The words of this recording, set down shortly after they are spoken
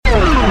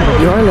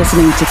You're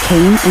listening to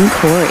Kane and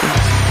Corey.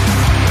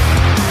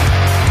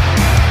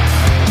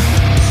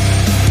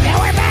 Now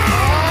we're back!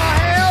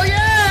 Oh, hell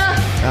yeah!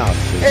 Oh,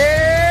 shit.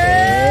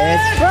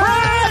 It's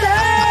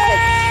Friday!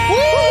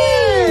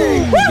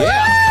 Woo!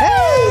 Yeah.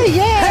 Hey,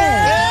 yeah!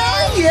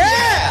 Hell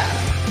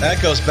yeah! That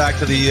goes back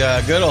to the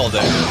good old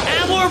days.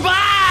 And we're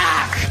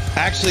back!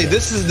 Actually,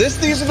 these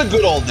are the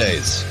good old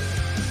days.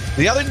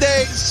 The other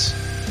days,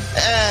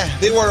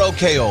 they were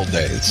okay old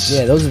days.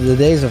 Yeah, those are the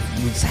days of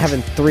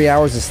having 3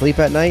 hours of sleep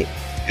at night.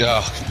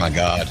 Oh my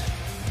God.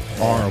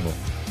 Horrible.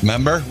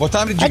 Remember? What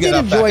time did you I get did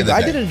up enjoy. back in the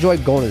I day? did enjoy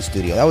going to the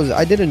studio.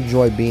 I did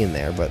enjoy being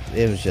there, but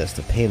it was just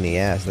a pain in the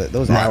ass.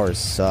 Those Right. hours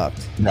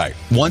sucked. Right.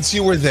 Once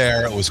you were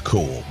there, it was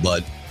cool.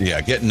 But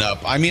yeah, getting up.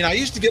 I mean, I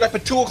used to get up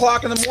at 2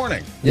 o'clock in the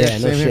morning. Yeah, no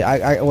same shit. here.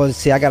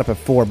 I got up at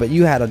 4, but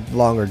you had a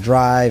longer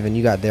drive, and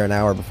you got there an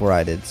hour before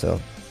I did.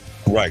 So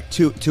Right.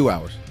 2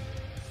 hours.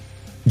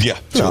 Yeah.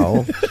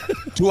 no,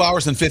 2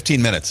 hours and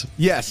 15 minutes.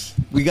 Yes,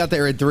 we got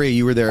there at 3.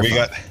 You were there. At We 5.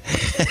 got.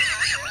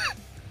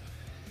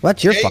 well,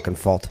 that's your Hey. fucking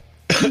fault.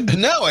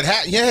 No, it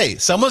had. Yeah, hey,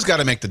 someone's got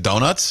to make the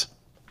donuts.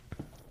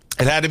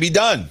 It had to be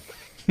done.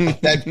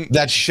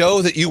 that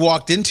show that you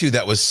walked into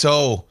that was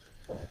so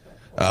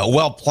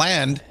well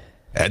planned,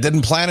 it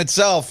didn't plan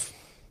itself.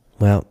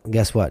 Well,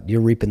 guess what? You're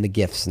reaping the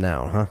gifts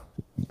now, huh?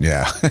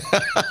 Yeah.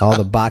 All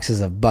the boxes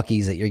of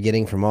Buc-ee's that you're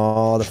getting from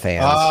all the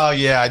fans. Oh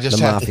yeah, I just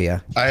The had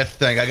mafia. I had to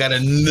think. I got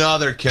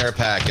another care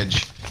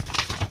package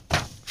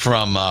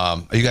from.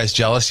 Are you guys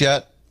jealous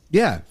yet?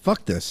 Yeah,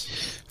 fuck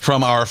this.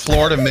 From our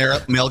Florida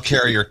mail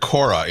carrier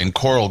Cora in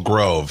Coral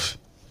Grove.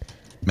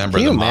 Remember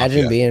Can you the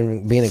imagine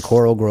mafia? being in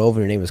Coral Grove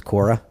and your name is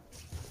Cora?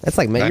 That's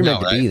like, man, I you're know,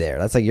 meant to be right? there.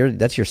 That's like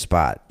that's your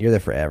spot. You're there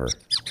forever.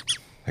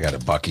 I got a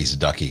Bucky's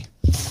ducky.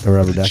 A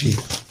rubber ducky.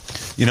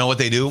 You know what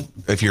they do?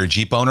 If you're a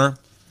Jeep owner,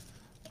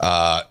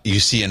 you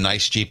see a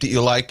nice Jeep that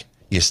you like,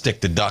 you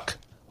stick the duck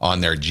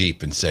on their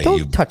Jeep and say, Don't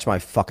 "You." touch my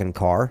fucking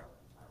car.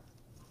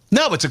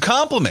 No, it's a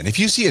compliment. If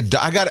you see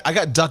I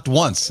got ducked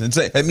once, and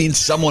it means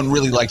someone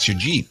really likes your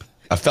Jeep,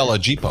 a fellow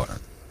Jeep owner.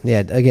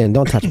 Yeah, again,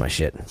 don't touch my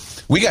shit.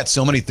 We got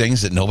so many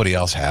things that nobody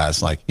else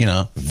has. Like,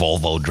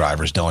 Volvo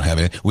drivers don't have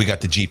it. We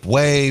got the Jeep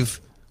Wave.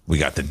 We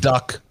got the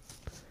duck.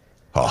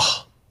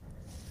 Oh,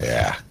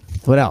 yeah.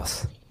 What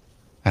else?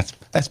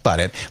 That's about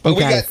it. But we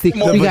got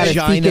more. we got a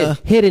vagina.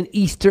 hidden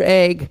Easter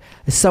egg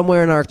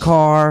somewhere in our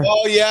car.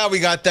 Oh yeah, we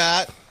got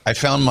that. I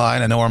found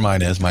mine. I know where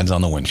mine is. Mine's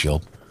on the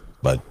windshield.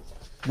 But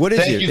What is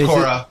Thank it? you, Is it-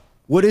 Cora.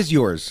 what is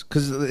yours?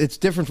 Because it's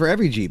different for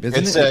every Jeep, isn't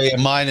it's it?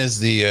 mine is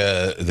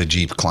the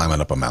Jeep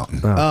climbing up a mountain.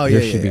 Oh,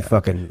 Yours yeah, should be yeah.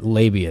 fucking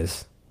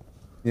labias.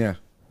 Yeah.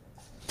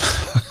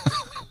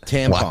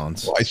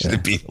 Tampons. Why should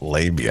it be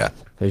labia?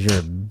 Because you're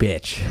a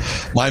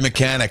bitch. My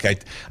mechanic,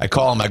 I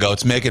call him. I go,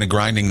 it's making a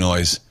grinding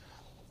noise.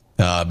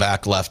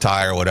 Back left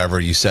tire, whatever.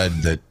 You said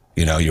that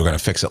you were going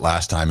to fix it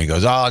last time. He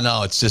goes, oh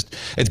no, it's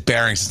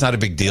bearings. It's not a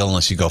big deal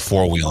unless you go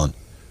four wheeling.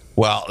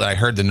 Well, I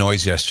heard the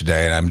noise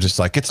yesterday, and I'm just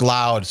like, it's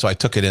loud. So I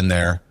took it in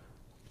there.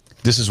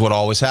 This is what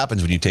always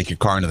happens when you take your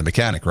car into the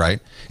mechanic, right?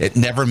 It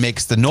never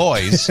makes the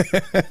noise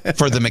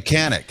for the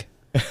mechanic.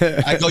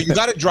 I go, you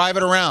got to drive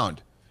it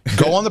around.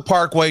 Go on the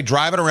parkway,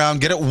 drive it around,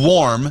 get it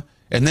warm,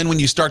 and then when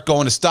you start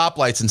going to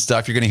stoplights and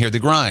stuff, you're going to hear the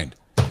grind.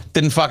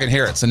 Didn't fucking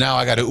hear it. So now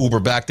I got to Uber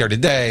back there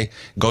today,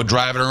 go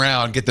drive it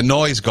around, get the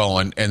noise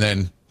going, and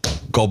then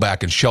go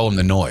back and show him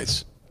the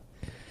noise.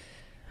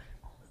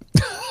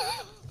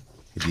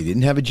 If you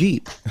didn't have a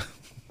Jeep.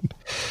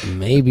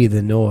 Maybe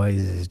the noise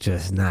is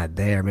just not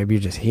there. Maybe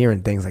you're just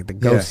hearing things like the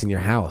ghosts in your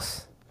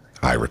house.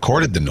 I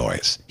recorded the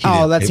noise.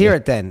 Let's hear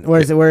it then.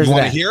 Where's it? Where's You that?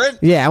 wanna hear it?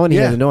 Yeah, I want to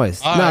Yeah. hear the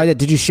noise. All No, right.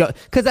 did you show?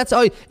 Because that's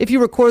all. If you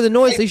record the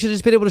noise, you should have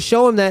just been able to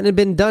show him that and it'd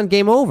been done.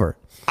 Game over.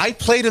 I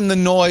played him the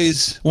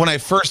noise when I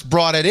first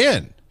brought it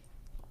in.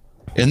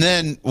 And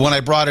then when I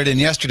brought it in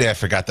yesterday, I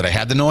forgot that I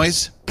had the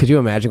noise. Could you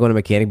imagine going to a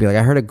mechanic and be like,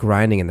 I heard a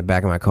grinding in the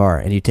back of my car,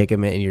 and you take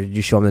him in and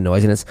you show him the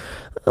noise and it's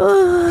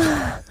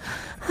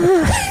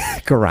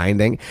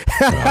grinding.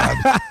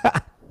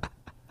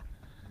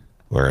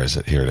 Where is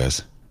it? Here it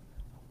is.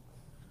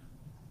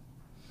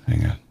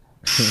 Hang on.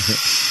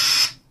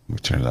 Let me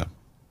turn it up.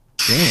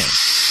 Damn.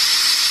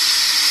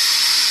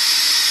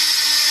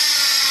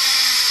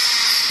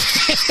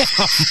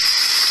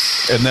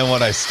 And then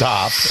when I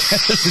stop,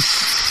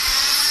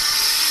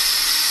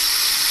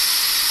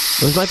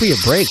 Those might be your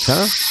brakes,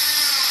 huh?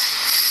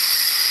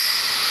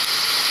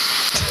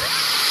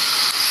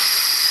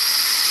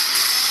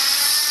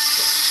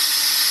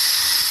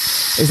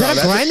 Is that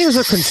a grinding or is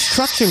there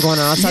construction going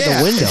on outside Yeah.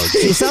 the window?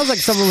 It sounds like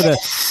someone with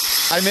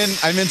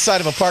a. I'm inside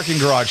of a parking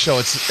garage, so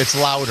it's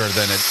louder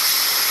than it.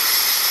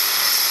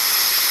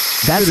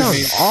 That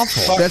sounds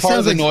awful. Part That of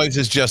sounds the like- noise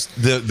is just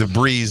the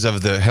breeze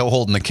of the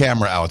holding the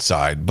camera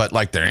outside, but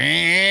like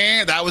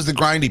that was the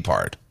grindy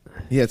part.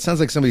 Yeah, it sounds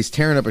like somebody's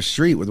tearing up a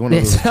street with one of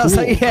It those sounds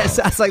like tools. it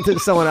sounds like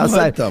there's someone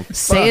outside the fuck?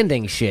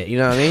 sanding shit. You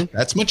know what I mean?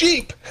 That's my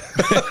Jeep.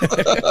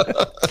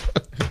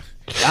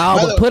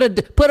 Oh,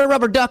 but put a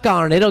rubber duck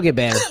on it; it'll get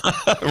banned.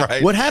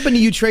 Right. What happened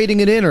to you trading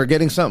it in or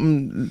getting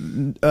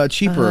something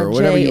cheaper or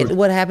whatever? Jay, You were...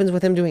 what happens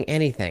with him doing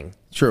anything?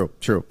 True.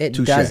 It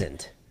Touche.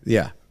 doesn't.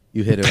 Yeah,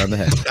 you hit it on the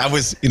head.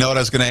 You know how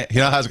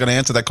I was gonna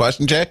answer that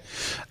question, Jay?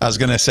 I was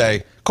gonna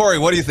say, Corey,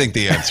 what do you think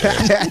the answer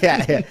is?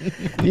 Yeah.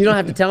 You don't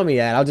have to tell me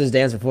that. I'll just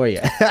answer for you.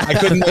 I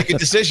couldn't make a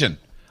decision.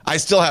 I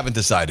still haven't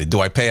decided. Do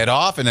I pay it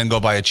off and then go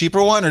buy a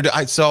cheaper one, or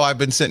so I've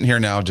been sitting here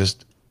now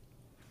just.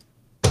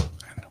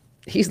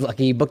 He's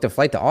lucky he booked a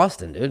flight to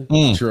Austin,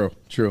 dude.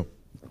 True.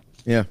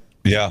 Yeah.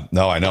 Yeah.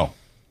 No, I know.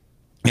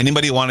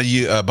 Anybody want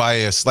to buy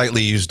a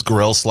slightly used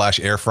grill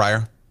 / air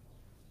fryer?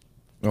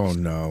 Oh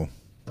no.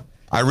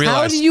 I realized.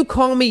 How did you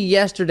call me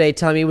yesterday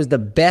telling me it was the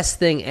best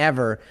thing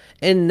ever,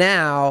 and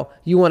now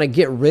you want to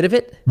get rid of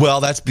it?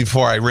 Well, that's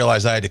before I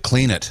realized I had to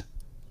clean it.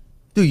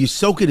 Dude, you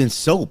soak it in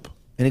soap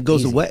and it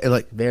goes Easy. away.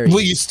 Like Very Well,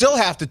 easy. you still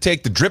have to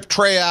take the drip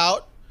tray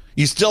out.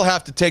 You still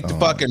have to take the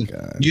fucking.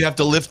 You have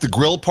to lift the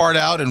grill part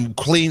out and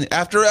clean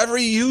after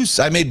every use.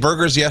 I made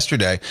burgers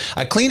yesterday.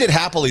 I cleaned it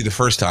happily the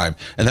first time,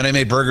 and then I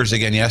made burgers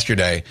again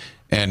yesterday,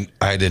 and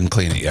I didn't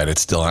clean it yet.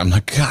 It's still. I'm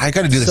like, God, I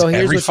got to do this So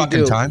here's every what fucking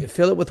you do. time. You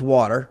fill it with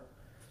water,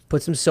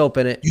 put some soap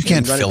in it. You can't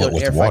and run fill through it an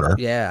with air fryer. water.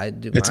 Yeah, I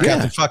do. It's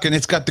got the fucking.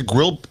 It's got the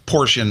grill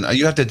portion.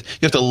 You have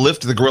to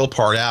lift the grill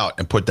part out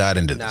and put that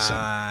into the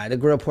thing. The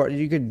grill part.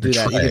 You could do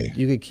that. tray.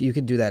 You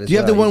could do that as well. Do you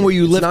have the one where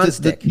you It's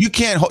lift the- nonstick.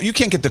 You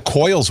can't get the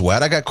coils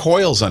wet. I got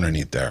coils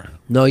underneath there.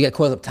 No, you got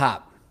coils up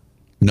top.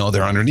 No,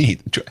 they're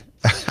underneath.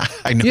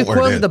 I know You have where it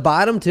coils is. at the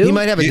bottom too. he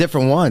might have a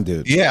different one,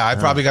 dude. Yeah, I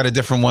probably got a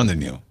different one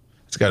than you.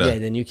 It's got a Yeah,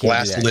 then you can't do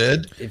glass that.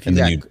 lid, If you and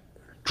then got- you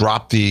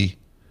drop the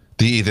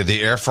either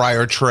the air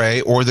fryer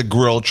tray or the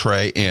grill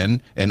tray in,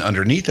 and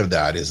underneath of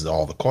that is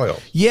all the coil.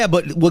 Yeah,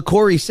 but what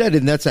Corey said,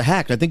 and that's a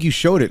hack. I think you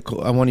showed it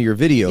on one of your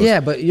videos. Yeah,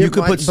 but you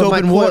could put soap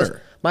in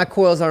water. My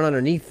coils aren't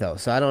underneath though,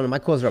 so I don't know. My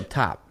coils are up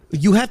top.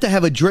 You have to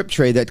have a drip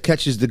tray that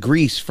catches the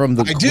grease from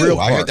the I grill do.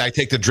 part. I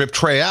take the drip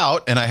tray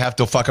out, and I have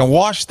to fucking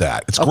wash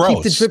that. It's I'll gross.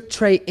 keep the drip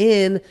tray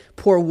in,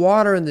 pour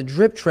water in the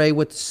drip tray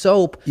with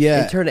soap,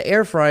 Yeah. and turn the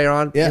air fryer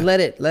on, Yeah. and let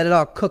it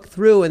all cook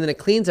through, and then it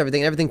cleans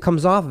everything. Everything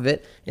comes off of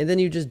it, and then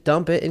you just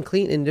dump it and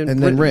clean and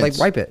then rinse.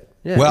 wipe it.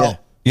 Yeah. Well,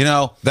 you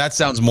know, that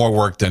sounds more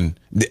work than.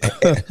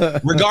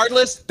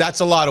 Regardless, that's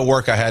a lot of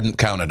work I hadn't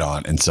counted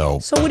on, and so.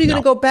 So what are you no.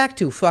 gonna go back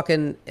to?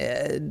 Fucking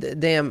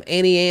damn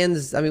Annie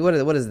Ann's. I mean,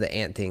 what is the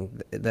ant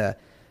thing? The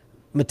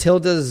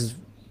Matilda's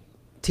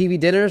TV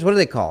dinners. What are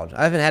they called?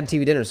 I haven't had a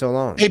TV dinner in so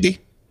long. Maybe.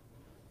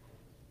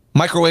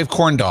 Microwave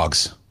corn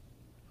dogs.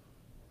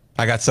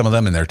 I got some of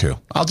them in there too.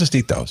 I'll just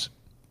eat those.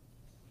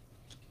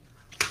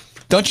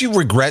 Don't you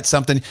regret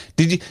something?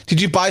 Did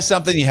you buy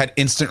something you had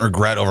instant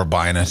regret over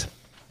buying it?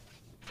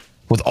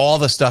 With all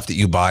the stuff that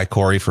you buy,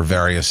 Corey, for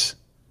various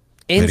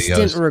Instant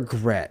videos.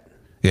 regret.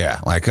 Yeah,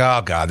 like,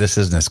 oh God, this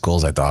isn't as cool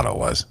as I thought it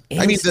was.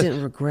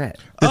 Instant regret.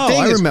 the Oh,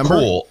 thing I is remember.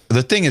 cool.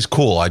 The thing is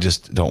cool. I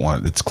just don't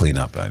want it's clean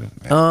up.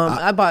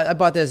 I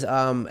bought this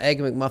egg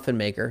McMuffin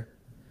maker.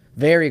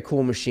 Very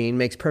cool machine.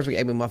 Makes perfect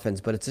egg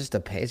McMuffins, but it's just a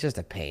pain. It's just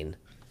a pain.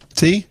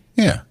 See?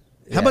 Yeah.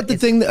 How about the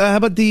thing? How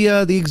about the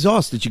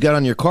exhaust that you got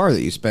on your car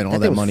that you spent all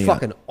That that thing was money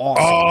fucking on?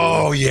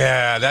 awesome. Oh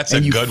yeah, that's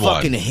And a you good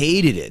fucking one.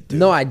 hated it, dude.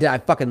 No, I did. I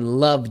fucking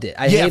loved it.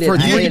 I Yeah, hated. for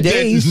I you hated, did.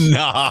 days.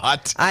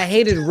 Not. I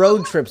hated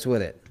road trips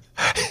with it.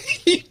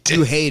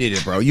 You hated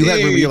it, bro.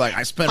 You're like,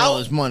 I spent all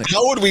this money.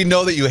 How would we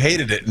know that you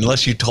hated it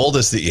unless you told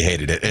us that you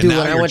hated it? And Dude, now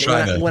when I, you're went,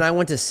 trying to. when I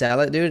went to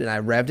sell it, dude, and I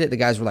revved it, the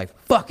guys were like,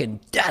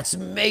 "Fucking, that's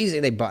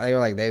amazing!" They were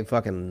like, they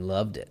fucking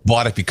loved it.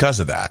 Bought it because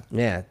of that.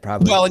 Yeah,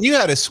 probably. Well, and you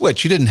had a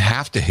switch. You didn't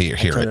have to hear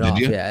Turn it, it did off.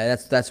 you? Yeah,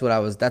 that's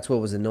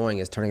what was annoying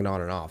is turning it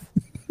on and off.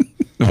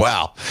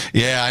 Wow.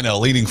 Yeah, I know.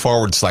 Leaning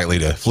forward slightly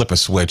to flip a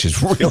switch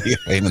is really a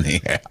pain in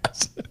the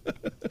ass.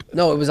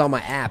 No, it was on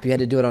my app. You had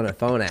to do it on a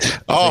phone app. So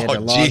Oh, you had to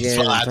log geez, in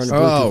and Fox. turn the Oh,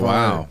 Bluetooth on.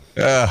 wow.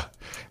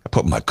 I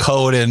put my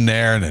code in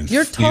there, and then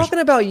You're talking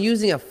about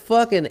using a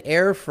fucking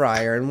air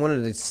fryer and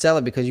wanted to sell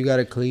it because you got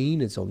to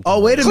clean it sometimes.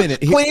 Oh, wait a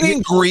minute.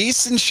 cleaning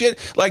grease and shit,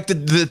 like the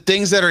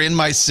things that are in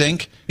my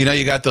sink. You know,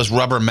 you got those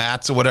rubber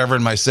mats or whatever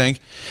in my sink.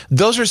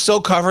 Those are so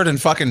covered in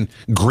fucking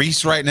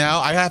grease right now.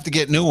 I have to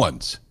get new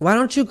ones. Why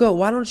don't you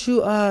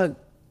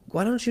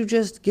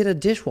just get a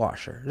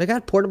dishwasher? They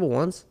got portable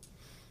ones.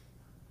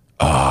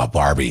 Oh,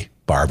 Barbie.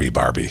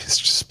 It's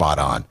just spot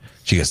on.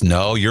 She goes,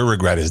 no, your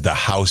regret is the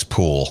house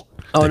pool.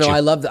 Oh that no, you-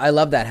 I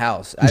love that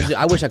house.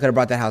 I wish I could have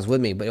brought that house with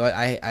me, but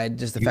I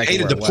just the You fact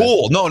hated of the where it was.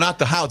 pool. No, not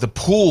the house. The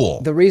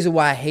pool. The reason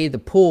why I hate the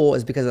pool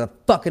is because of the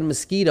fucking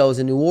mosquitoes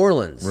in New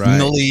Orleans. Right.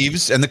 And the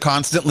leaves and the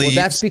constant Well, leaves.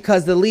 that's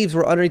because the leaves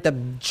were underneath the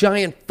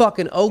giant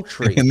fucking oak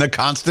tree. and the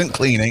constant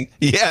cleaning.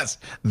 Yes.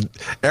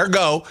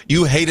 Ergo,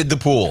 you hated the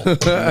pool.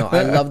 No,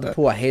 I love the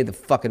pool. I hate the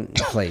fucking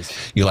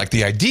place. You like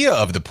the idea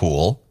of the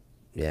pool.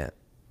 Yeah.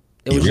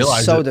 It You was just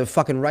realize so it- the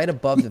fucking right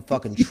above the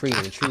fucking tree,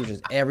 and the tree was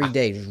just every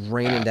day just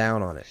raining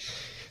down on it.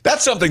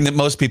 That's something that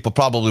most people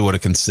probably would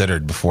have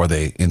considered before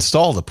they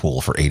installed a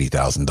pool for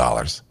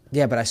 $80,000.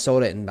 Yeah, but I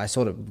sold it, and I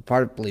sold it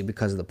partly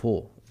because of the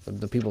pool.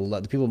 The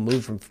people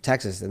moved from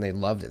Texas and they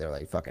loved it. They're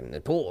like, fucking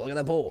the pool. Look at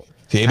the pool.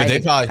 Yeah,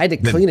 but I had to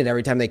clean it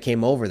every time they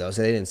came over though,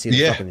 so they didn't see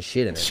the fucking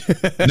shit in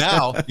it.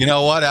 Now, you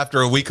know what? After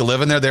a week of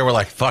living there, they were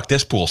like, "Fuck,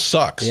 this pool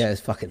sucks." Yeah, this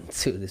fucking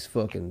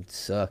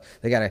sucks.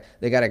 They gotta,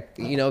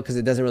 because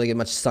it doesn't really get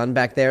much sun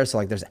back there. So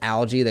like, there's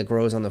algae that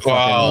grows on the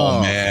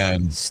fucking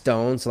man,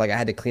 stone. So like, I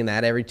had to clean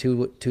that every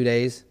two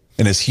days.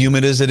 And as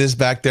humid as it is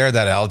back there,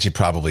 that algae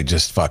probably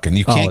just fucking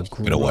you can't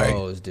keep it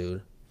away.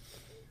 Dude.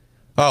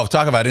 Oh,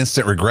 talk about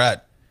instant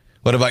regret.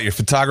 What about your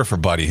photographer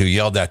buddy who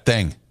yelled that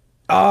thing?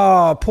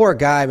 Oh, poor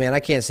guy, man. I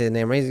can't say the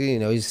name.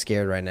 He's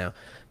scared right now.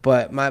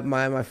 But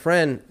my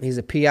friend, he's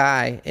a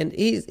PI, and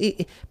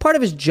he part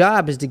of his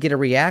job is to get a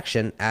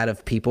reaction out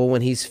of people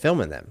when he's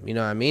filming them. You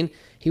know what I mean?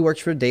 He works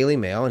for Daily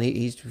Mail, and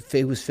he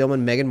was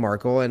filming Meghan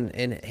Markle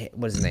and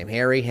what's his name?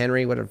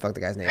 Henry, whatever the fuck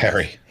the guy's name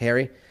is.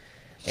 Harry.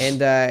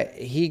 And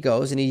he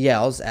goes and he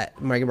yells at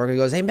Meghan Markle. He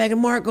goes, "Hey, Meghan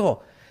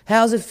Markle,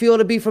 how's it feel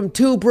to be from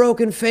two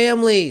broken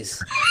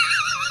families?"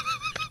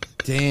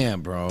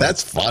 Damn, bro.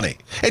 That's funny.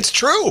 It's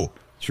true.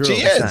 True. She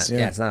is.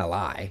 It's not a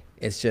lie.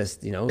 It's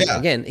just,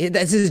 again,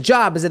 that's his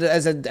job as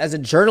a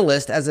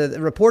journalist, as a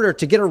reporter,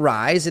 to get a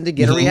rise and to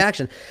get a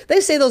reaction.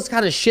 They say those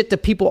kind of shit to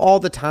people all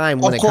the time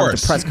when it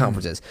comes to press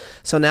conferences.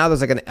 So now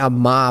there's like a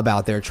mob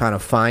out there trying to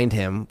find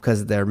him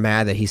because they're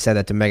mad that he said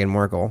that to Meghan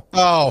Markle.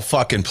 Oh,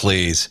 fucking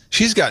please.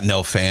 She's got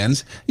no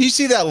fans. You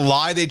see that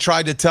lie they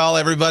tried to tell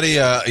everybody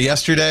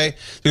yesterday?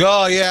 They go,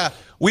 "Oh, yeah,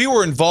 we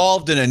were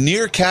involved in a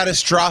near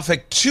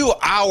catastrophic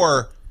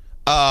 2-hour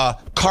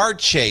car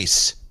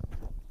chase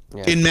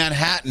in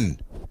Manhattan."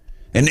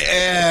 And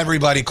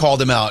everybody called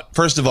him out.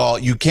 First of all,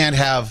 you can't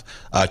have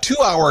a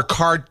 2-hour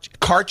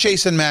car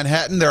chase in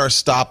Manhattan. There are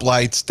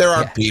stoplights. There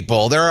are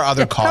people. There are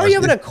other cars. How are you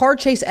having a car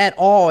chase at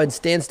all in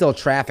standstill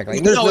traffic?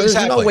 Like, there's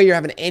no way you're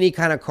having any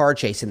kind of car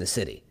chase in the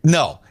city.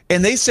 No.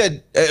 And they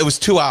said it was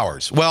 2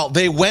 hours. Well,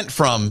 they went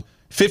from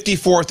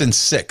 54th and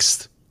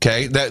 6th.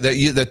 Okay,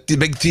 the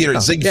big theater,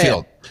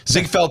 Ziegfeld.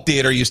 Ziegfeld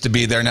Theater used to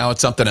be there. Now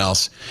it's something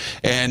else.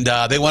 And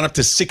they went up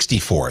to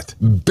 64th,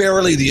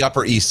 barely the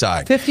Upper East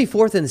Side.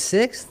 54th and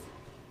 6th?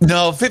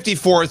 No,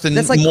 54th and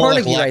that's like more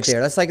Carnegie like right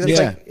there. That's like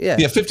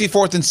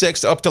 54th and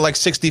 6th up to like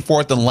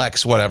 64th and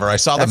Lex, whatever. I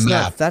saw the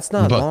map. That's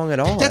not long at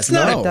all. That's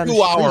not a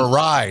 2-hour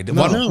ride.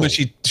 One woman,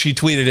 she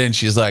tweeted in,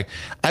 she's like,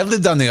 "I've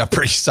lived on the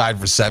Upper East Side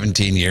for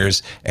 17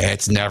 years.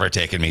 It's never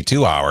taken me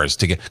 2 hours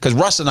to get," because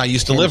Russ and I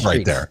used to live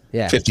right there,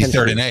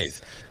 53rd and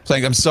 8th. It's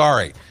like, I'm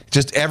sorry.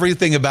 Just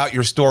everything about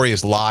your story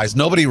is lies.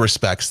 Nobody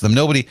respects them.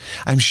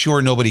 I'm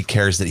sure nobody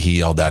cares that he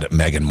yelled at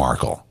Meghan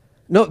Markle.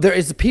 No,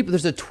 there's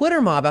a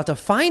Twitter mob out to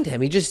find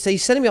him.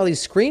 He's sending me all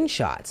these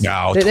screenshots.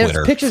 No, there's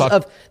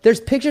Twitter.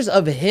 There's pictures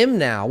of him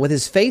now with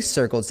his face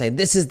circled saying,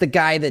 "This is the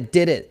guy that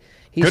did it."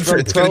 He's good for, from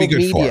it's gonna be good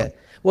Media. for him.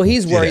 Well,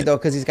 he's worried though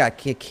because he's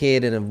got a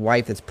kid and a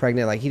wife that's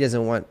pregnant. Like he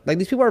doesn't want. Like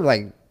these people are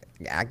like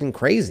acting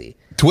crazy.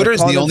 Twitter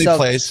is the only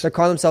place. They're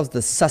calling themselves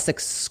the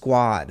Sussex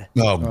Squad.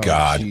 Oh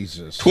God,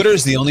 Jesus. Twitter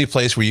is the only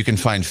place where you can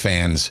find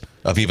fans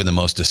of even the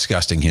most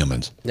disgusting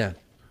humans. Yeah.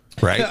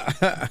 Right.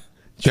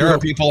 There are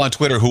people on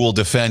Twitter who will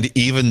defend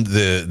even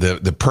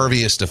the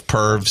perviest of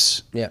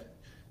pervs. Yeah.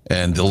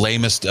 And the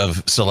lamest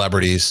of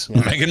celebrities.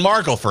 Yeah. Meghan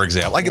Markle, for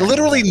example. Like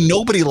literally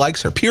nobody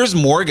likes her. Piers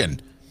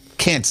Morgan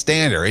can't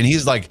stand her. And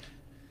he's like,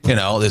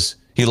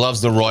 he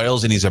loves the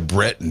royals and he's a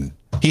Brit and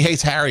he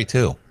hates Harry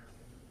too.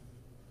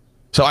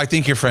 So I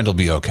think your friend will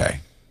be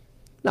okay.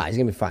 No, he's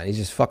gonna be fine. He's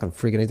just fucking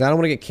freaking. I don't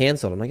want to get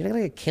canceled. I'm like, you're not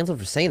gonna get canceled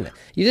for saying that.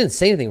 You didn't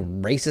say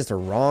anything racist or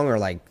wrong or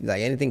like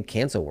anything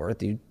cancel worth,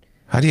 dude.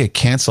 How do you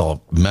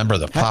cancel a member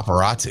of the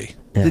paparazzi?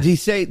 Yeah. Did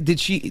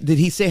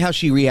he say how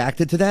she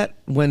reacted to that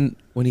when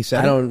he said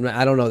I don't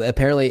know.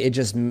 Apparently it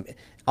just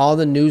all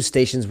the news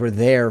stations were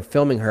there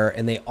filming her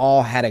and they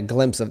all had a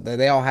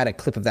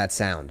clip of that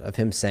sound of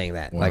him saying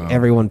that. Wow. Like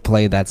everyone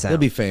played that sound. He'll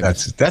be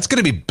famous. That's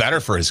going to be better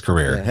for his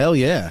career. Yeah. Hell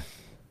yeah.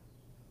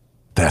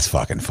 That's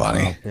fucking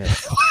funny. Oh,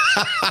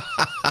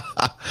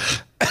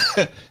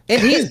 yeah.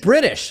 And he's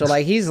British, so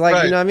like he's like,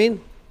 right. You know what I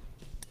mean?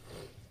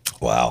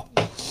 Wow.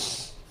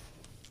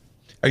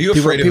 Are you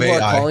afraid of AI? People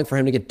are calling for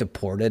him to get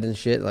deported and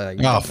shit. Like,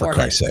 for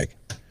Christ's sake.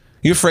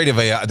 You afraid of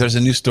AI? There's a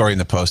new story in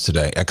the Post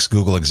today.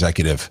 Ex-Google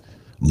executive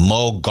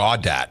Mo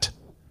Gaudat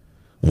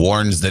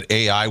warns that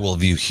AI will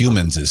view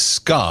humans as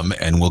scum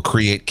and will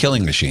create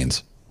killing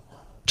machines.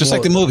 Just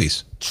like the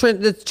movies.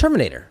 The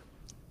Terminator.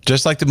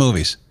 Just like the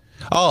movies.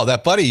 Oh,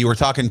 that buddy you were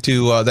talking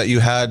to that you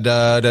had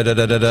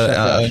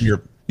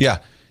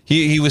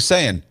he was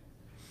saying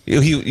you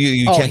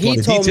can't go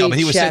into detail, but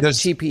he was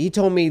saying he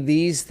told me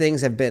these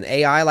things have been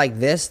AI like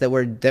this that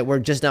we're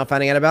just now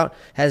finding out about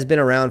has been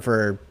around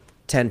for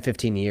 10,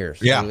 15 years.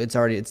 Yeah.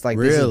 So it's like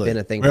really? This has been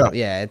a thing.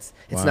 Yeah. It's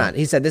not.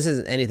 He said this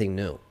isn't anything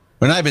new.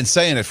 And I've been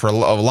saying it for a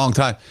long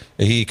time.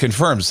 He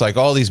confirms like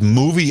all these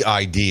movie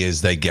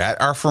ideas they get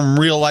are from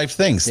real life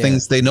things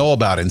they know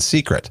about in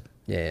secret.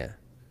 Yeah.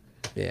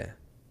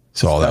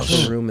 So all that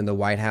special room in the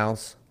White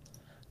House,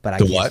 but I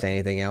can't say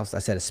anything else. I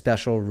said a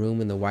special room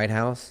in the White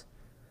House.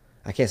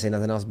 I can't say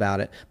nothing else about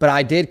it. But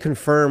I did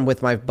confirm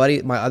with my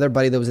other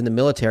buddy that was in the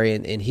military,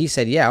 and he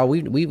said, yeah,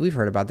 we've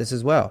heard about this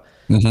as well.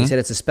 He said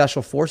it's a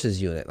special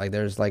forces unit. Like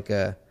there's like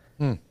a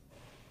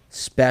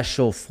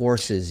special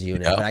forces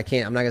unit. Yeah. But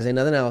I'm not gonna say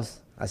nothing else.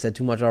 I said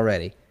too much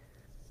already.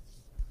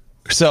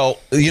 So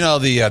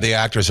the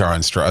actors are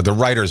on strike, the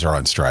writers are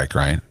on strike,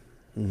 right?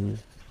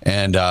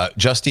 And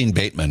Justine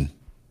Bateman,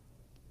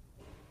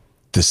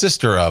 the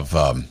sister of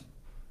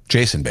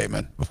Jason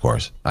Bateman, of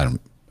course,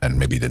 and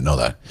maybe you didn't know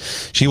that,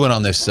 she went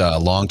on this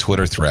long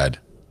Twitter thread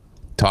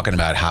talking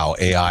about how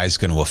AI is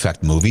going to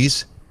affect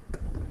movies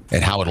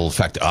and how it'll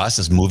affect us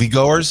as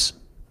moviegoers.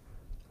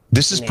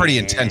 This is pretty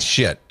intense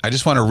shit. I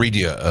just want to read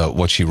you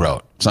what she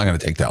wrote. It's not going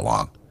to take that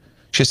long.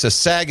 She says,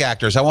 SAG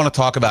actors, I want to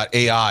talk about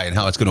AI and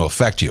how it's going to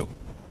affect you.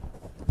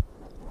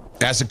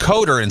 As a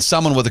coder and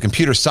someone with a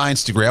computer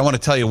science degree, I want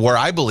to tell you where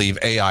I believe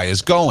AI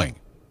is going.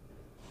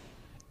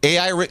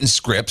 AI written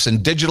scripts and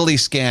digitally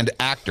scanned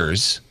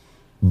actors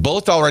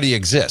both already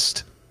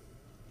exist.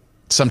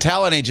 Some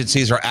talent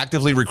agencies are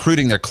actively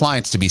recruiting their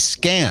clients to be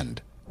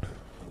scanned.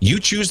 You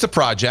choose the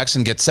projects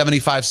and get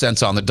 75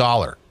 cents on the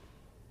dollar.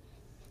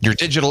 Your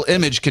digital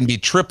image can be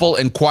triple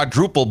and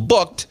quadruple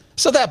booked,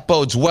 so that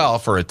bodes well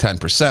for a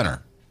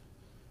 10%er.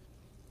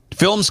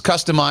 Films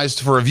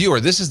customized for a viewer.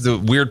 This is the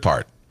weird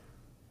part.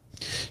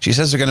 She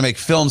says they're going to make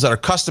films that are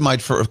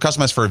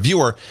customized for a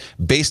viewer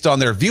based on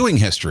their viewing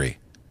history,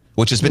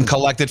 which has been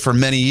collected for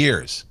many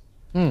years.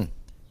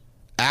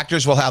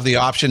 Actors will have the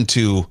option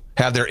to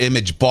have their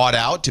image bought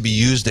out to be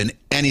used in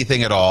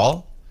anything at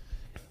all.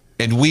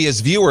 And we as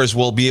viewers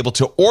will be able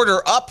to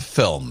order up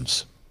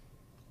films.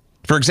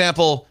 For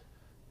example,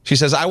 she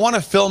says, I want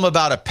a film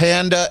about a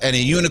panda and a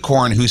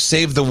unicorn who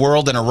saved the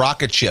world in a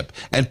rocket ship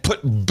and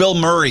put Bill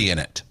Murray in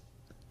it.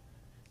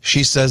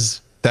 She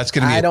says that's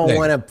going to be I don't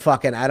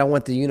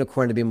want the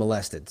unicorn to be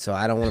molested, so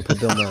I don't want to put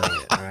Bill Murray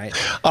in it, all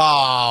right?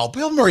 Oh,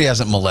 Bill Murray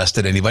hasn't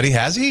molested anybody,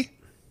 has he?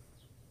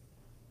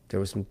 There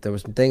was some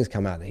things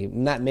come out.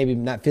 Maybe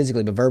not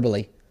physically, but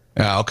verbally.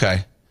 Yeah,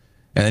 okay.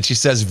 And then she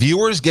says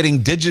viewers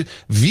getting digitally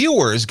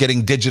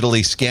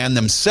scanned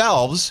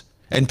themselves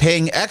and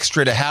paying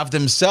extra to have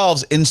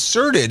themselves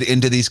inserted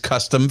into these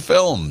custom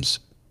films.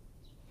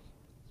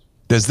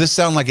 Does this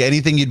sound like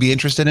anything you'd be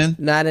interested in?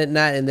 Not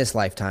in this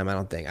lifetime, I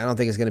don't think. I don't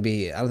think it's going to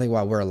be. I don't think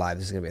while we're alive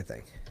this is going to be a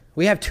thing.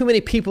 We have too many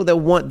people that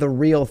want the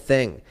real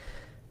thing.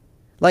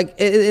 Like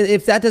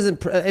if that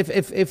doesn't,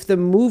 if the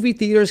movie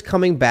theaters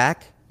coming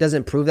back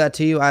doesn't prove that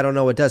to you, I don't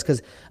know what does.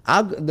 Because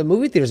the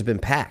movie theaters have been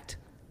packed.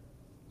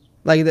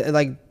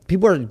 Like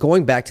people are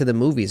going back to the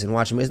movies and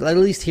watching movies. At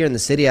least here in the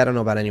city, I don't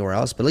know about anywhere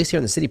else, but at least here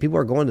in the city, people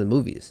are going to the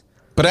movies.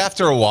 But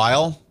after a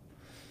while,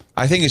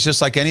 I think it's just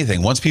like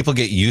anything. Once people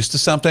get used to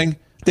something,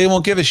 they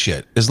won't give a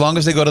shit. As long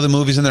as they go to the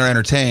movies and they're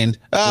entertained,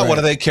 right. What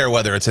do they care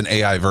whether it's an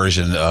AI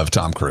version of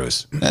Tom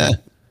Cruise?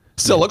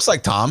 Still looks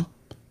like Tom.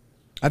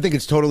 I think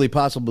it's totally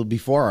possible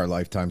before our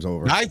lifetime's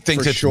over. I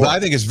think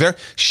it's very.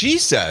 She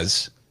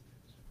says,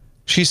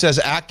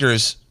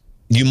 actors,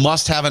 you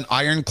must have an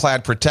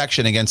ironclad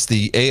protection against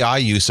the AI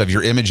use of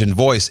your image and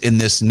voice in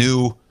this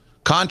new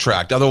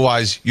contract.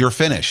 Otherwise, you're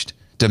finished.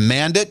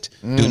 Demand it.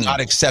 Do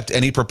not accept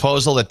any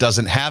proposal that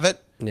doesn't have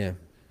it. Yeah.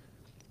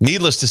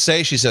 Needless to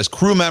say, she says,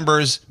 crew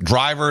members,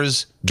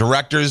 drivers,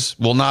 directors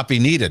will not be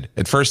needed.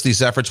 At first,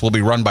 these efforts will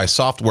be run by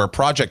software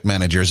project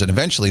managers, and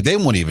eventually they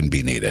won't even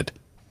be needed.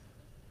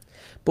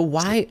 But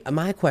why?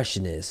 My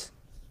question is,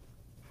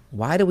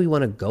 why do we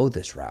want to go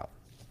this route?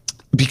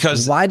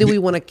 Because why do we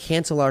want to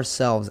cancel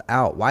ourselves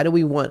out? Why do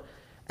we want,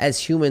 as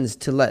humans,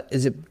 to let?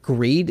 Is it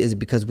greed? Is it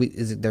because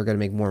they're going to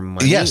make more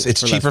money? Yes,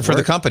 it's cheaper for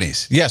the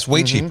companies. Yes,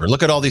 way cheaper.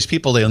 Look at all these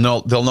people they'll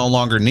no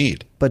longer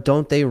need. But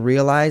don't they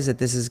realize that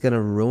this is going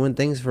to ruin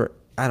things for?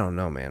 I don't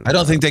know, man. I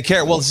don't think they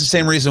care. Well, it's the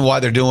same reason why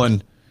they're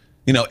doing,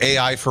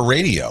 AI for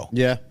radio.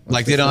 Yeah,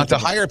 like they don't have to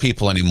hire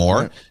people anymore.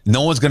 Right.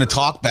 No one's going to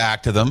talk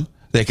back to them.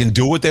 They can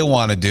do what they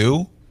want to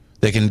do.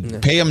 They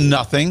can pay them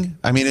nothing.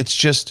 I mean, it's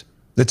just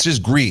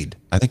greed.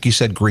 I think you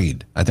said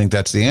greed. I think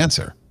that's the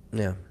answer.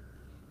 Yeah.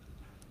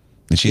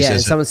 And she says,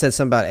 and someone said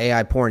something about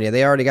AI porn. Yeah,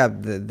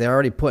 they're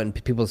already putting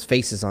people's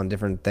faces on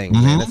different things,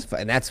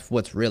 and that's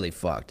what's really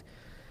fucked.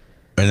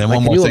 And then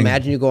can you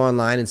imagine you go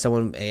online and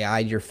someone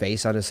AI'd your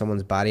face onto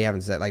someone's body?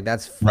 Having said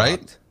that's fucked.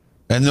 Right.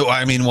 And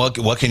I mean,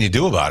 what can you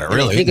do about it?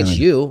 Really? I think it's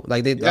you.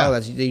 Like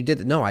you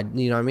did. No,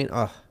 you know what I mean?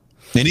 Oh.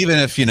 And even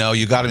if you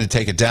got him to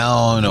take it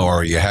down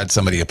or you had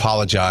somebody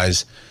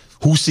apologize,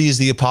 who sees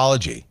the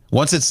apology?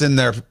 Once it's in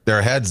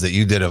their heads that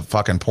you did a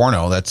fucking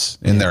porno, that's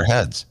in their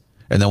heads.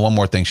 And then one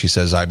more thing, she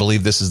says, I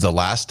believe this is the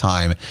last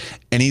time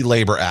any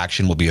labor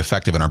action will be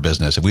effective in our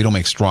business. If we don't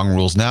make strong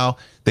rules now,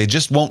 they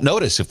just won't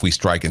notice if we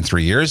strike in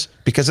 3 years,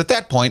 because at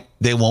that point,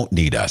 they won't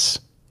need us.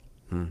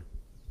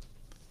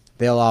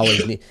 They'll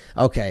always need.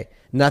 Okay,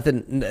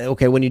 nothing.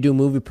 Okay, when you do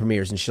movie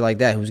premieres and shit like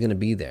that, who's going to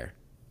be there?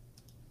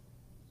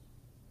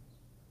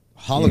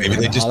 Maybe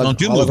they just don't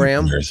do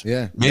hologram. Movie premieres.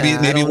 Yeah. Maybe.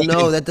 I don't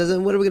know. That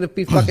doesn't. What are we going to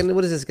be fucking?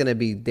 What is this going to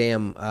be?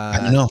 Damn. I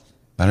don't know.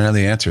 I don't know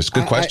the answer. It's a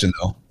good question,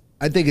 though.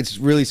 I think it's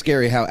really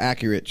scary how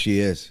accurate she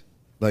is.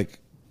 Like,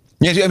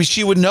 Yeah, I mean,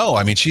 she would know.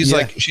 I mean, she's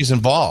like, she's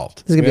involved.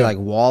 This is gonna be like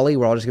Wall-E.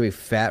 We're all just gonna be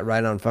fat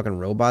riding on fucking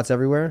robots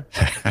everywhere.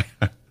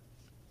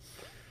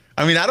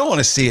 I mean, I don't want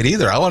to see it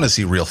either. I want to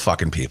see real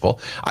fucking people.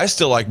 I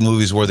still like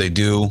movies where they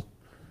do,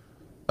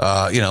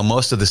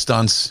 most of the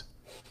stunts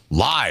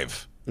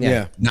live.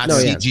 Yeah. Not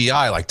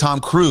CGI. Like Tom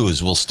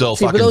Cruise will still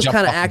See, fucking but those jump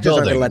kind of off the actors aren't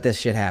building. gonna let this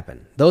shit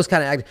happen. Those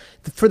kind of actors,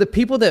 for the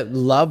people that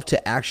love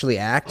to actually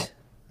act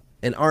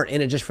and aren't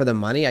in it just for the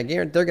money, I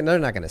guarantee they're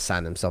not gonna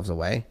sign themselves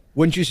away.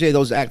 Wouldn't you say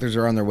those actors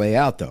are on their way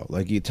out though?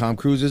 Like Tom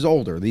Cruise is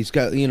older. These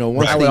guys,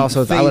 once I would they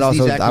also phase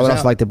these actors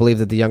out- like to believe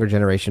that the younger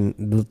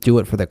generation do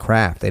it for the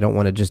craft. They don't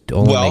want to just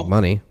only make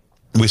money.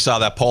 We saw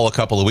that poll a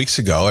couple of weeks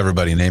ago,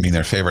 everybody naming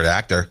their favorite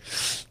actor.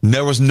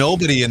 There was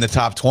nobody in the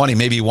top 20,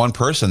 maybe one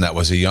person that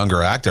was a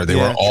younger actor. They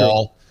were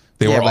all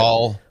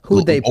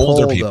who'd they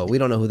older poll people. though? We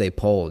don't know who they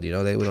polled. We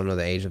don't know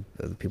the age of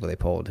the people they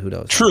polled. Who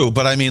knows? True,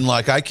 but I mean,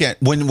 like, I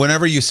can't.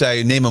 Whenever you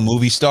say name a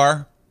movie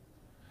star,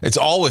 it's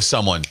always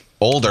someone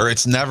older.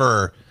 It's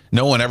never.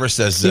 No one ever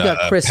says. You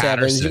got Chris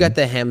Patterson. Evans. You got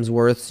the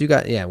Hemsworths. You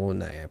got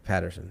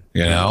Patterson.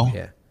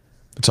 Yeah.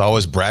 It's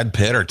always Brad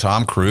Pitt or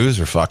Tom Cruise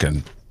or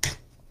fucking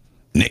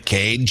Nick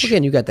Cage.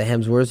 Again, you got the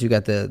Hemsworths. You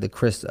got the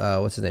Chris.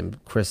 What's his name?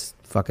 Chris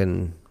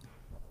fucking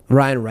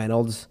Ryan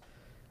Reynolds.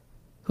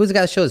 Who's the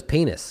guy that shows his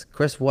penis?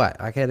 Chris what?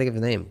 I can't think of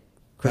his name.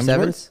 Chris Hemsworth?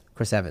 Evans.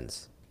 Chris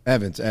Evans.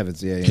 Evans.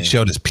 Yeah. He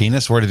showed his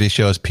penis. Where did he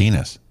show his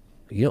penis?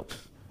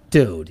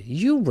 Dude,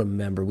 you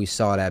remember we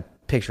saw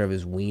that picture of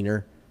his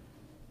wiener?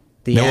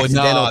 The No,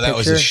 accidental that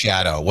was picture? a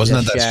shadow.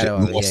 Wasn't The that shadow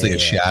of it, mostly a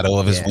shadow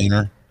of his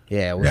wiener?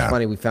 Yeah, it was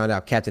funny. We found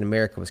out Captain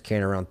America was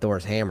carrying around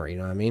Thor's hammer. You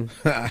know what I mean?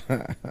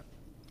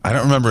 I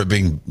don't remember it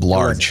being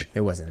large.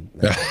 It wasn't.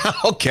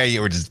 Okay,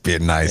 you were just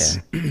being nice.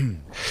 Yeah.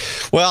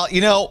 Well,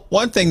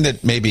 one thing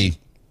that maybe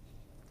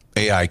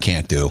AI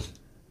can't do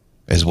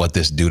is what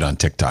this dude on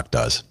TikTok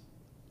does.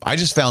 I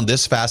just found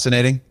this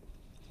fascinating.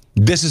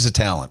 This is a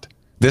talent.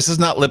 This is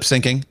not lip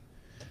syncing.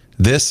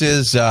 This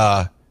is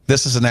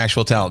an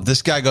actual talent.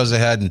 This guy goes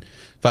ahead and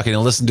fucking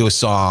listen to a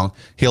song.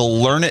 He'll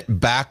learn it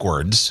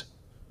backwards,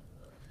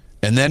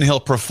 and then he'll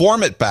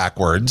perform it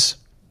backwards,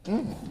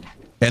 and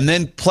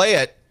then play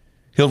it.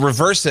 He'll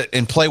reverse it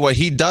and play what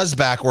he does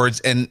backwards,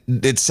 and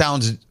it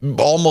sounds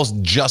almost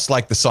just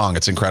like the song.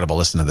 It's incredible.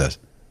 Listen to this.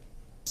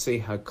 See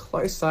how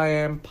close I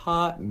am,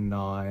 part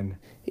 9.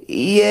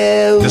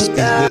 Yeah, This is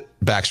the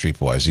Backstreet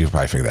Boys. You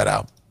probably figure that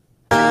out.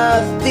 I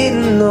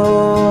didn't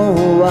know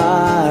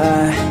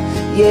why.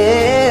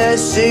 Yeah,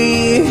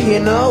 see,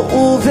 even how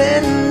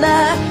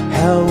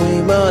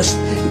we must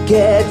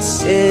get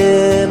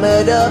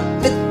simmered up.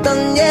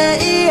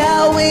 Yeah,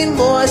 how we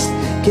must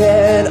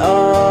get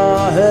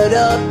all hurt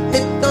up.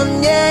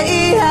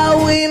 Yeah,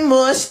 how we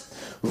must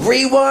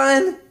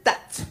rewind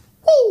that.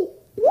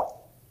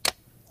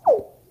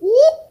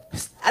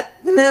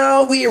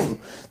 Now we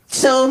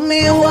tell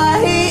me why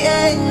he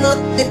ain't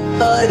nothing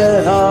but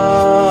a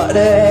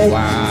heartache.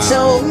 Wow.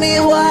 Tell me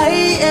why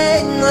he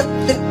ain't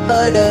nothing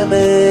but a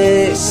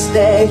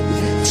mistake.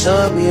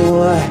 Tell me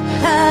why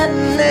I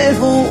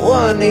never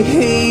wanna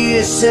hear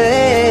you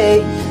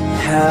say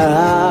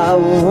I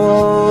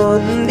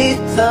want it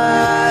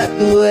that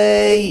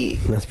way.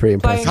 That's pretty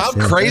impressive. How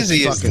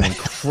crazy is Fucking that?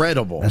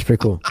 incredible. That's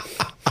pretty cool.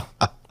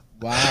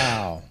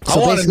 Wow. So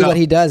wanna basically, know- what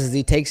he does is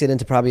he takes it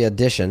into probably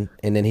Audition,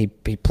 and then he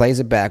plays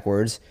it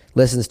backwards,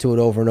 listens to it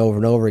over and over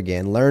and over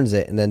again, learns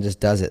it, and then just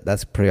does it.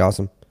 That's pretty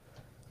awesome.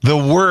 The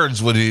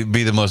words would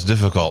be the most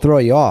difficult. Throw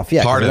you off,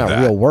 yeah. 'Cause Part they're of not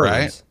that, real words.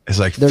 right? It's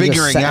like They're just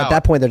figuring out. at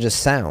that point. They're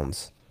just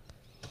sounds.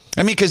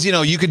 I mean, because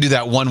you could do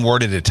that one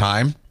word at a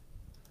time,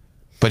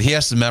 but he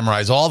has to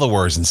memorize all the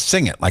words and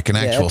sing it like an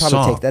actual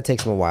song. That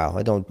takes him a while.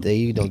 You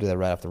don't do that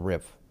right off the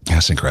rip.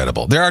 That's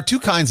incredible. There are two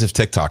kinds of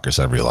TikTokers,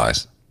 I've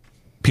realized.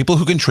 People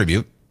who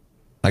contribute,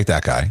 like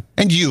that guy,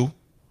 and you,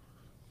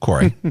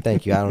 Corey.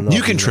 Thank you. I don't know. You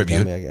if know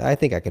contribute. me. I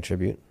think I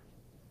contribute.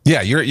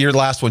 Yeah, your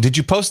last one. Did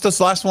you post this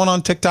last one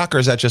on TikTok, or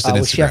is that just an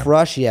With Instagram? Chef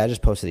Rush, yeah, I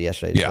just posted it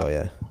yesterday. Yeah. So,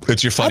 yeah.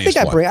 It's your funniest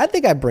I one.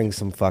 think I bring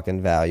some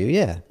fucking value.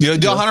 Yeah. Yeah,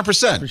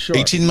 100%. For sure.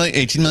 18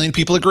 million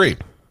people agree.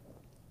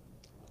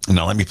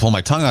 Now let me pull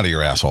my tongue out of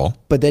your asshole.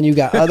 But then you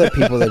got other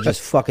people that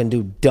just fucking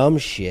do dumb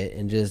shit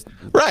and just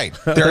Right.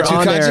 There are they're two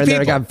on kinds there of and they're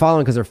people. got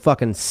following because they're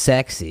fucking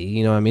sexy.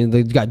 You know what I mean?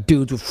 They got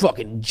dudes with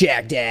fucking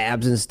jacked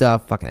abs and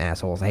stuff. Fucking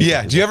assholes. I hate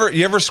Yeah. those Do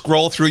you ever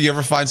scroll through? You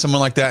ever find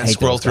someone like that and hate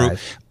scroll those through? guys.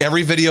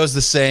 Every video is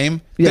the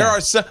same. Yeah. There are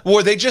some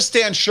where they just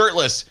stand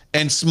shirtless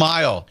and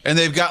smile, and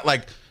they've got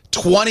like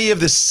 20 of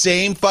the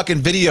same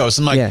fucking videos.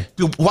 I'm like, Yeah.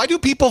 dude, why do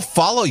people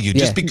follow you?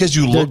 Just because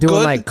you They're look doing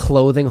good? like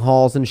clothing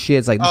hauls and shit.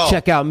 It's like, Oh.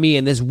 check out me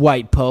in this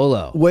white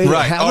polo. Wait,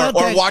 right. how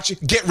about Or that? watch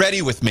get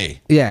ready with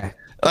me. Yeah.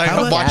 Like, How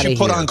about- watch you Outta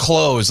put here. on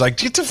clothes. Like,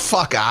 get the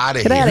fuck out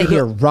of Get here. out of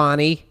here,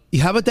 Ronnie.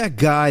 How about that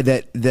guy,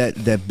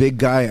 that big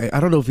guy? I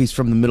don't know if he's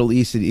from the Middle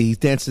East. He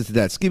dances to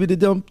that skibidi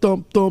dump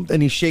dump dump,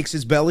 and he shakes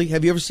his belly.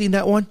 Have you ever seen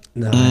that one?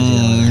 No.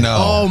 No.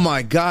 Oh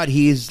my God,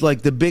 he is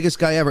like the biggest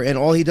guy ever, and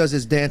all he does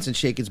is dance and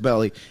shake his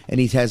belly, and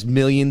he has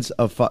millions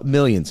of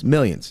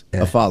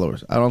Yeah.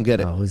 followers. I don't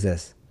get it. Oh, who's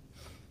this?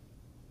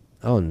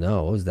 Oh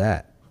no, what was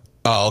that?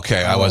 Oh,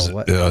 okay. I wasn't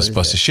what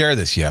supposed is to share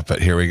this yet,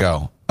 but here we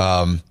go.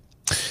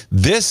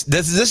 This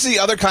is the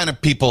other kind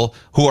of people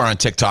who are on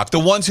TikTok, the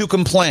ones who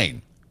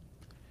complain.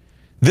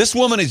 This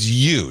woman is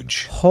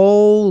huge.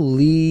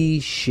 Holy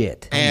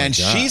shit. And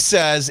she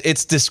says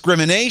it's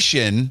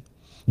discrimination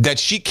that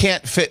she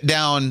can't fit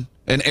down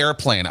an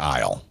airplane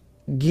aisle.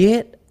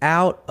 Get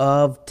out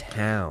of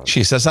town.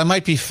 She says, I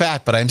might be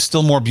fat, but I'm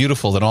still more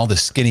beautiful than all the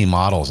skinny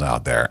models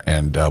out there.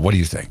 And what do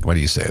you think? What do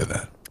you say to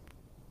that?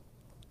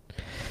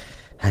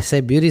 I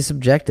say beauty's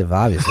subjective,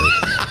 obviously.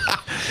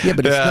 Yeah,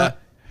 but it's not.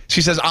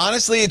 She says,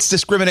 honestly, it's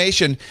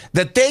discrimination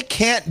that they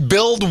can't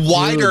build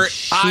wider Dude,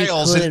 she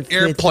aisles in couldn't fit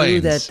through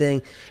airplanes. that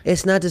thing.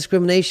 It's not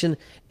discrimination.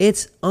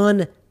 It's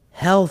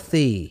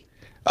unhealthy.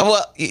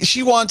 Well,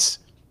 she wants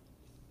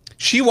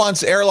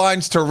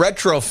airlines to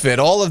retrofit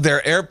all of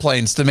their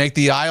airplanes to make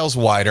the aisles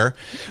wider,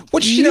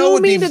 which you know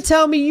would mean be. to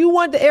tell me you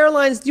want the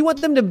airlines? You want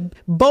them to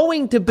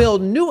Boeing to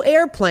build new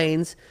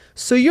airplanes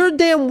so your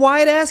damn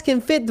wide ass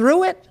can fit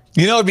through it?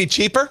 You know, it'd be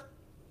cheaper.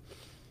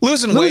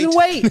 Losing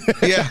weight.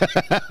 Yeah.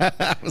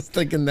 I was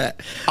thinking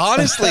that.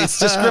 Honestly, it's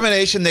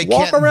discrimination. They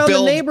Walk can't around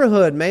build. the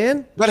neighborhood,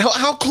 man. But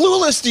how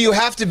clueless do you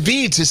have to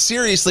be to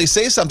seriously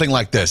say something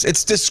like this?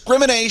 It's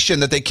discrimination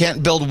that they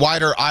can't build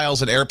wider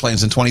aisles in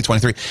airplanes in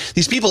 2023.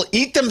 These people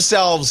eat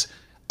themselves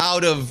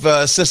out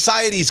of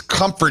society's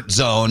comfort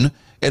zone,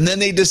 and then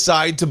they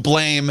decide to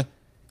blame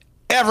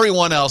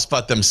everyone else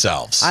but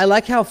themselves. I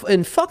like how,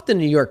 and fuck the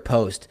New York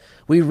Post,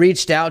 we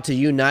reached out to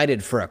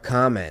United for a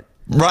comment.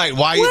 Right.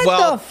 Why? What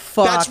well, the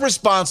fuck? That's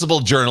responsible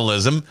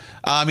journalism.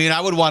 I mean,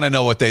 I would want to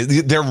know what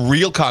their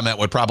real comment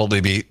would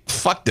probably be,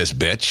 fuck this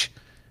bitch.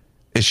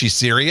 Is she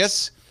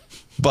serious?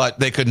 But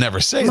they could never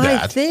say My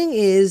that. thing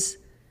is,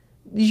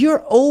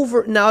 you're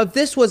over. Now, if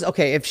this was,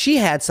 okay, if she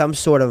had some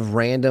sort of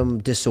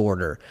random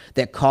disorder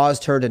that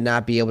caused her to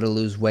not be able to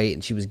lose weight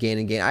and she was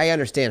gaining, I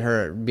understand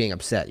her being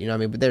upset, you know what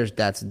I mean? But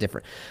that's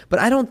different.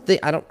 But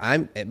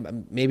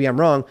maybe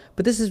I'm wrong,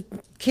 but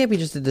can't be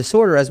just a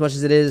disorder as much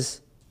as it is.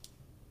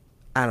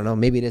 I don't know.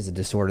 Maybe it is a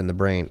disorder in the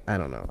brain. I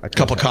don't know.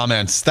 Couple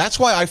comments. That's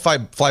why I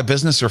fly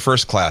business or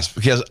first class,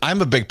 because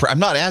I'm I'm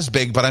not as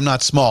big, but I'm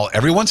not small.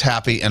 Everyone's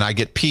happy and I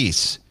get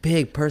peace.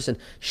 Big person.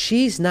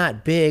 She's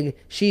not big.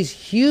 She's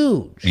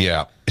huge.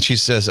 Yeah. She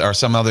says, or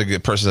some other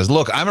person says,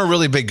 look, I'm a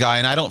really big guy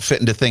and I don't fit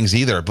into things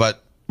either,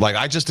 but like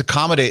I just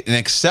accommodate and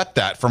accept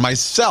that for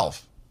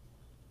myself.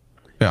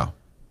 Yeah.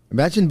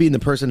 Imagine being the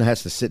person that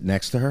has to sit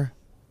next to her.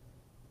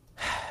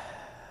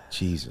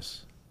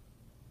 Jesus.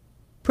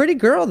 Pretty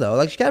girl though.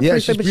 Like she got a pretty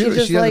face, but she's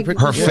just like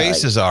her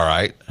face is all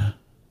right.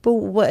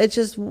 But it's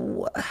just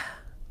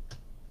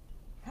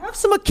have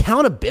some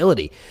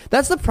accountability.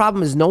 That's the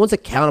problem. Is no one's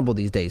accountable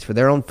these days for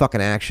their own fucking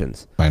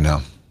actions. I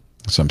know.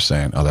 That's what I'm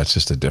saying. Oh, that's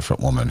just a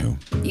different woman who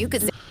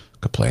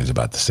complains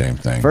about the same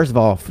thing. First of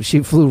all,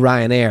 she flew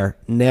Ryanair.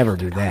 Never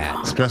do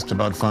that. Stressed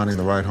about finding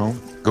the right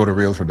home? Go to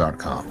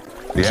Realtor.com.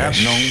 The app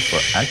known for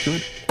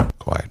accurate.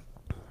 Quiet.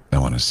 I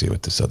want to see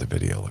what this other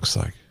video looks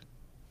like.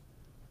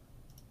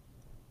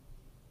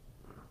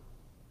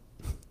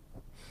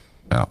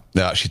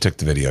 No, she took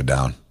the video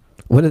down.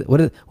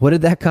 What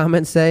did that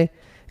comment say?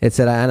 It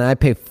said, and I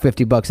pay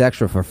 $50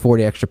 extra for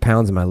 40 extra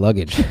pounds in my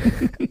luggage.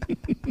 Can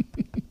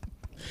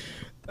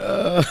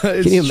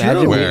you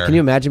imagine? Can you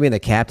imagine being the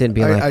captain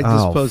being like,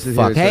 "Oh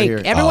fuck, hey,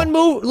 everyone,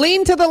 move,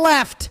 lean to the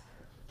left."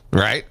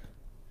 Right?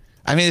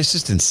 I mean, it's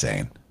just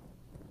insane.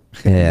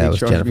 Yeah, that was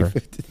Jennifer.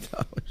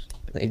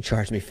 They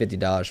charged me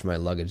 $50 for my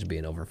luggage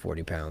being over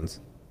 40 pounds.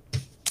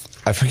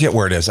 I forget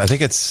where it is. I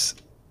think it's.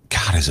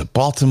 God, is it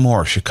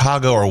Baltimore,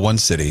 Chicago, or one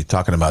city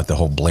talking about the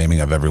whole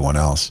blaming of everyone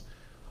else?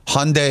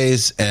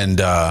 Hyundais and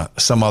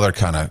some other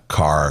kind of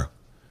car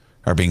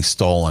are being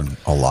stolen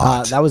a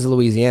lot. That was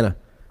Louisiana.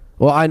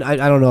 Well, I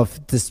don't know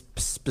if this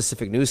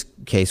specific news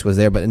case was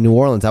there, but in New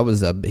Orleans, that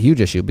was a huge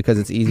issue because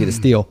it's easy to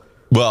steal.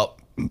 Well,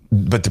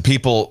 but the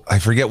people, I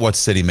forget what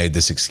city made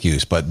this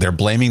excuse, but they're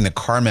blaming the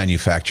car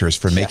manufacturers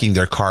for making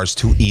their cars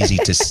too easy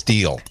to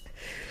steal.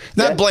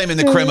 Not blaming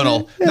the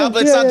criminal. No,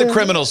 it's not the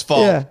criminal's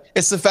fault. Yeah.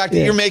 It's the fact that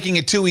you're making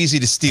it too easy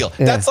to steal.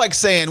 Yeah. That's like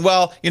saying,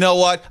 well, you know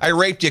what? I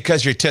raped you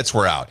because your tits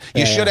were out.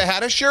 You should have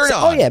had a shirt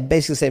on. Oh, yeah.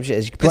 Basically the same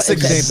shit. It's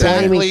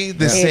exactly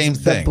the same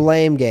thing. The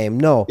blame game.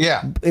 No.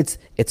 Yeah. It's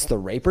the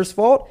raper's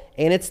fault,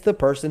 and it's the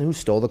person who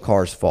stole the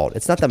car's fault.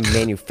 It's not the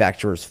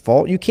manufacturer's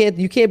fault. You can't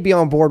be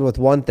on board with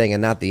one thing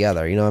and not the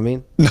other. You know what I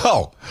mean?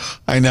 No.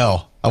 I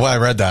know. When I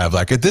read that, I'm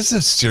like, is this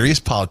a serious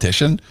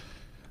politician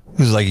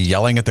who's like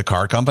yelling at the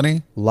car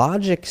company?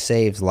 Logic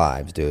saves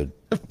lives, dude.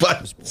 But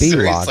just be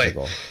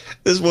logical.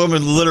 This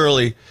woman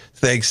literally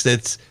thinks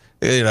it's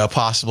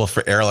possible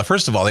for airline.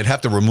 First of all, they'd have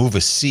to remove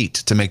a seat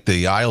to make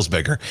the aisles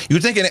bigger. You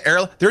would think an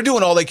airline, they're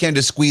doing all they can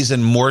to squeeze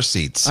in more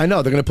seats. I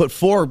know they're going to put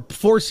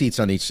four seats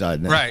on each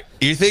side now. Right.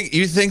 You think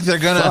they're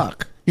gonna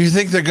fuck? You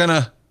think they're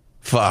gonna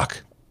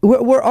fuck?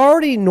 We're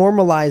already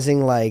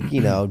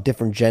normalizing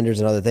different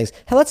genders and other things.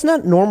 Hell, let's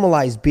not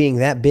normalize being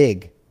that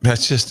big.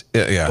 That's just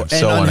and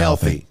so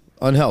unhealthy.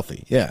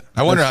 Unhealthy, yeah.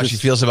 I wonder how she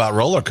feels about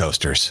roller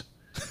coasters.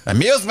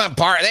 Amusement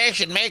park. They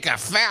should make a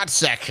fat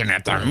section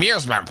at the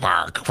amusement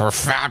park for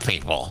fat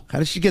people. How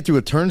does she get through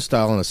a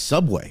turnstile on a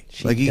subway?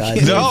 Like you does.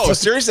 can't. No,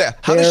 seriously.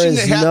 How There does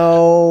is she have?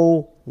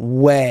 no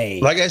way.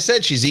 Like I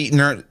said, she's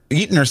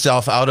eating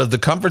herself out of the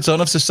comfort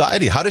zone of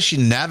society. How does she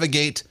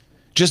navigate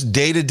just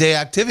day-to-day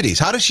activities?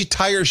 How does she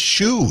tie her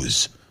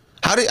shoes?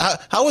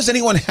 How is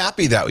anyone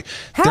happy that way?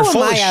 How They're am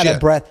full I of out shit. of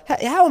breath?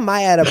 How am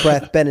I out of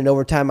breath bending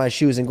over, tying my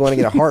shoes and going to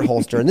get a heart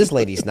holster, and this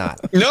lady's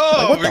not?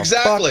 No, what the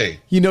exactly.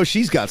 You know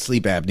she's got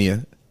sleep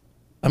apnea.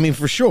 I mean,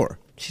 for sure.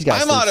 She's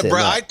got. I'm out of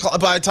breath.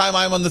 By the time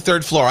I'm on the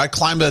third floor, I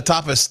climb to the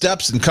top of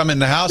steps and come in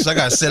the house. I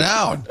got to sit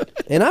down.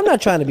 And I'm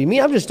not trying to be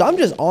mean. I'm just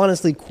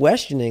honestly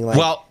questioning. Like,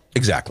 Well,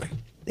 exactly.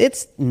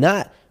 it's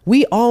not.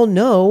 We all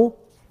know.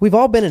 We've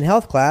all been in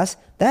health class.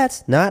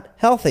 That's not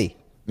healthy.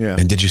 Yeah.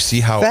 And did you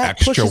see how Fat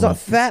extra?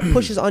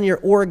 pushes on your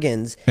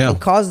organs Yeah. and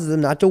causes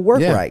them not to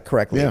work Yeah. right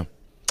correctly. Yeah.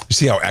 You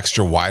see how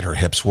extra wide her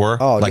hips were?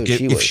 Oh, like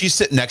dude, if she's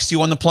sitting next to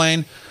you on the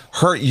plane,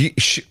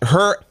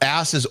 her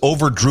ass is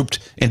over drooped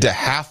into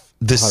half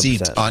the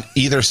seat 100%. on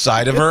either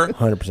side of her.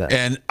 100%.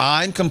 And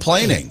I'm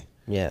complaining.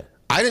 Yeah.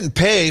 I didn't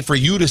pay for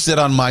you to sit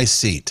on my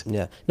seat.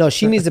 Yeah. No,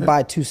 she needs to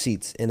buy 2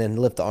 seats and then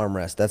lift the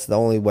armrest. That's the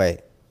only way.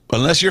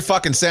 Unless you're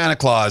fucking Santa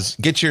Claus,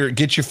 get your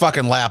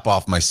fucking lap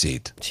off my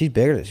seat. She's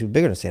bigger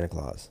than Santa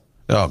Claus.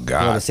 Oh You know,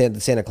 God. the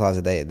Santa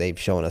Claus that they've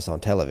shown us on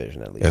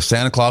television at least. If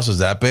Santa Claus was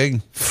that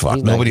big, fuck,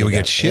 He's not nobody gonna would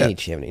get any shit.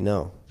 chimney,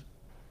 no.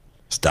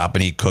 Stop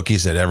and eat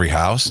cookies at every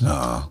house?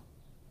 No.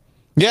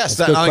 Yes,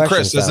 That's a good question,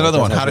 Chris, there's Sal. another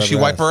one. That's How does she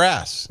rubber wipe her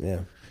ass? Yeah.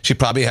 She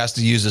probably has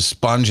to use a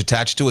sponge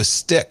attached to a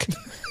stick.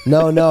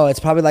 No, it's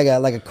probably like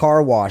a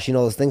car wash. You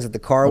know those things at the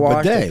car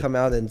wash that bidet. come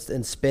out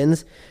and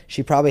spins.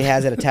 She probably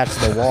has it attached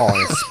to the wall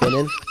and it's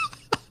spinning,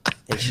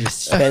 and she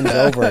spins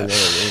over and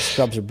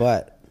scrubs her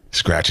butt.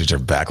 Scratches her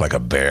back like a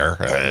bear.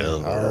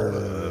 And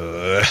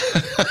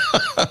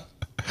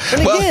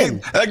Well,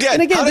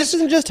 again, how this does-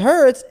 isn't just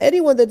her. It's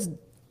anyone that's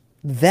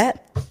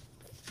that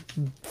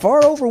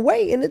far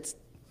overweight, and it's.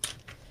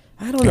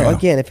 I don't know. Yeah.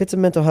 Again, if it's a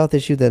mental health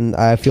issue, then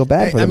I feel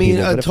bad for I them mean,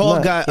 people, but a if tall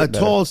not, guy, get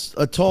better.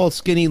 a tall,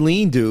 skinny,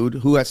 lean dude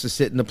who has to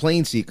sit in the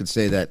plane seat could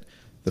say that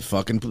the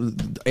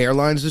fucking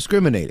airline's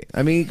discriminating.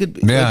 I mean, he could.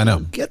 Yeah, I know.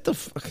 Get the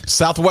fuck.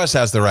 Southwest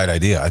has the right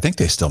idea. I think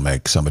they still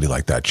make somebody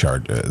like that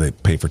charge. They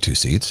pay for 2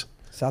 seats.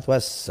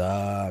 Southwest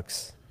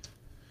sucks.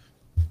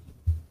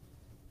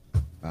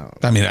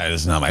 I mean, that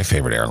is not my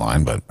favorite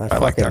airline, but I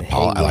like fucking that. hate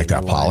I like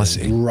that waiting in line,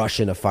 policy.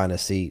 rushing to find a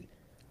seat.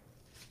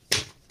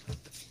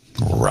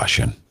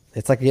 Russian.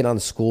 It's like getting on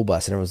the school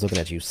bus and everyone's looking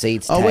at you.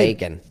 Seats Oh, wait.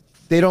 taken.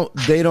 They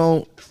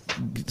don't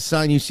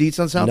sign you seats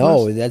on Southwest.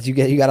 No, that's you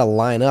got to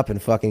line up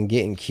and fucking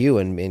get in queue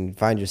and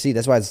find your seat.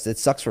 That's why it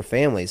sucks for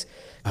families.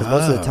 Because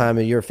most of the time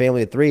you're a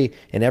family of 3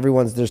 and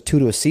there's 2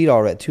 to a seat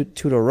already, two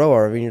to a row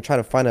already, and you're trying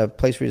to find a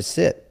place for you to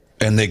sit.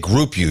 And they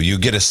group you. You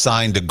get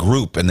assigned a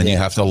group, and then you Yeah.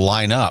 have to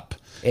line up.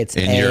 It's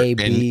And A,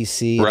 B,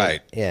 C.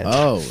 Right. Yeah.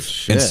 Oh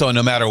shit. And so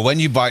no matter when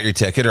you bought your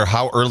ticket or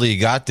how early you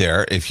got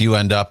there, if you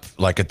end up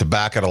like at the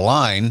back of the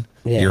line,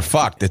 Yeah. you're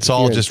fucked. It's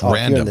all just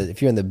random.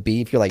 If you're in the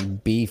B, if you're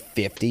like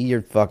B50,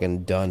 you're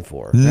fucking done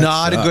for.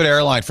 Not a good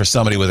airline for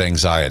somebody with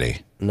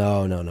anxiety.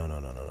 No.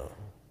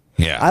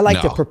 Yeah. I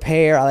like to no.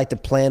 prepare. I like to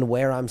plan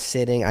where I'm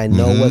sitting. I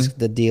know what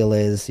the deal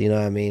is. You know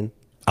what I mean?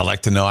 I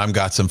like to know I've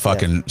got some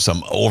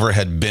some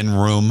overhead bin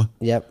room.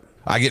 Yep.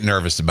 I get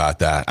nervous about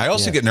that. I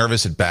also get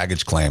nervous at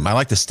baggage claim. I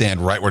like to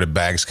stand right where the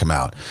bags come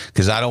out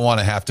because I don't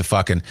want to have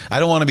to I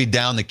don't want to be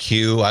down the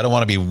queue. I don't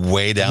want to be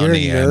way down You're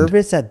the end.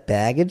 nervous at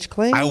baggage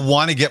claim? I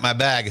want to get my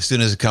bag as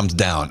soon as it comes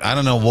down. I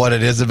don't know what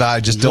it is about. I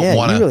just don't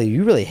want to.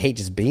 You really hate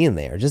just being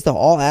there. Just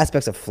all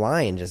aspects of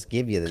flying just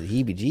give you the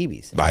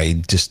heebie-jeebies.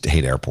 I just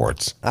hate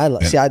airports.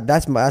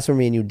 That's where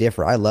me and you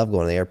differ. I love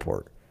going to the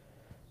airport.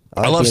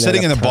 I like love being there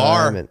sitting in the enough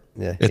bar time at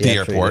the I'm sure you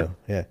airport.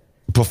 do. Yeah.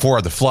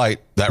 Before the flight.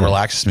 That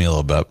relaxes me a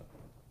little bit.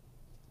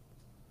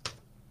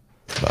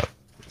 But,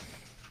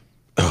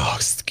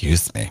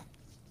 excuse me.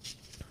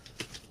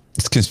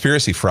 It's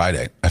Conspiracy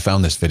Friday. I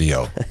found this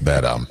video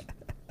that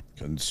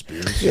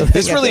Conspiracy.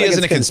 This I really feel like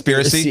isn't it's a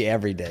conspiracy.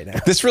 every day now.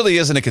 This really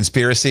isn't a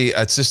conspiracy.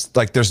 It's just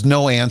like there's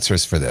no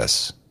answers for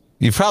this.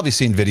 You've probably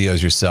seen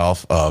videos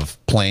yourself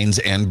of planes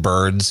and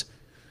birds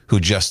who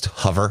just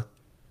hover.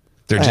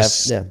 They're I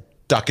just have, yeah.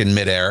 stuck in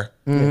midair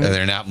and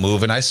they're not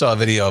moving. I saw a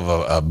video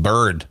of a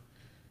bird.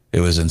 It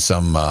was in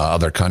some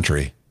other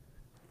country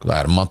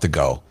about a month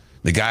ago.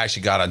 The guy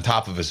actually got on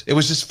top of it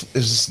was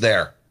just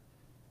there,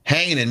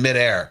 hanging in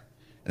midair.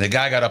 And the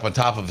guy got up on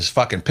top of his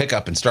fucking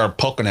pickup and started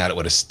poking at it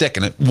with a stick,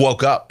 and it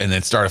woke up and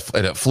it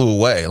flew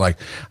away. Like,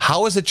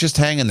 how is it just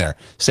hanging there?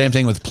 Same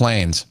thing with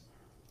planes.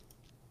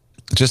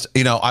 Just,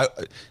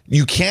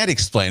 you can't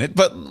explain it,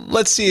 but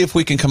let's see if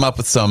we can come up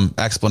with some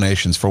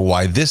explanations for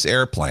why this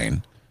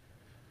airplane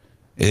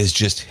is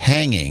just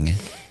hanging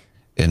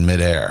in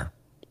midair.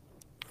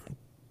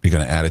 You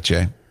going to add it,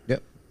 Jay?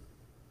 Yep.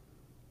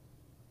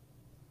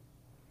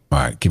 All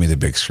right, give me the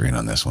big screen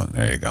on this one.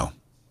 There you go.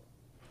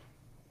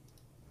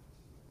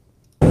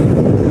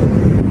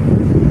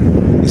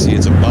 You see,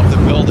 it's above the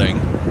building,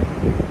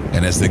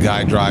 and as the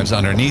guy drives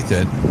underneath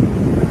it,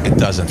 it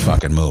doesn't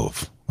fucking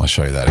move. I'll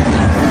show you that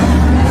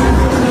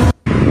again.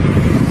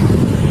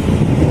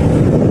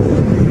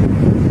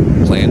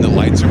 Playing, the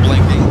lights are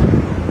blinking.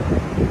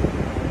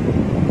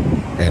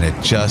 And it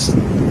just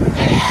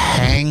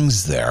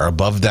hangs there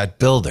above that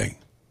building.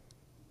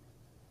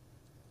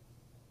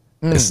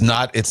 It's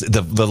not, it's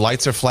the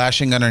lights are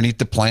flashing underneath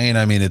the plane.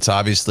 I mean, it's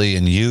obviously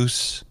in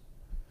use.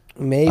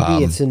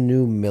 Maybe it's a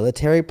new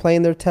military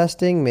plane they're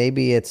testing.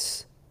 Maybe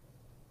it's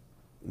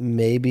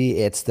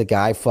the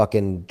guy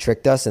fucking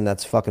tricked us and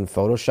that's fucking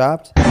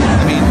photoshopped.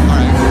 I mean,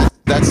 all right,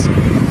 that's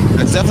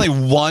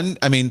definitely one.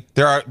 I mean,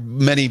 there are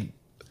many.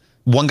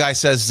 One guy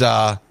says,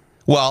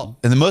 well,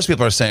 and then most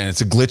people are saying it's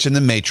a glitch in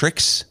the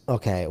Matrix.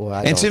 Okay, well,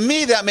 And to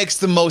me, that makes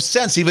the most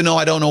sense, even though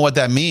I don't know what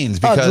that means.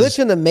 Oh, Because glitch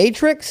in the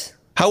Matrix?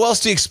 how else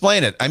do you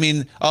explain it? I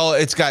mean,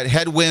 it's got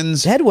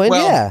headwinds. Headwind,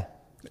 yeah.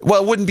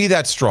 Well, it wouldn't be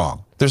that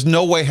strong. There's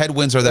no way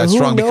headwinds are that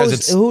strong because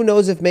it's. Who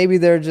knows if maybe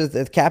they're just,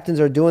 if captains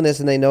are doing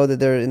this and they know that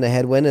they're in the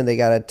headwind and they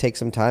got to take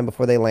some time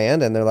before they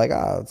land and they're like,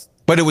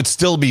 But it would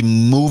still be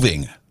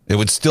moving. It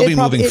would still be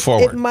moving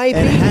forward. It might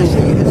be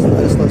moving at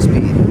a slow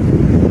speed.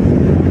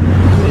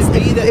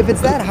 If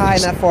it's that high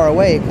and that far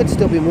away, it could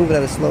still be moving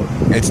at a slow.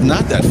 It's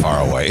not that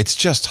far away. It's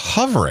just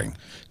hovering.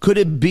 Could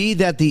it be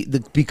that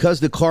because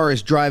the car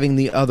is driving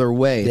the other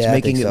way, it's Yeah, I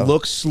making think it so.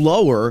 look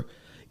slower?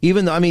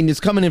 Even though, I mean,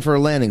 it's coming in for a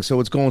landing, so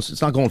it's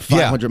not going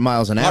 500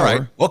 miles an hour. All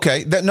right.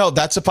 Okay. No,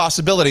 that's a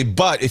possibility.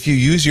 But if you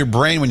use your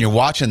brain when you're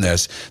watching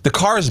this, the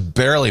car is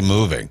barely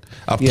moving.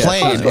 A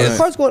plane is.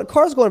 Car's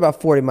going about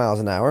 40 miles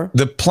an hour.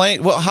 The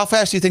plane. Well, how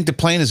fast do you think the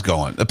plane is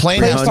going? The plane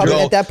Plane's has to probably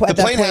go. at that po- The at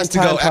that plane point has in to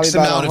time, go probably X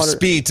about amount of 100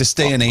 speed to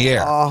stay in the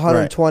air.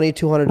 120,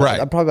 200. Right.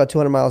 Probably about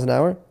 200 miles an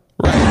hour.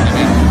 Right.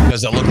 I mean,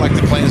 does it look like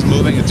the plane is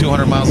moving at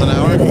 200 miles an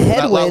hour? In a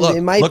headwind, Look,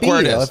 it might look be,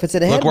 where it though. is. If it's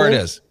in a Look where it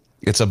headwind. is.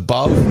 It's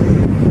above.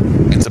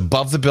 It's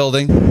above the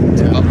building.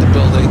 It's above the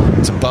building.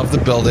 It's above the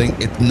building.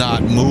 It's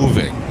not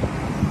moving.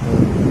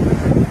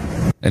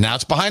 And now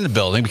it's behind the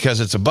building because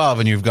it's above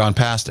and you've gone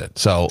past it.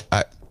 So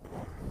I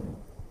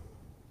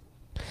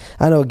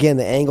know. Again,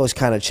 the angle's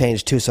kind of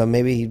changed too. So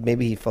maybe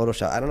he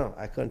photoshopped. I don't know.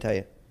 I couldn't tell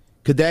you.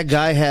 Could that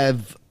guy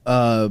have,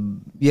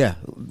 again,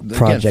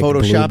 Project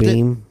photoshopped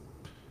Bluebeam. it?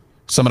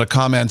 some of the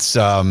comments,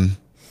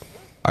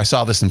 I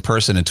saw this in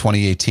person in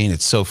 2018.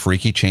 It's so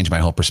freaky. Changed my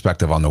whole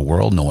perspective on the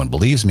world. No one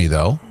believes me,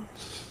 though.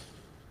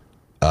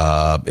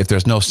 If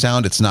there's no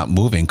sound, it's not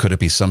moving. Could it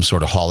be some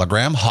sort of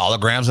hologram?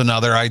 Hologram's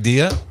another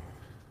idea.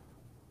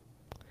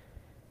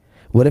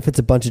 What if it's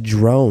a bunch of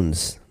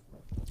drones?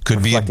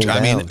 Could be. Reflecting I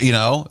mean, down.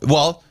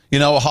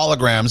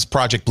 holograms,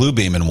 Project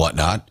Bluebeam and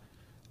whatnot.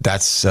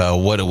 That's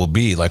what it will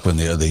be like when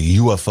the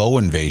UFO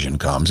invasion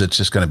comes. It's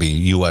just going to be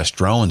U.S.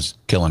 drones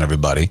killing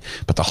everybody,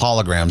 but the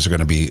holograms are going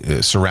to be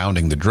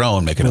surrounding the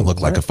drone, making it look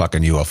like a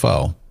fucking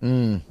UFO.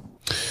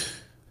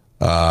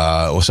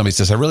 Well, somebody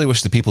says, I really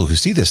wish the people who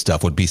see this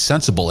stuff would be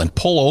sensible and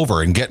pull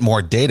over and get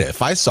more data.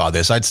 If I saw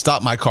this, I'd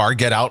stop my car,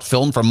 get out,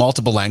 film from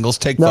multiple angles,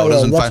 take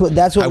photos, and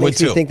that's what I would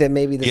makes me too. think that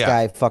maybe this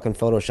guy fucking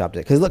photoshopped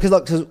it.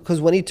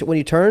 Because when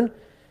he turned,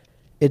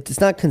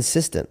 it's not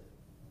consistent.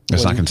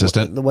 It's not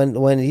consistent.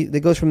 When it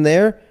goes from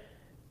there,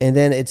 and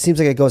then it seems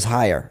like it goes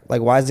higher. Like,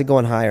 why is it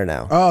going higher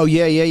now? Oh,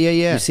 yeah.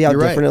 You see how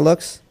You're different right. it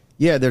looks?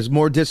 Yeah, there's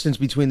more distance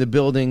between the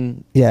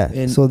building.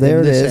 Yeah. So there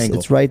in it this is. angle.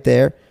 It's right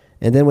there.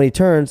 And then when he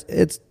turns,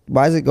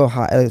 why does it go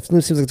high? It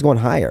seems like it's going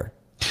higher.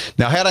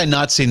 Now, had I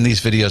not seen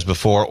these videos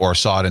before or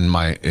saw it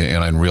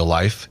in real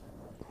life,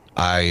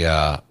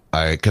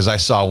 because I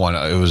saw one,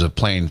 it was a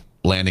plane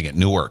landing at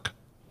Newark,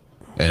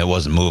 and it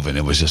wasn't moving.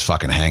 It was just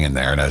fucking hanging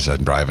there. And as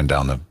I'm driving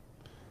down the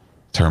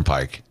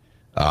turnpike,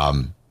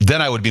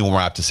 then I would be more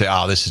apt to say,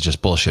 "Oh, this is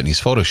just bullshit." And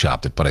he's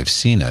photoshopped it, but I've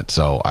seen it,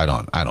 so I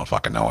don't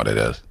fucking know what it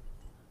is.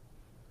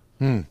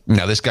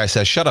 Now, this guy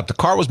says, shut up. The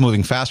car was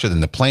moving faster than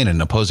the plane in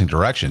opposing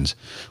directions,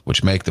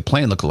 which make the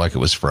plane look like it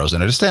was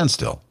frozen at a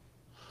standstill.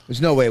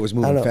 There's no way it was I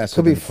moving don't know. faster.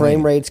 Could be than the plane.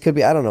 frame rates. Could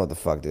be. I don't know what the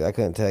fuck, dude. I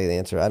couldn't tell you the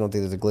answer. I don't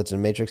think there's a glitch in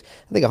the Matrix.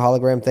 I think a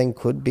hologram thing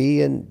could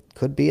be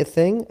a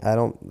thing.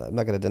 I'm not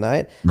going to deny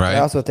it. Right. I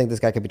also think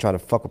this guy could be trying to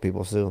fuck with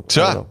people too. I don't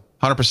Sure, know.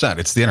 100%.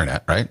 It's the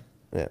internet, right?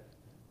 Yeah.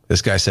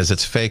 This guy says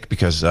it's fake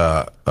because it's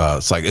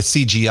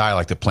CGI,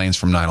 like the planes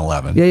from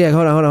 9/11. Yeah.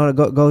 Hold on.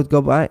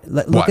 Go by.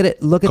 Look What? at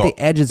it. Look at Go. the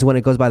edges when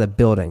it goes by the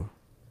building.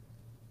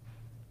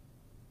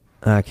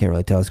 I can't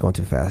really tell. It's going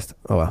too fast.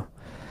 Oh well.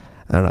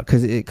 I don't know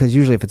because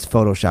usually if it's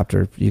photoshopped,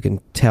 or you can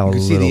tell You can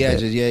a see little the bit.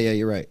 edges. Yeah,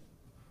 you're right.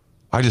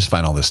 I just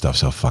find all this stuff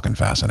so fucking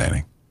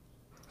fascinating.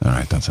 All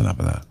right, that's enough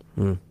of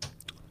that.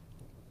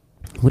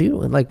 What do you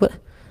like? What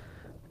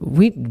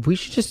we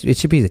should just it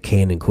should be the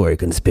Kane and Corey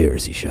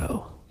conspiracy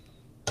show.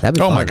 That'd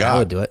be Oh fun. my God. I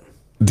would do it.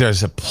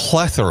 There's a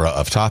plethora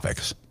of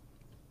topics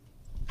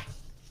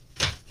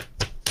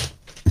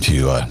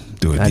to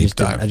do a deep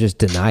dive. I just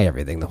deny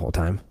everything the whole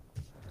time.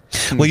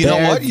 Well, you know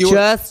what? There's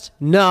just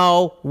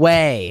no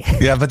way.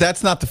 Yeah, but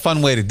that's not the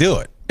fun way to do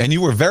it. And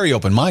you were very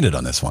open-minded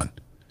on this one.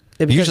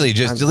 Yeah, because Usually I'm-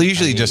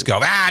 just go,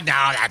 no,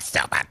 that's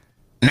stupid.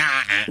 Nah.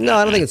 No,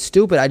 I don't think it's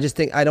stupid. I just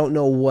think I don't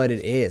know what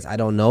it is. I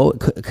don't know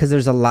because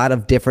there's a lot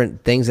of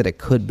different things that it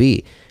could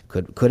be.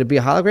 Could it be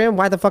a hologram?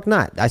 Why the fuck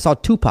not? I saw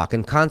Tupac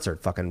in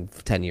concert fucking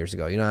 10 years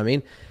ago. You know what I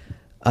mean?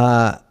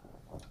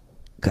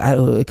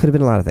 It could have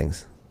been a lot of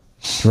things.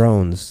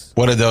 Drones.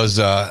 What are those?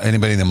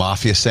 Anybody in the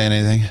mafia saying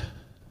anything?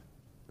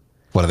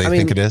 What do they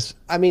think it is?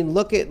 I mean,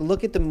 look at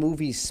the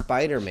movie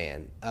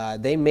Spider-Man.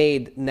 They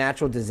made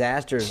natural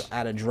disasters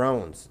out of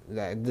drones.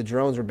 The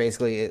drones were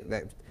basically,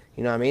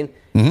 you know what I mean?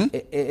 Mm-hmm.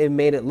 It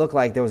made it look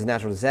like there was a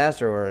natural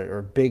disaster or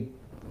a big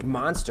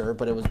monster,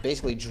 but it was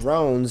basically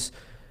drones.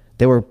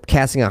 They were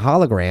casting a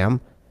hologram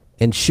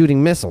and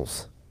shooting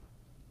missiles.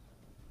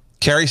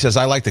 Carrie says,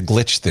 I like the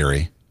glitch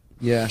theory.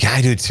 Yeah. Yeah,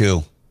 I do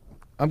too.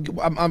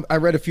 I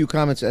read a few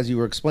comments as you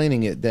were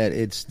explaining it that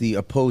it's the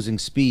opposing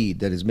speed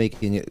that is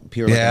making it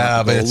appear like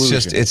Yeah, an but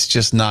illusion. it's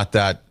just not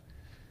that.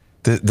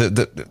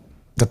 The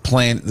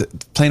plane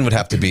would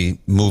have to be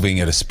moving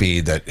at a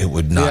speed that it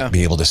would not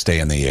be able to stay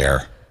in the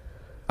air.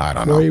 I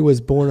don't know. Corey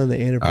was born on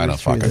the anniversary of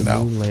fucking the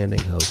know. moon landing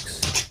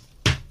hoax.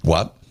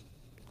 What?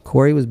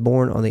 Corey was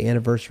born on the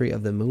anniversary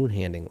of the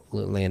moon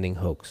landing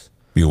hoax.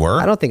 You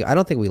were? I don't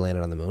think we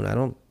landed on the moon. I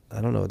don't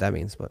know what that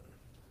means, but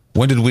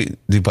When did we?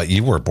 But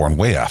you were born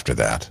way after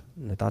that.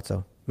 I thought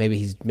so. Maybe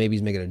he's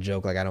making a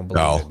joke like I don't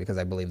believe it because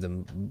I believe we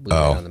landed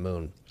on the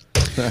moon.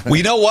 Well,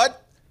 you know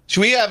what?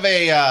 Should we have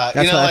a? That's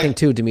you know, what like, I think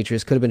too,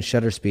 Demetrius. Could have been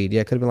shutter speed.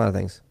 Yeah, could have been a lot of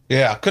things.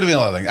 Yeah, could have been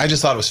a lot of things. I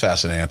just thought it was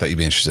fascinating. I thought you'd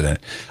be interested in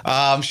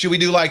it. Should we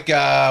do like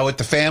with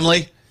the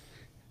family?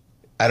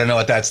 I don't know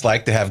what that's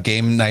like to have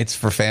game nights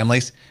for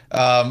families.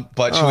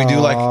 But should we do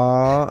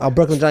like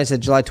Brooklyn Johnny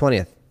said July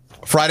 20th.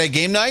 Friday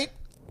game night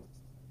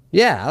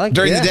Yeah, I like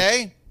during yeah. the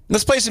day?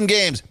 Let's play some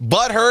games.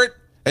 Butthurt,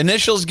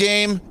 Initials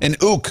game, and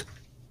Ook.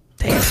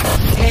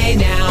 Hey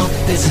now,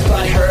 this is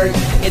Butthurt.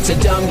 It's a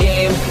dumb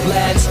game.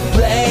 Let's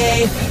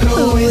play.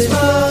 Who is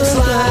most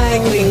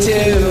likely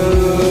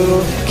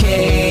to?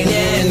 Kane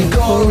and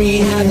Corey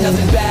have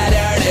nothing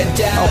better to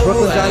do. Oh,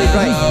 Brooklyn Johnny's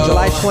right.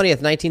 July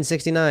 20th,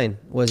 1969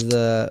 was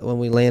when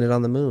we landed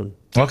on the moon.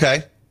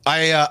 Okay.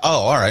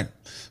 All right.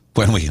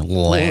 When we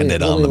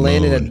landed on the moon. We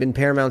landed in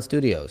Paramount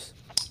Studios.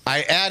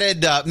 I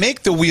added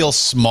make the wheel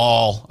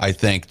small, I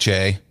think,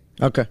 Jay.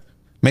 Okay.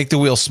 Make the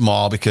wheel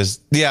small because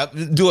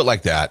do it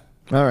like that.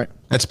 All right.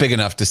 That's big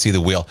enough to see the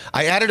wheel.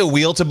 I added a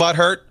wheel to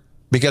Butthurt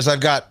because I've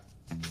got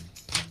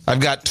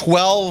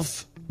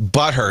 12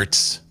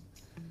 Butthurts,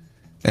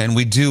 and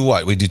we do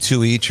what? We do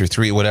 2 each or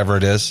 3, whatever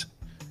it is.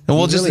 And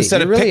we'll just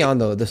instead you're of really on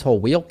this whole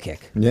wheel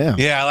kick. Yeah.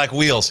 Yeah, I like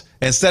wheels.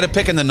 Instead of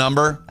picking the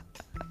number,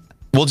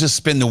 we'll just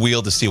spin the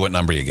wheel to see what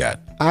number you get.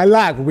 I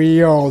like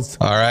wheels.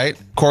 All right.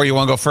 Corey, you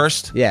want to go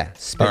first? Yeah.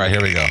 All right,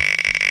 here we go.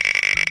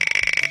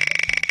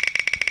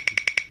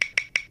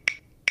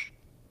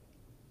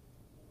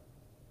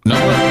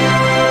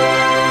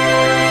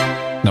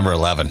 Number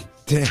 11.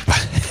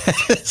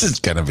 This is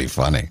going to be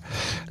funny.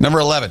 Number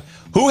 11.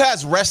 Who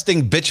has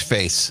resting bitch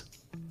face?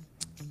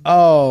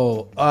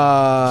 Oh,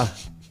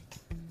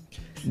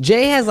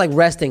 Jay has like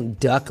resting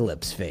duck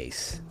lips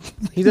face.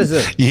 He does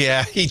it.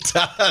 Yeah, he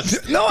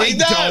does. No, he I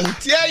does.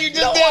 don't. Yeah, you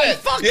just No, did I it.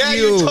 fuck Yeah,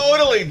 you. you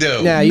totally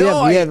do. Yeah, you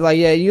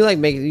have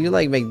make.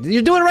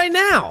 You're doing it right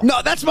now.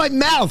 No, that's my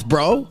mouth,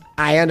 bro.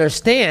 I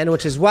understand,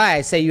 which is why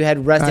I say you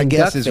had resting I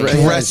guess duck it's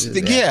face.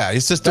 Resting, yeah,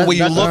 it's just the way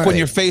you That's look all when right.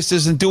 your face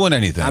isn't doing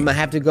anything. I'm gonna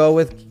have to go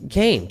with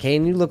Kane.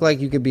 Kane, you look like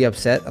you could be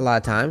upset a lot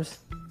of times.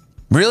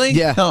 Really?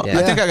 Yeah. No, Yeah.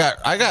 I think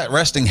I got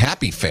resting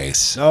happy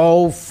face.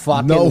 No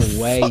fucking No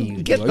way. fuck- You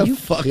get do. Are the you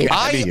fuck kidding?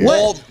 outta here.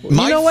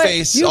 My You know what?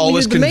 face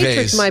always the Matrix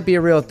conveys. might be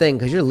a real thing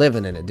because you're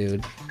living in it,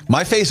 dude.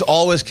 My face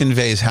always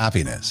conveys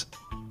happiness.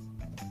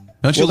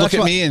 Don't you Well, look that's at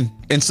why- me and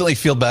instantly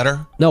feel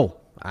better? No,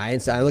 I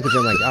look at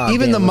them like, oh,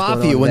 Even damn, the what's going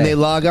mafia, on when today? they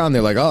log on,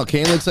 they're like, "Oh,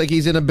 Kane looks like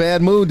he's in a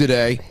bad mood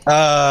today."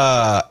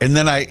 And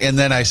then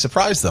I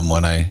surprise them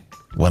when I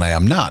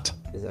am not.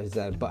 Is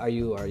that, are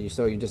you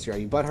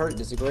butthurt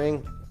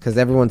disagreeing? Because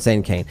everyone's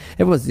saying Kane.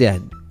 Everyone's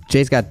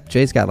Jay's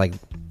got like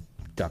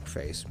duck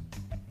face.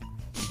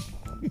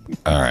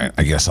 All right,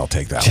 I guess I'll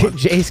take that one.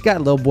 Jay's got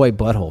little boy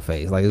butthole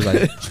face. Like it's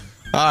like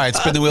All right,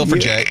 spin the wheel for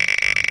Jay.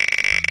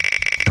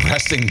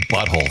 Resting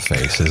butthole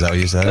face. Is that what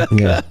you said?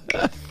 yeah.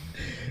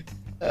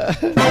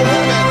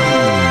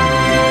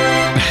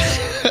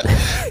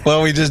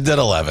 Well, we just did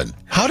 11.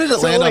 How did it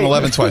land on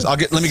 11 twice?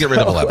 Let me get rid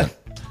of 11.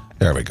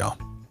 There we go.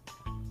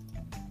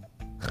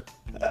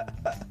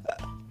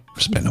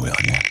 Spin the wheel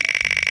again.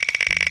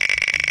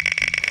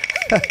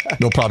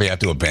 You'll probably have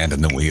to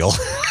abandon the wheel.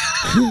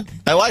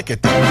 I like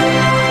it, though. All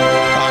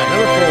right,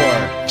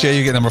 number 4. Jay,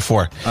 you get number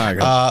 4. All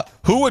right,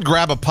 who would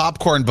grab a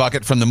popcorn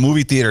bucket from the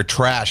movie theater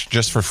trash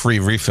just for free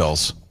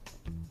refills?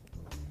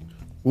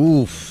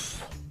 Oof.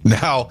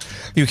 Now,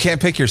 you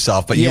can't pick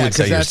yourself, but you Yeah, would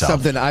say because that's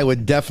yourself. something I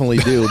would definitely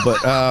do.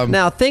 But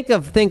Now think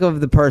of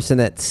the person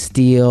that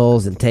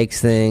steals and takes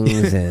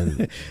things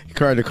and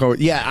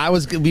yeah, I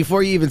was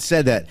before you even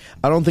said that.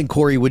 I don't think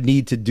Corey would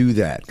need to do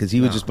that because he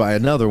would just buy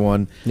another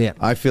one. Yeah.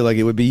 I feel like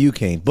it would be you,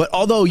 Kane. But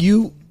although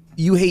you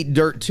hate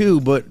dirt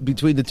too, but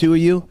between the two of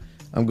you,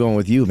 I'm going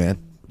with you, man.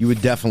 You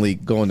would definitely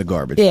go in the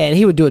garbage. yeah, and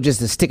he would do it just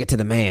to stick it to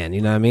the man.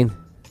 You know what I mean?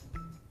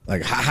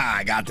 Like, haha,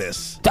 I got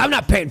this. I'm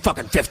not paying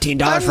fucking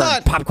 $15 I'm for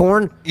not-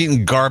 popcorn.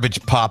 Eating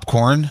garbage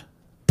popcorn.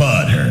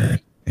 Butter.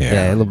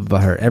 Yeah, a little bit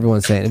butthurt.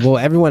 Everyone's saying. Well,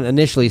 everyone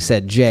initially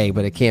said Jay,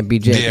 but it can't be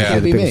Jay. Yeah. because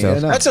Can't be you're the me, big I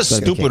know. That's a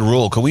stupid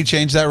rule. Can we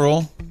change that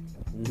rule?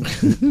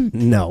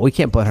 No, we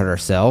can't butthurt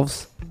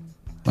ourselves.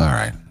 All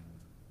right.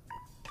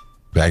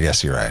 I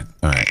guess you're right.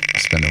 All right.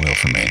 Spin the wheel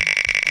for me.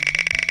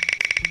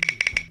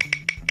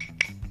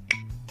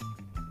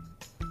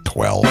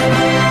 12.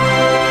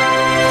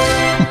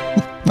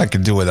 I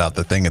could do without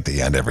the thing at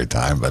the end every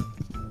time, but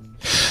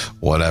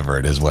whatever.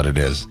 It is what it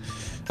is.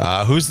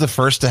 Who's the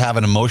first to have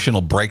an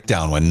emotional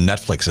breakdown when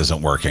Netflix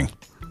isn't working?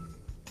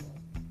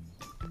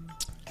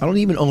 I don't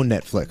even own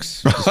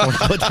Netflix. Just want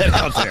to put that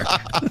out there.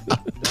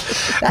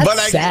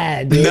 That's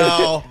sad, dude.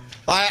 No.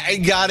 I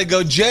gotta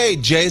go Jay.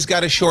 Jay's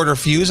got a shorter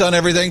fuse on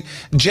everything.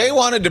 Jay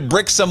wanted to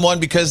brick someone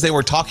because they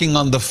were talking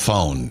on the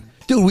phone.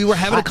 Dude, we were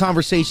having a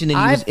conversation and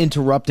he was I've-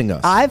 interrupting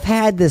us. I've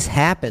had this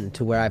happen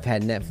to where I've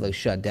had Netflix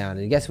shut down,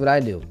 and guess what I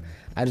do?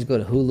 I just go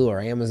to Hulu or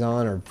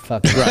Amazon or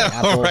fucking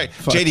Apple. All right.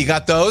 JD, you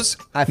got those?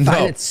 I find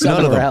No, it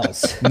somewhere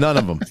else. None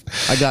of them.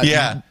 I got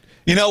Yeah.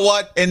 You know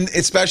what? And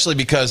especially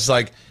because,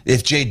 like,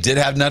 if Jay did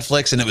have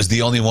Netflix and it was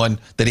the only one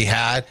that he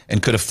had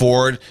and could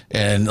afford,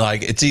 and,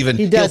 like, it's even...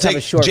 He does he'll have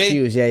a short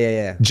fuse.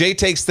 Yeah. Jay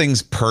takes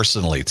things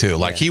personally, too.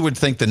 Like, he would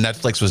think that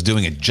Netflix was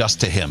doing it just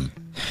to him.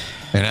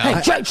 You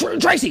know? Hey,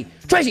 Tracy,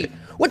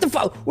 what the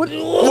fuck? What's you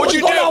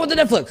going do? on with the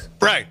Netflix?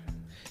 Right.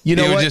 You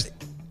know He would what? just-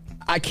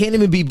 I can't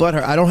even be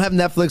butthurt. I don't have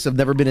Netflix. I've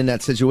never been in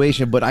that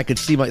situation, but I could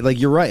see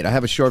you're right. I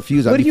have a short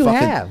fuse. What I'd do be you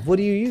fucking- have? What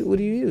do you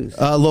use?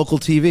 Local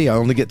TV. I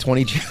only get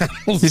 20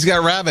 channels. He's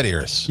got rabbit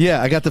ears.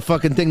 Yeah, I got the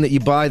fucking thing that you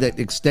buy that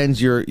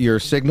extends your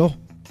signal,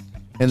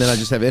 and then I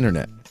just have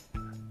internet.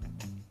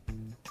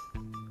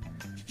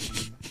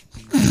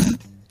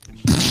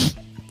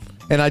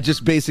 And I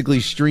just basically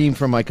stream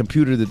from my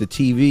computer to the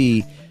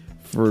TV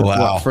for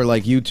Wow. for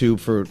like YouTube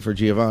for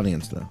Giovanni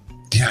and stuff.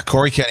 Yeah,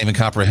 Corey can't even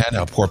comprehend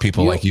how poor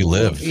people like you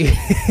live.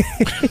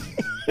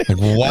 Like,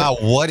 wow,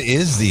 what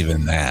is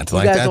even that? You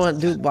Like guys that.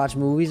 don't watch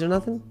movies or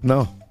nothing?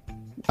 No,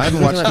 I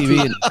haven't watched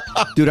TV.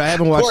 Dude, I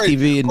haven't watched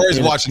TV. Corey's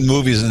in watching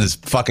movies in his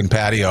fucking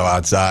patio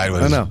outside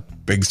with I his know.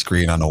 big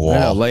screen on the wall.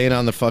 Yeah, laying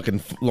on the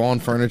fucking lawn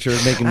furniture,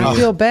 making I me.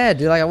 feel bad,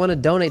 dude. Like I want to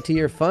donate to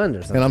your fund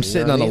or something. And I'm you know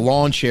sitting what on I a mean?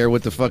 lawn chair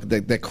with the fuck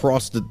that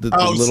crossed the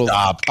Oh, little.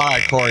 stop. All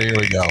right, Corey, here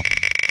we go.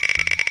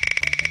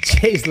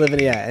 Jay's living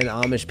in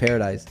Amish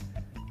paradise.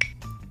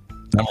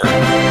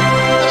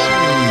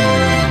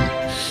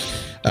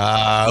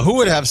 Who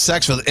would have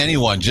sex with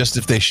anyone just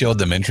if they showed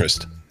them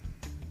interest?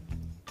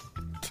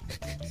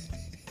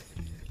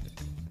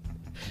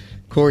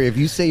 Corey, if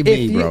you say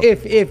me, bro.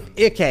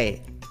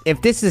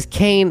 If this is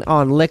Kane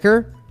on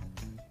liquor,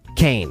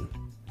 Kane,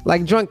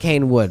 like drunk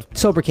Kane would,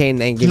 sober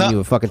Kane ain't giving No. you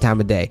a fucking time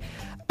of day.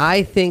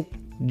 I think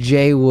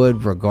Jay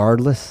would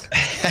regardless.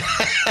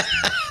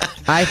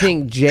 I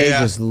think Jay Yeah.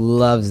 just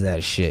loves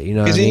that shit. You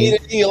know what I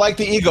Because mean? you like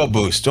the ego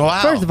boost.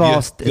 Wow. First of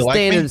all, you like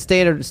me?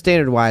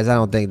 standard wise, I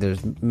don't think there's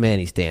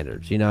many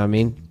standards. You know what I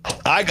mean?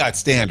 I got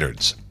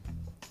standards.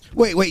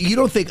 Wait, you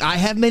don't think I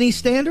have many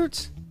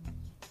standards?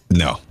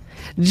 No.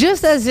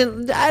 Just as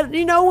in,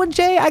 you know what,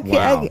 Jay?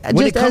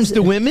 When it comes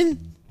to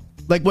women,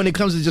 like when it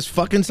comes to just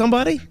fucking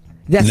somebody.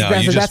 That's No,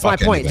 you just that's my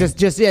fuck point. anything.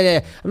 Just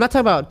yeah. I'm not talking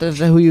about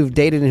who you've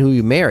dated and who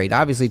you married.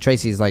 Obviously,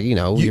 Tracy's like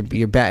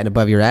you're batting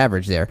above your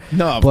average there.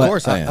 No, of But,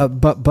 course I am.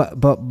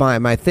 But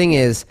my thing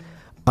is,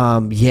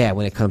 when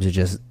it comes to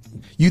just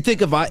You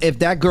think if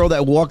that girl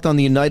that walked on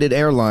the United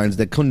Airlines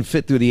that couldn't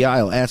fit through the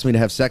aisle asked me to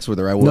have sex with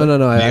her, I would. no.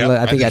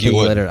 Yeah, I think you you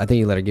would. let her. I think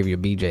you let her give you a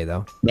BJ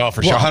though. No,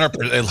 for sure.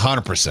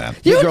 100%.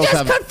 You girls just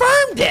have-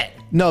 confirmed it.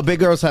 No, big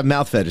girls have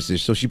mouth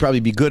fetishes, so she'd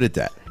probably be good at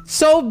that.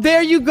 So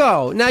there you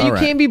go. Now you All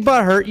right. can't be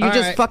butthurt. You All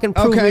just right. fucking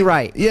prove Okay. me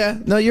right. Yeah,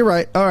 no, you're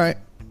right. All right.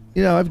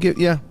 All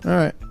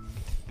right.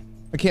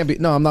 I can't be.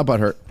 No, I'm not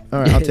butthurt. All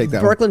right, I'll take that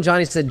one. Brooklyn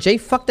Johnny said Jay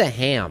fucked a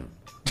ham.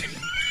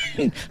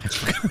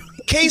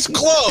 Case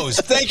closed.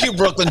 Thank you,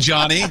 Brooklyn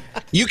Johnny.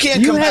 You can't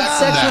You come had back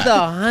sex from with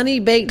that. a honey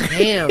baked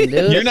ham,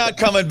 dude. You're not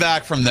coming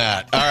back from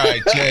that. All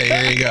right, Jay,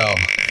 here you go.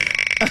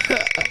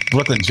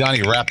 Brooklyn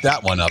Johnny wrapped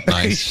that one up I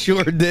nice.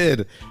 sure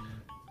did.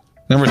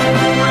 Number 3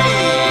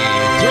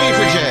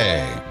 for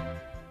Jay.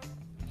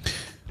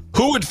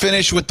 Who would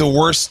finish with the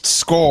worst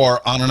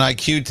score on an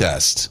IQ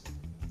test?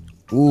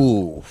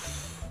 Ooh.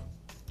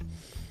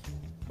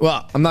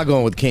 Well, I'm not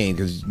going with Kane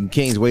because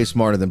Kane's way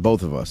smarter than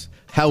both of us.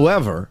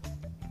 However,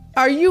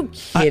 Are you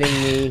kidding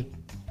me?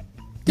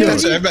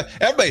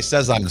 Everybody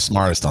says I'm the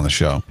smartest on the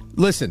show.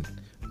 listen,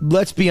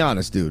 let's be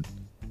honest, dude.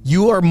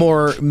 You are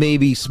more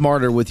maybe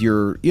smarter with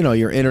your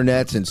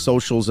internets and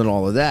socials and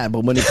all of that.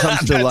 But when it comes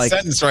to That like,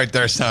 sentence right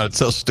there sounded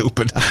so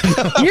stupid.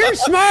 You're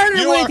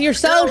smarter with your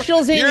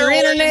socials and your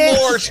internet.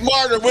 You're more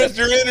smarter with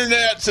your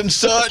internets and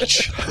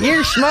such.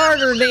 You're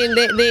smarter than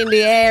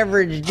the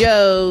average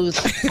Joes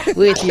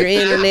with your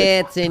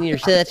internets and your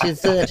such and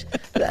such.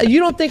 You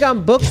don't think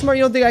I'm book smart?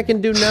 You don't think I can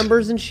do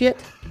numbers and shit?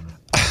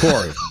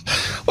 Corey,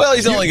 Well,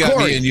 he's only got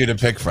Corey. me and you to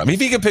pick from. If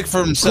he could pick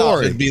for himself,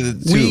 Corey, it'd be the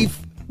two.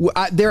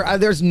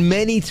 There's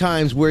many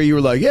times where you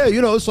were like, yeah,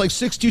 it's like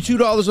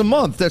 $62 a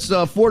month. That's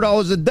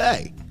 $4 a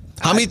day.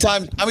 How many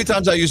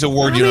times I use a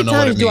word How you many don't know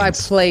what times it do I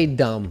means? play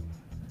dumb?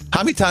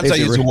 How many times I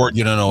use a word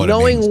you don't know what it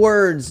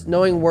means?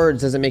 Knowing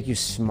words doesn't make you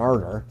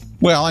smarter.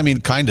 Well, I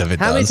mean, kind of.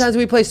 How many times did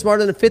we play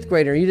smarter than a fifth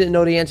grader? You didn't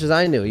know the answers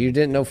I knew. You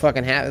didn't know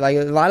fucking like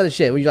a lot of the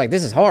shit. Where you're like,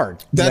 this is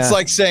hard. That's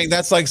like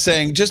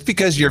saying just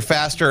because you're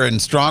faster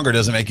and stronger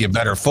doesn't make you a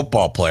better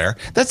football player.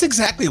 That's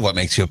exactly what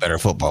makes you a better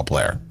football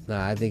player. No,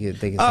 I think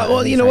it's.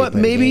 Well, you know what?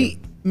 Maybe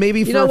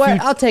You for know a what?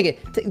 few. I'll take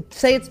it.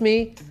 Say it's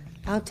me.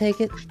 I'll take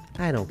it.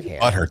 I don't care.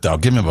 Butthurt, though.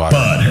 Give me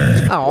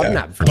butthurt. Oh, I'm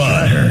not.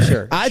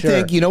 Sure. I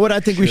think, you know what I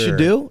think we should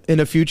do in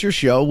a future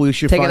show? We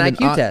should Take find an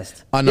IQ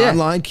test. An Yeah.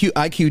 online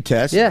IQ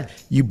test. Yeah.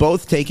 You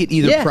both take it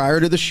either Yeah. prior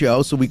to the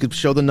show so we could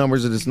show the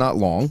numbers that it's not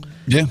long.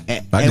 Yeah,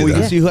 And we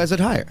can see who has it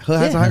higher. Who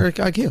has a higher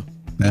IQ.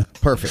 Yeah.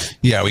 Perfect.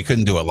 Yeah, we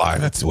couldn't do it live.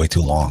 That's way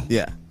too long.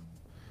 Yeah.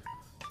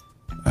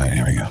 All right,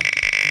 here we go.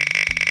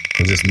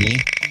 Is this me?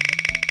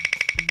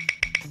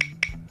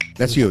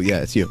 That's you.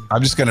 Yeah, it's you.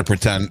 I'm just going to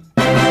pretend.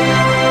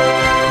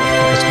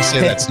 Let's just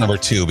say that's number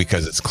 2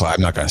 because it's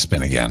I'm not going to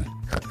spin again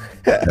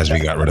as we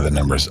got rid of the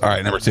numbers. All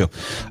right, number 2.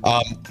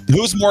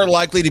 Who's more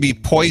likely to be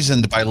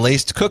poisoned by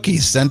laced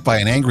cookies sent by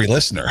an angry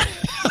listener?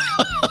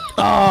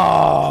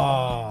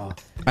 Oh,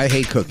 I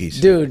hate cookies.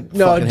 dude,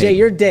 no, Fucking Jay, hate.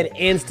 you're dead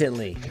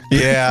instantly.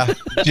 Yeah,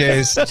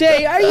 Jace.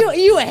 Jay, are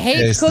you hate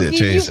Jay's- cookies? You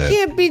Jay's it.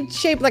 can't be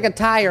shaped like a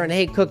tire and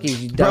hate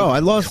cookies. You Bro, dumb. I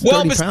lost 30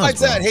 Well, pounds. besides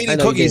bro. that, I hating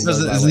know you cookies did, by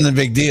the isn't way. a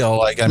big deal.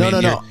 Like, I mean, no.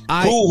 you're-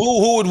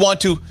 who would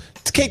want to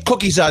take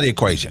cookies out of the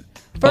equation?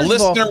 First a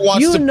listener of all,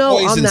 wants you to know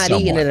poison I'm not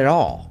someone. eating it at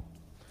all.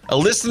 A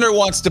listener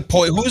wants to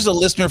poison. Who's a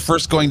listener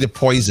first going to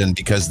poison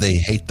because they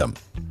hate them?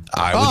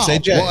 I would say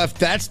Jay. Well, if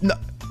that's not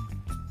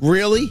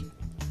really,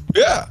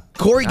 Yeah.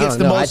 Corey I gets don't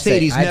the know. most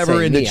hate. He's I'd never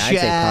say in the me. I'd say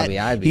chat. probably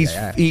I'd be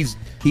there.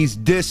 He's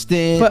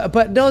distant.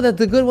 But no, that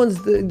the good ones.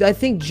 I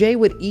think Jay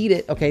would eat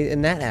it. Okay,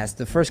 and that asked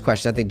the first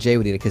question. I think Jay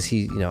would eat it because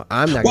he,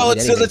 I'm not. Well,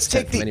 gonna eat anything let's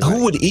take from the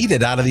who would eat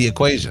it out of the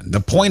equation. The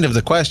point of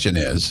the question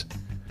is,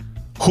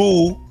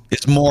 who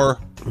is more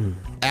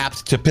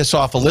apt to piss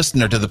off a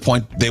listener to the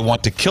point they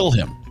want to kill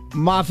him?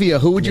 Mafia,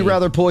 who would you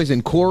rather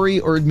poison, Corey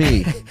or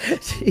me?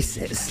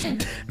 Jesus.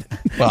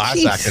 Well,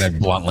 that's not going to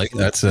bluntly.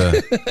 That's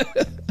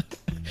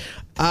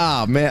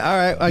Ah, man. All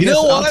right. I you guess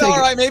know I'll what? take All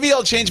it. right, maybe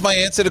I'll change my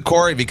answer to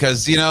Corey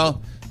because he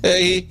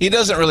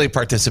doesn't really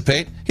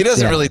participate. He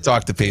doesn't really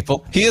talk to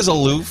people. He is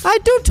aloof. I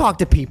do talk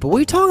to people. What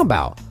are you talking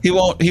about? He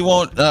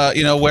won't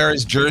wear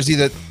his jersey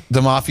that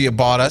the Mafia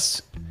bought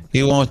us.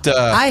 He won't.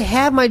 I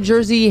have my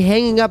jersey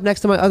hanging up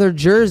next to my other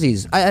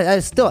jerseys. I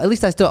still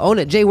own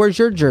it. Jay, where's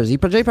your jersey?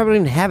 But Jay probably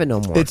don't even have it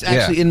no more. It's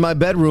actually in my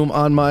bedroom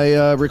on my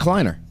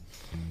recliner,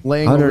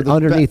 laying over the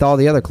underneath all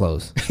the other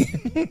clothes.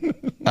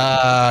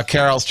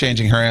 Carol's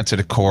changing her answer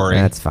to Corey.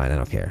 That's fine. I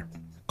don't care.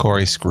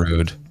 Corey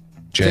screwed.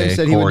 Jay, Tim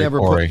said he would Corey, never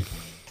Corey.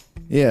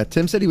 Yeah,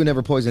 Tim said he would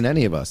never poison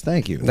any of us.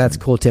 Thank you. That's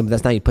cool, Tim. But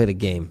that's not how you play the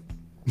game.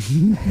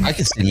 I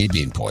can see me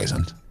being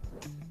poisoned.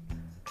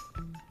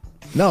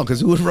 No, because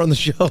who would run the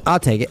show? I'll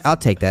take it. I'll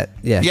take that.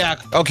 Yeah. Yeah,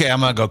 okay, I'm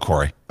going to go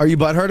Corey. Are you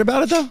butthurt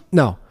about it, though?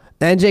 No.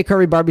 NJ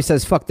Curry Barbie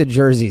says, fuck the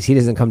jerseys. He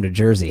doesn't come to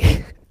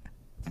Jersey.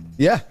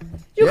 Yeah.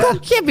 You Yeah.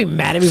 can't be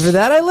mad at me for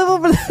that. I live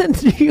over there in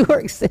New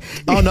York City.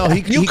 Oh, no.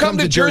 You he come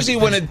comes to Jersey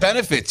when it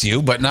benefits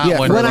you, but not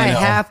when When I you know.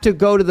 have to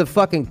go to the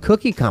fucking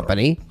cookie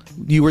company,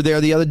 You were there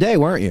the other day,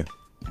 weren't you?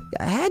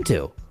 I had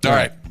to. All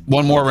right,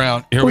 one more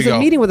round. Here It we was go. a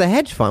meeting with a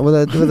hedge fund, with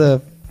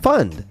a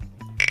fund.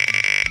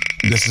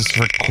 This is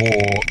for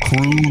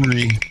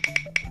Corey.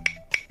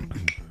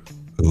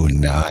 Ooh,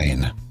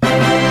 9.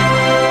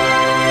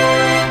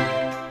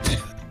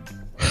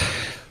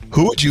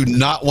 Who would you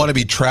not want to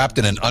be trapped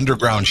in an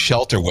underground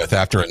shelter with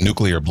after a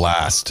nuclear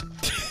blast?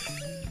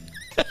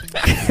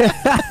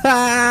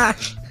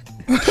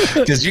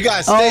 Because you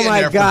guys stay Oh in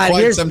my there for God!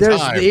 quite some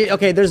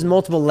time. There's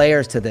multiple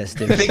layers to this,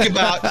 dude. Think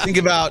about.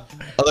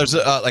 There's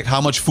like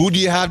how much food do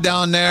you have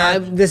down there?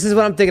 This is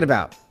what I'm thinking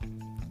about.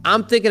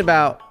 I'm thinking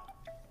about.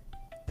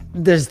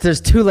 There's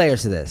 2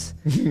 layers to this.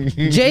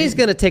 Jay's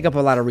gonna take up a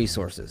lot of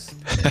resources.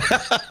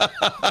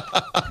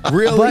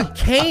 Really? But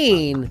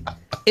Kane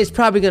is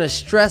probably gonna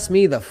stress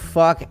me the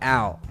fuck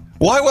out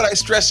Why would I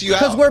stress you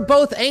because out? we're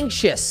both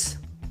anxious.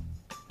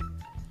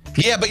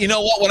 Yeah, but you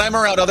know what? When I'm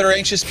around other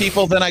anxious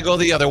people, then I go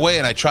the other way,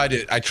 and I try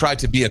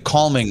to be a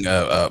calming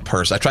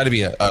person. I try to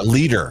be a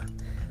leader.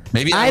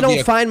 Maybe I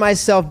don't find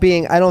myself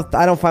being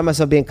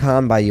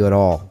calmed by you at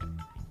all.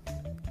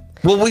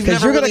 Well, we've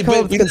Because never you're gonna really come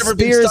been, up we've with never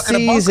been stuck in a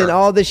conspiracies bunker. and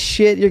all this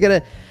shit. You're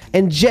gonna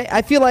and Jay.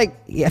 I feel like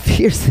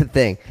here's the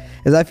thing: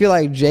 is I feel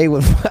like Jay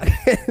would.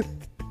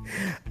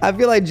 I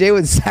feel like Jay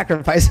would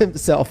sacrifice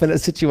himself in a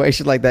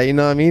situation like that. You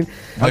know what I mean?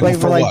 Like,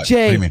 for we're like what? What do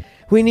Jay, you mean?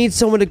 we need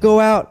someone to go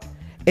out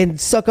and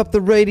suck up the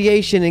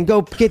radiation and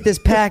go get this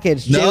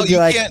package. No, Jay would be you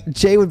like, can't.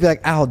 Jay would be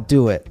like, I'll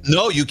do it.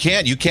 No, you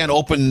can't. You can't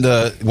open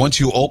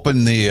once you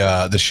open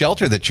the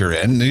shelter that you're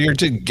in. You're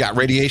got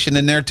radiation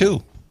in there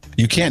too.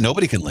 You can't.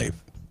 Nobody can leave.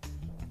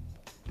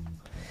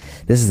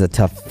 This is a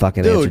tough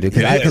fucking answer, dude. it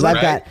is, Because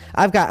right?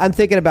 I'm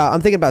thinking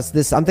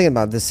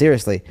about this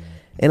seriously.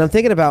 and I'm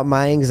thinking about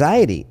my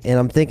anxiety, and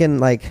I'm thinking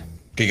like,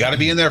 You got to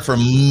be in there for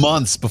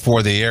months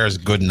before the air is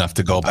good enough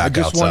to go back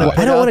just outside.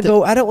 wanna- I don't want to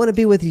go. I don't want to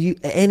be with you,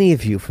 any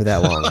of you, for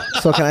that long.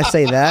 So can I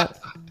say that?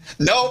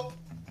 Nope.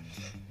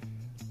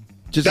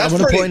 Just That's I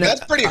want to pretty, point out.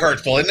 that's pretty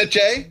hurtful, isn't it,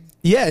 Jay?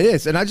 Yeah, it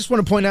is, and I just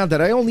want to point out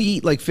that I only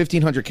eat like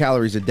 1,500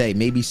 calories a day,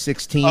 maybe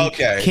 16.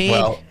 Okay,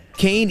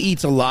 Kane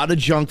eats a lot of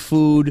junk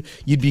food.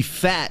 You'd be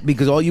fat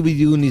because all you'd be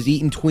doing is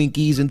eating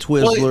Twinkies and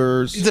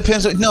Twizzlers. It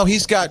depends. No,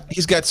 he's got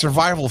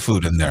survival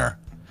food in there.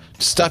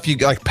 Stuff you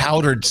like,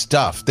 powdered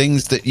stuff,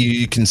 things that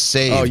you can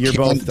save. Oh, you're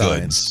canned both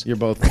dying. goods. You're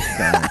both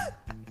dying.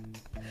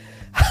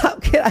 How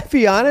can I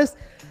be honest?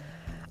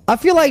 I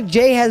feel like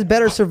Jay has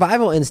better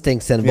survival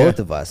instincts than both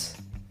of us.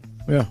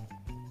 Yeah.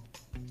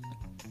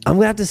 I'm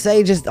gonna have to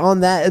say, just on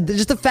that,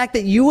 just the fact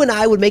that you and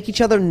I would make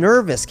each other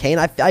nervous, Kane.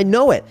 I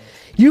know it.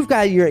 You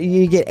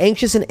get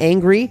anxious and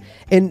angry,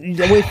 and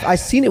I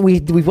seen it. We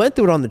went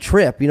through it on the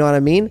trip. You know what I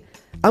mean?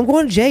 I'm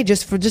going Jay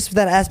just for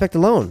that aspect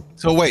alone.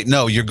 So wait,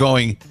 no, you're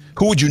going.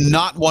 Who would you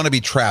not want to be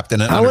trapped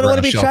in an I wouldn't want underground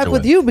to be shelter trapped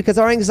with you because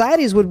our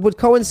anxieties would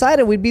coincide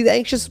and we'd be the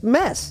anxious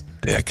mess.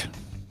 Dick.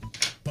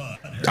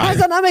 How does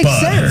that not make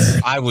sense?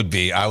 I would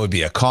be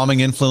a calming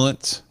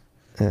influence.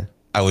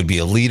 I would be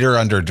a leader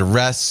under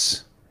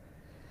duress.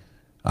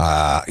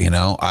 You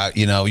know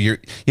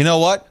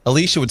what?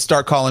 Alicia would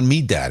start calling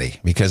me daddy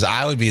because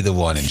I would be the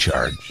one in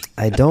charge.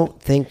 I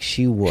don't think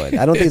she would.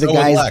 I don't think the So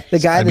guy Lex,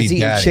 that's I'd be eating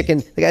daddy.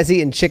 chicken. The guy's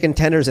eating chicken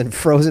tenders and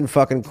frozen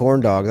fucking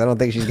corn dogs. I don't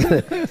think she's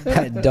gonna.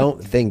 I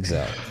don't think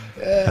so.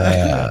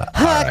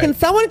 Can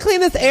someone clean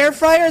this air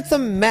fryer? It's a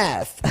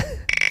mess.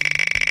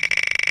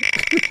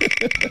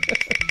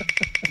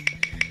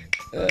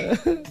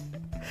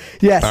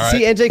 Yes. All right.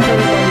 See, NJ Corey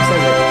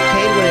says it.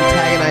 Kane would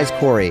antagonize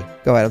Corey.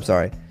 Go ahead. I'm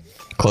sorry.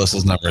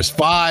 Closest number is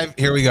 5.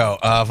 Here we go.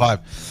 5.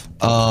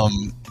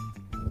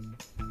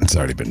 It's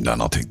already been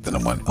done. I'll take the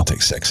one. I'll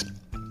take 6.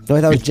 No,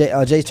 that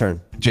was Jay's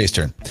turn. Jay's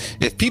turn.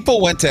 If people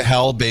went to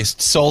hell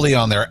based solely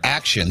on their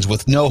actions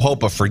with no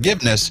hope of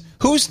forgiveness,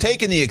 who's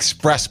taking the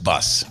express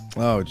bus?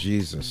 Oh,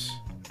 Jesus.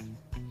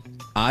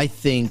 I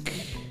think.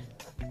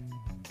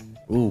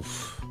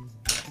 Oof.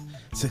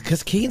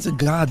 Because Kane's a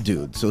god,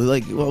 dude. So,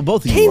 like, well,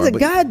 both of you Kane's are. a but-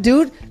 god,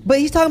 dude. But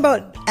he's talking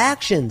about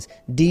actions,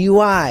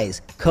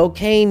 DUIs,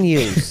 cocaine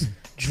use,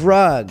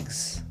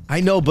 drugs. I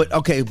know, but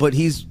okay, but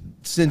he's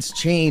since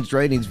changed,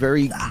 right? He's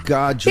very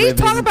god-driven. He's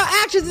talking about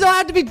actions that don't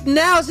have to be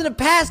now. It's in the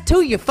past,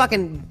 too, you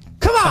fucking...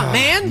 Come on,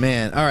 man.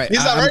 Man, all right.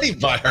 He's already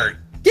butthurt.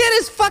 Get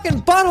his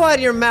fucking butthole out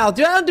of your mouth.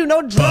 Dude, I don't do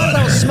no drugs.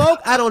 I don't smoke.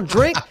 I don't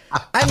drink.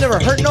 I've never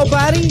hurt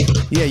nobody.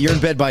 Yeah, you're in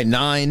bed by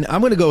 9. I'm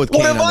going to go with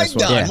Kane What have on I this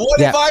one. done? Yeah. What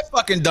Yeah. have I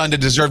fucking done to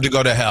deserve to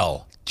go to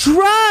hell?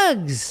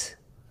 Drugs.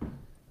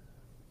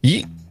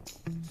 Ye-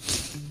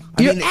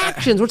 Your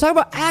actions. We're talking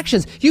about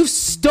actions. You've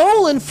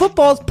stolen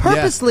footballs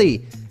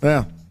purposely.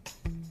 Yeah.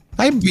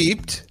 I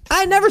beeped.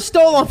 I never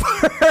stole on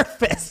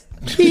purpose.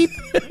 Beep.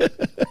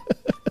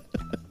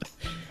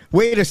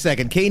 Wait a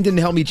second. Kane didn't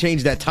help me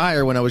change that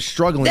tire when I was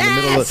struggling in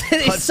the middle of Yes,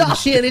 and he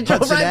saw you and he drove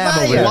Hudson right Ave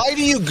by over you. there. Why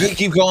do you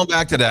keep going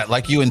back to that?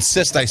 Like you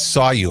insist I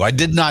saw you. I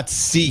did not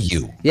see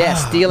you. Yeah,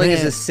 stealing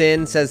is man. a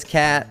sin, says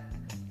Kat.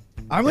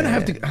 I'm going to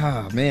have to.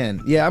 Oh,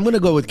 man. Yeah, I'm going to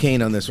go with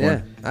Kane on this Yeah,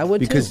 one. I would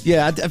Because, too.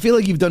 yeah, I feel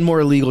like you've done more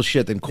illegal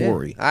shit than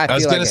Corey. I I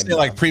was feel going to say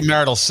like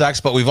premarital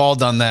sex, but we've all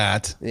done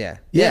that. Yeah.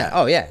 Yeah.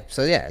 Oh, yeah.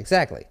 So, yeah,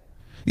 exactly.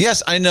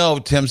 Yes, I know.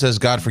 Tim says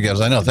God forgives.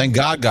 I know. Thank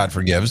God God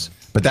forgives.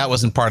 But that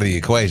wasn't part of the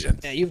equation.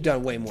 Yeah, you've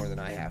done way more than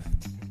I have.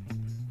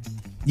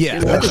 Yeah,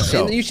 And I think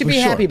so. you should for be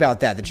sure. happy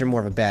about that you're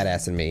more of a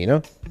badass than me, you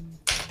know?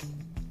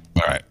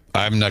 All right.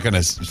 I'm not going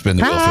to spin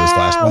the wheel for this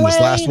last one. This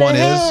last one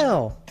is.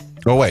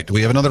 Oh, wait. Do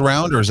we have another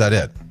round or is that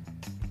it?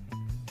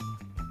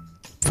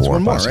 4,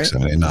 one more, 5, 6,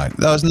 right? 7, 8, 9.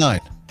 That was 9.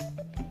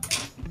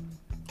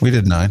 We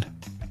did 9.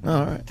 Oh,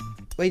 all right.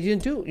 Wait, you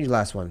didn't do your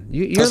last one.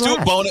 You're Let's last.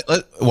 do a bonus.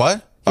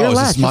 What? You're Oh, is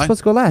last. this You're mine? supposed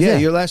to go last. Yeah, Yeah,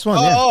 your last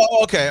one. Yeah.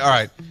 Oh, okay. All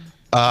right.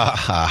 Ha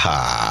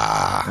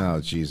ha.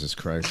 Oh, Jesus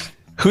Christ.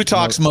 Who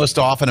talks most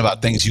often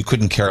about things you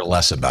couldn't care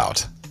less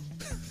about?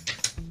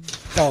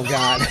 Oh,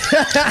 God.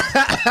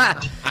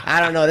 I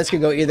don't know. This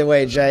could go either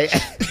way, Jay.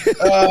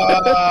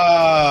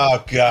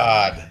 Oh,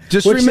 God.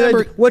 Just What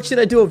remember, should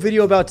I do a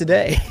video about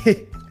today?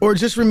 or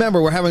just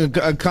remember, we're having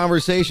a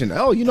conversation.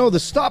 Oh, you know, the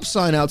stop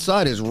sign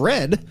outside is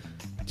red.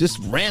 Just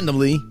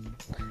randomly.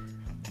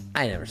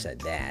 I never said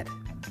that.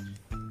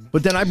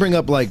 But then I bring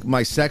up, like,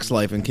 my sex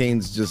life, and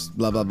Kane's just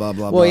blah, blah, blah,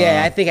 blah, Well, blah.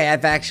 yeah, I think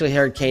I've actually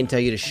heard Kane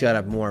tell you to shut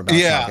up more about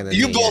Yeah, talking than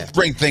you me, both yeah.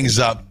 bring things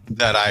up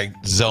that I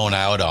zone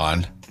out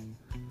on.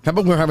 How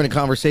about we're having a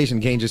conversation,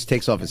 Kane just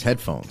takes off his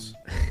headphones?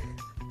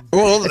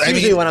 Well, It's I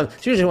usually, mean,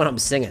 it's usually when I'm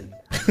singing.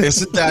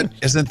 isn't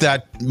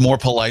that more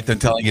polite than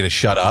telling you to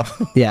shut up?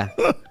 Yeah.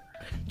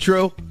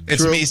 True.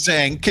 It's True. me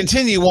saying,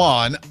 continue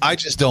on. I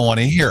just don't want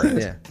to hear it.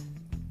 Yeah.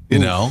 You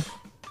know?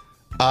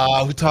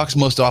 Who talks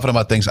most often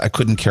about things I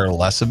couldn't care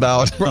less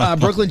about?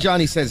 Brooklyn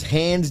Johnny says,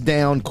 hands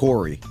down,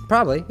 Corey.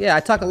 Probably. Yeah,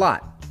 I talk a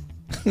lot.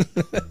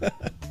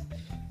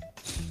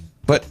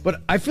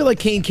 But I feel like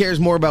Kane cares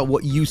more about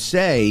what you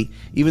say,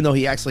 even though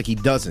he acts like he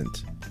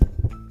doesn't.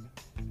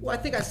 Well, I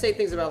think I say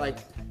things about, like,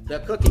 the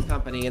cooking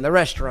company and the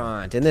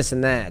restaurant and this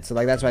and that. So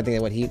like that's why I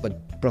think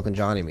what Brooklyn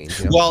Johnny means.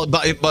 You know? Well,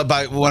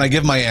 but when I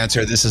give my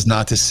answer, this is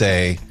not to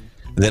say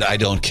that I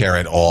don't care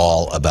at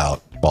all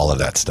about all of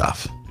that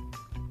stuff.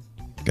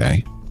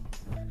 Okay?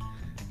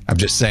 I'm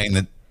just saying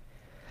that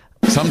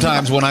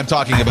sometimes when I'm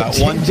talking about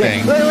one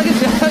thing... Look at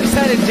how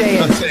excited Jay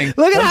is.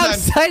 Look at how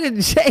excited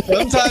Jay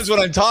is. Sometimes when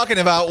I'm talking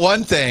about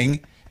one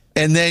thing,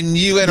 and then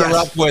you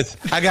interrupt with,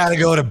 I got to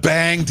go to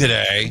Bang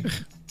today.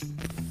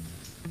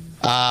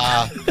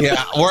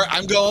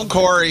 I'm going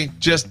Corey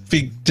just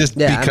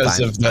because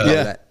of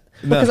the...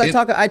 Because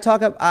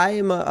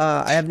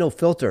I have no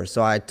filter,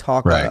 so I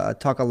talk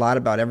a lot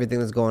about everything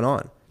that's going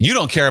on. You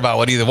don't care about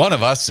what either one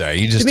of us say.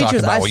 You just talk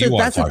about what you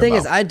want to talk about. That's the thing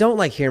is, I don't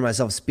like hearing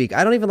myself speak.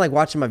 I don't even like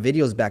watching my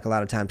videos back a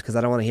lot of times because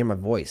I don't want to hear my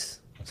voice.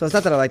 So it's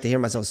not that I like to hear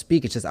myself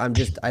speak. It's just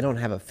I don't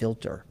have a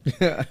filter.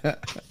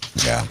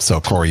 Yeah.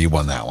 So Corey, you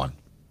won that one.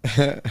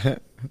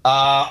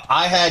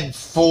 I had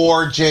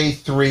 4, Jay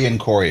 3, and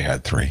Corey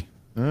had 3.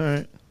 All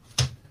right.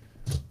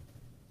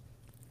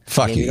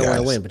 Fuck you don't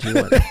guys. want to win, but you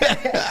won.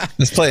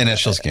 Let's play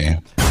initials game.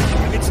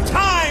 It's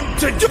time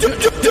to do.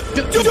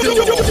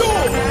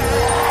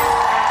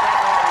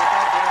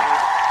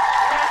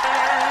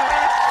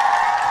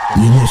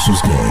 The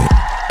initials game.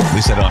 At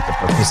least I don't have to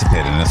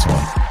participate in this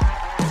one.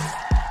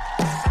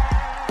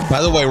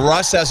 By the way,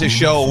 Russ has a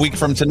show a week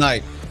from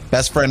tonight.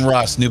 Best friend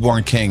Russ,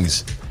 Newborn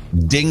Kings,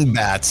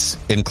 Dingbats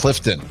in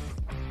Clifton,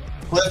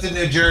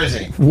 New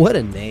Jersey. What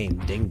a name,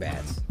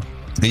 Dingbats.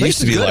 It used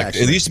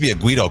to be a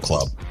Guido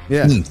club.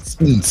 Yeah.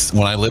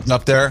 When I lived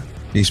up there,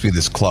 it used to be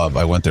this club.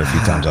 I went there a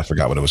few times. I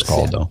forgot what it was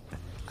called though.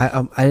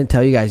 I didn't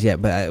tell you guys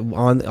yet, but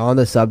on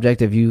the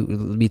subject of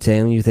you be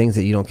telling you things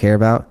that you don't care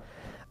about,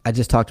 I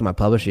just talked to my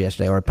publisher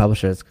yesterday, or a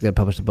publisher that's going to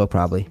publish the book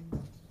probably.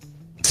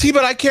 See,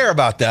 but I care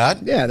about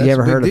that. Yeah, that's you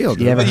ever a big heard deal. of,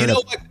 you ever heard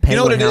of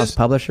Penguin House is?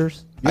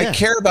 Publishers? I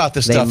care about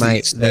the stuff that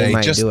you say, they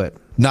might just do it.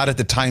 not at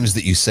the times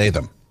that you say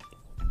them.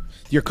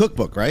 Your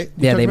cookbook, right?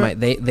 Yeah,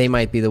 they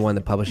might be the one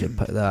that publish it.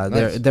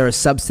 They're a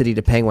subsidy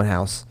to Penguin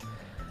House,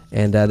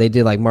 and they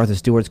did like Martha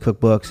Stewart's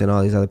cookbooks and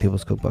all these other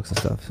people's cookbooks and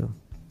stuff. So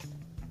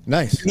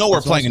nice. You know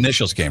we're playing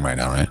initials game right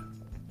now, right?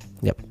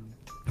 Yep.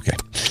 Okay.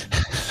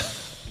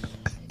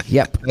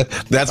 Yep.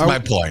 That's my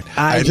point.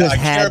 I just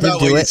had to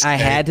do it. I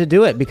had to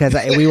do it because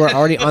we were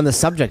already on the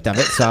subject of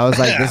it. So I was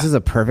like, this is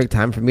a perfect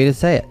time for me to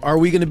say it. Are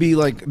we going to be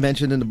like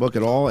mentioned in the book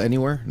at all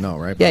anywhere? No,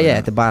 right? Yeah,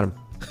 at the bottom.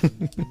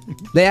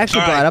 They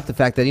actually brought up the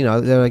fact that,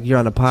 they're like, you're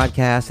on a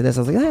podcast and this.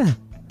 I was like,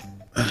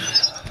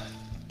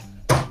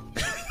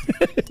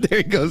 There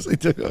he goes. All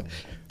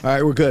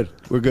right, we're good.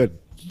 We're good.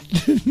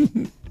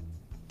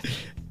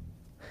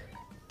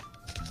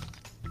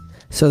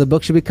 So the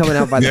book should be coming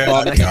out by the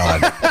fall.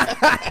 God.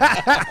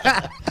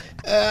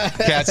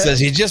 Kat says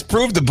he just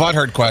proved the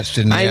butthurt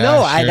question. I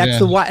know. That's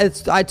the why.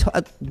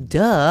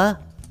 Duh.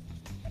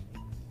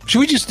 Should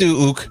we just do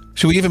Ook?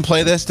 Should we even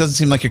play this? Doesn't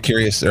seem like you're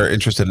curious or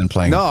interested in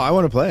playing. No, I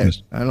want to play it.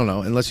 I don't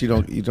know, unless you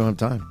don't have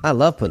time. I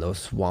love putting those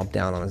swamp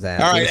down on his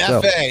ass. All right, FA.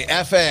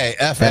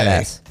 Fat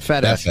ass.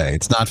 Fat ass. FA.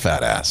 It's not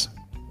fat ass.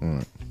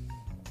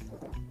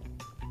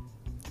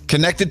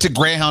 Connected to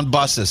Greyhound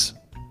buses.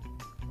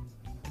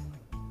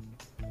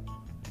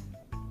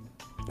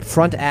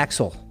 Front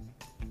axle.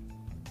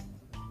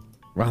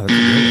 Wow, that's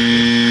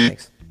great.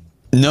 Thanks.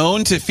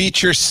 Known to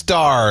feature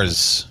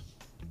stars.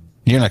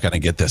 You're not going to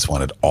get this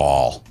one at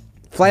all.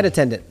 Flight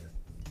attendant.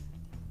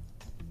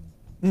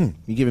 You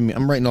giving me?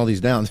 I'm writing all these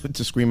down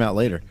to scream out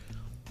later.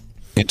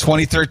 In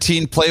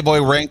 2013,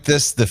 Playboy ranked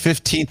this the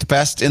 15th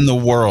best in the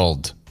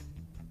world.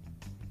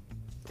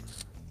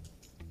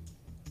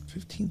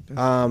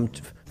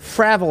 15th.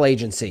 Travel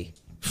agency.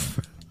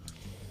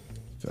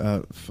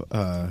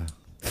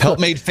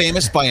 Helped made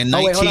famous by a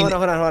 19... Oh, wait,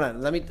 hold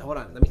on. Let me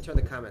turn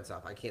the comments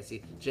off. I can't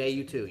see. Jay,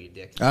 you too, you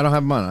dick. I don't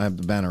have mine. I have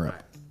the banner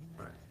up.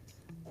 All right.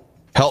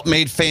 Helped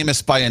made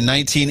famous by a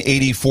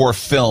 1984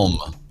 film.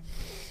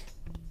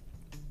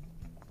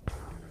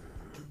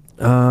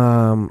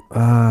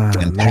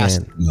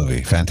 Fantastic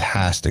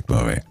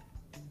movie.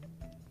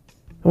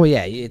 Well,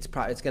 yeah, it's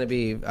going to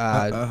be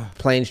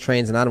planes,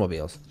 trains, and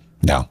automobiles.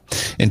 No.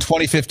 In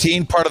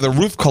 2015, part of the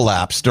roof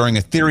collapsed during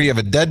a Theory of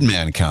a Dead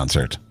Man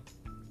concert.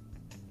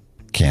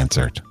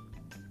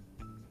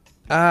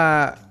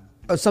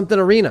 Something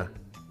arena.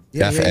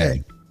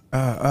 FA.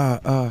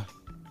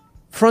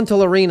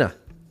 Frontal arena.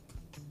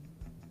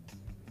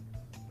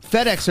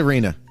 FedEx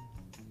Arena.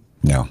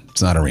 No,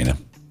 it's not arena.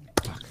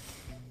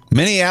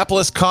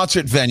 Minneapolis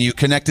concert venue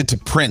connected to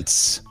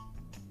Prince.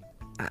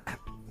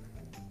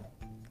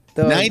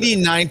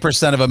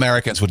 99% of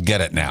Americans would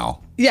get it now.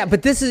 Yeah,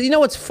 but this is,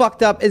 what's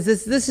fucked up is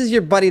this is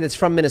your buddy that's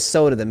from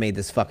Minnesota that made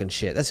this fucking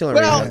shit. That's the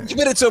only reason.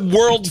 But it's a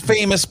world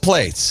famous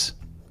place.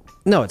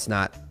 No, it's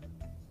not.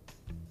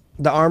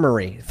 The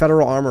Armory,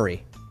 Federal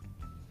Armory.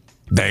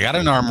 They got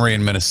an armory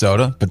in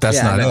Minnesota, but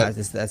that's not it.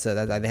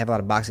 They have a lot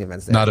of boxing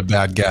events there. Not a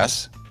bad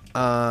guess.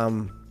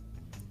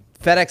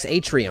 FedEx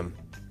Atrium.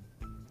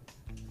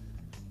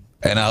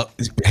 And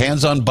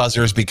hands on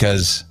buzzers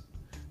because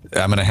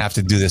I'm going to have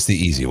to do this the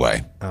easy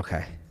way.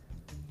 Okay.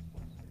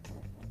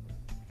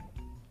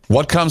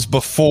 What comes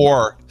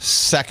before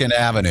 2nd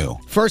Avenue?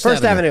 First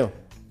First Avenue.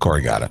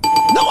 Corey got it.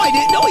 No, I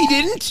didn't. No, he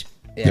didn't.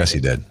 Yeah. Yes, he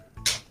did.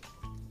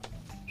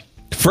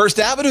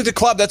 First Avenue, the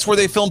club. That's where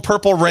they filmed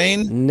Purple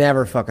Rain.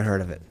 Never fucking heard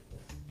of it.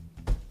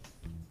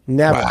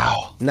 Never.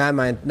 Wow.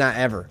 Not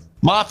ever.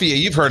 Mafia,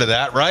 you've heard of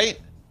that, right?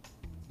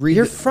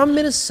 You're from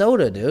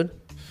Minnesota, dude.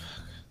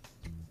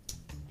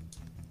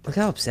 Look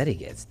how upset he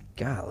gets.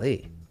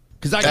 Golly.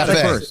 Because I got it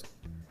FA. first.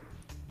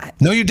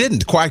 No, you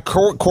didn't.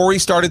 Corey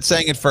started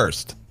saying it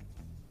first.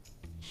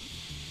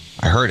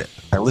 I heard it.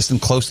 I listened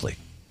closely.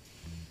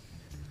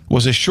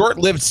 Was a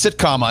short-lived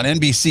sitcom on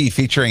NBC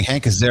featuring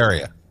Hank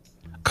Azaria.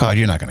 God,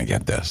 you're not going to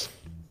get this.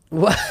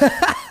 What?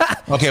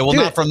 Okay, well,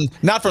 Dude,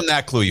 not from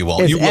that clue. You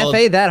won't. Is You will.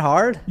 FA that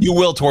hard? You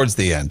will towards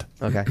the end.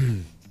 Okay.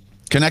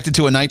 Connected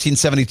to a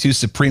 1972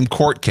 Supreme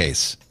Court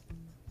case.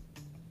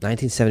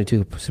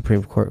 1972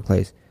 Supreme Court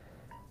case.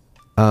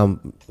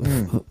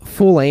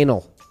 Full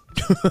anal.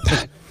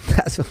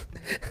 That's one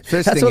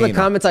of the anal.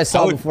 comments I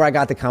saw before I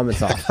got the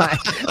comments off.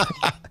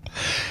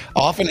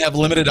 Often have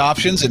limited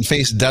options and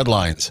face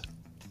deadlines.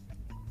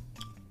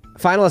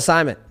 Final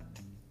assignment.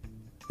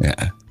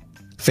 Yeah.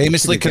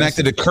 Famously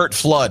connected to Curt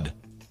Flood.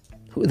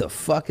 Who the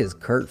fuck is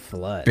Curt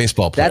Flood?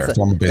 Baseball player,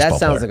 former baseball that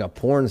sounds player. like a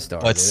porn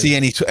star. But dude. see,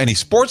 any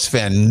sports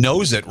fan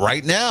knows it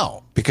right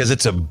now because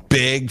it's a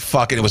big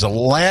fucking, it was a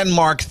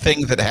landmark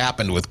thing that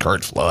happened with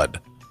Curt Flood.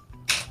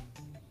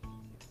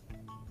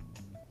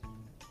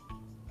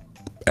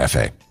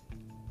 FA.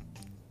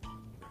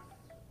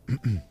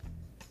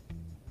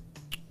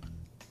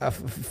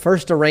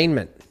 First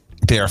arraignment.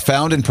 They are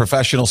found in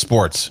professional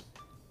sports.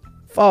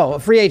 Oh, a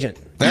free agent.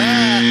 Oops,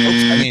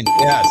 I mean,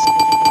 yes.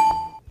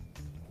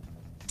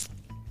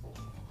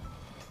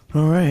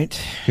 All right.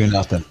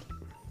 2-0.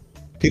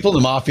 People in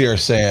the Mafia are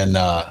saying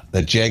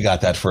that Jay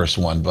got that first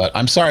one, but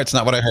I'm sorry, it's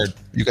not what I heard.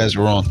 You guys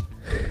are wrong.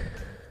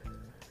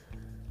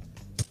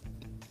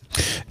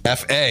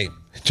 FA.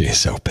 Jay's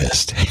so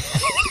pissed.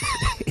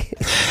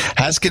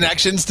 Has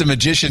connections to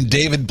magician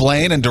David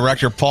Blaine and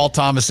director Paul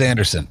Thomas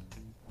Anderson.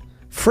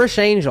 Frisch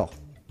Angel.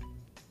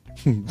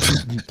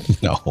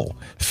 No.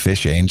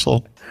 Fish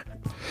Angel.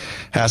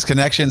 Has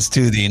connections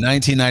to the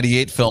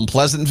 1998 film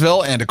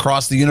Pleasantville and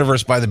Across the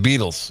Universe by the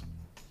Beatles.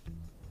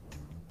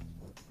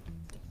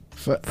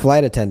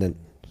 Flight attendant.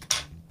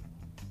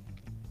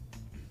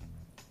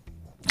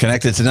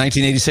 Connected to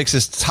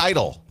 1986's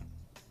Tidal.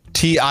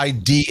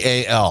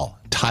 Tidal.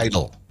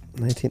 Tidal.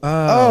 19.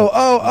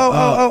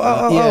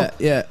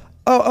 Yeah.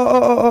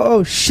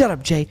 Oh. Shut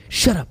up, Jay.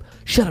 Shut up,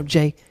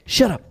 Jay.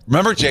 Shut up.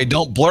 Remember, Jay,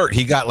 don't blurt.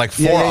 He got like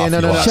 4 off. No.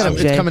 you last Shut up,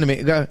 week. Jay. It's coming to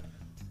me. Go.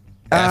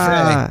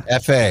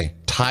 FA.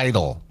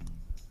 Tidal.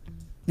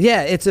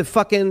 Yeah, it's a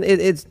fucking.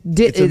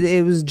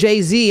 It was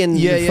Jay-Z and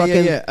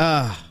fucking.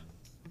 Yeah.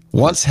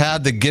 Once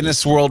had the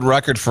Guinness World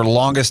Record for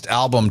longest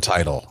album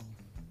title.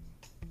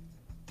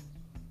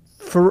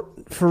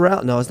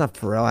 Pharrell. No, it's not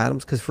Pharrell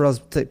Adams because Pharrell's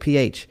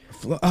PH.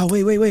 Oh,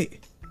 wait.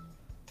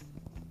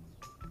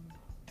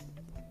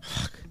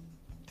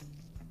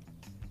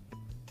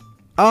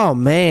 Oh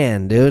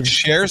man, dude.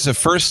 Shares a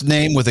first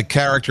name with a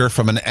character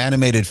from an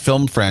animated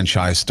film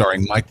franchise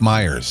starring Mike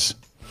Myers.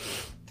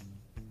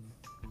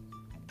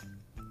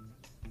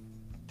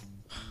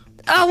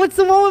 Oh, what's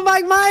the one with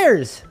Mike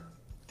Myers?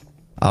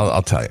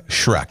 I'll tell you.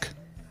 Shrek.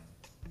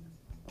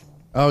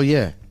 Oh,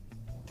 yeah.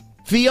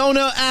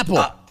 Fiona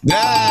Apple.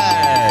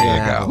 There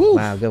you go.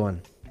 Wow, good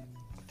one.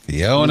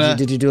 Fiona.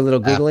 Did you do a little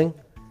Googling?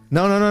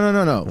 No.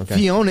 Okay.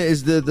 Fiona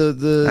is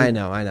the I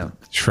know.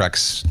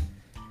 Shrek's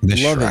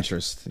Miss love Shrek.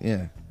 interest.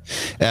 Yeah.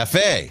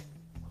 FA.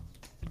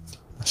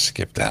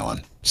 Skip that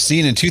one.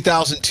 Seen in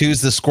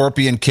 2002's The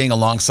Scorpion King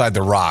alongside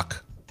The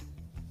Rock.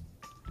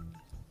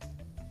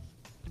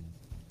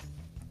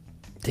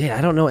 Dude,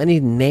 I don't know any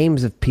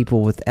names of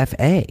people with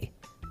FA.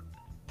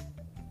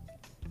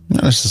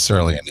 Not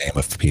necessarily a name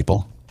of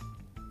people.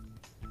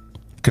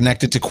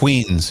 Connected to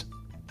Queens.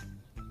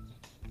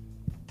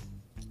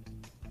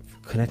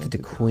 Connected to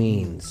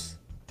Queens.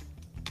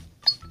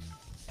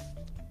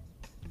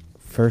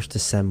 First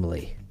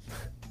Assembly.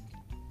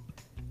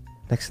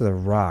 Next to The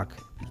Rock.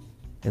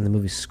 In the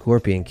movie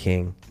Scorpion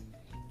King.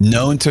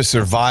 Known to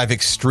survive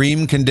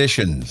extreme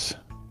conditions.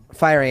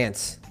 Fire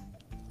Ants.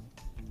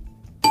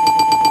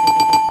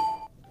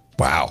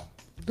 Wow.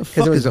 The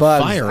Because it was a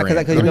bugs. fire ant?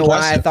 Because you know why I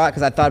Impressive. thought?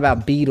 Because I thought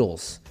about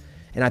beetles,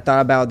 and I thought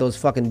about those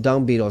fucking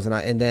dung beetles,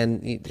 and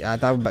then I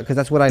thought about because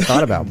that's what I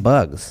thought about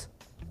bugs.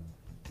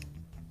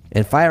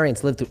 And fire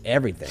ants live through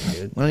everything,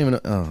 dude. I don't even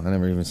know. Oh, I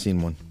never even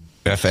seen one.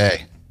 FA.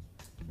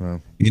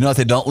 Wow. You know what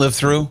they don't live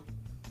through?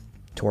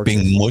 Torches.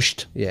 Being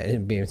mushed. Yeah,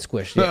 and being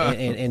squished. Yeah,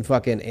 and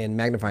fucking in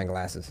magnifying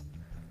glasses.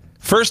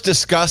 First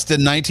discussed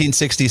in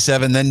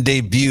 1967, then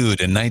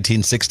debuted in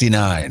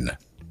 1969.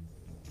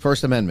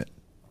 First Amendment.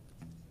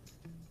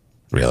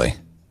 Really?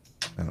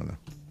 I don't know.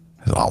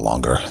 It's a lot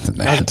longer than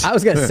that. I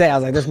was gonna say, I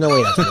was like, "There's no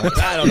way that's right."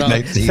 I don't know.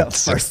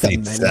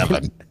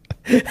 1967.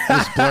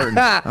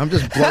 I'm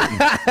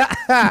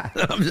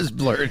just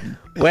blurting.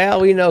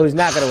 Well, we know who's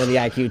not gonna win the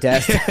IQ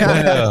test.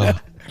 Well,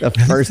 The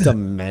First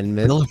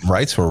Amendment. Bill of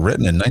Rights were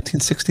written in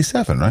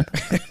 1967, right?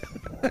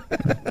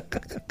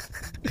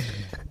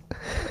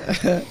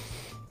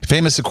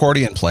 Famous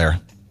accordion player.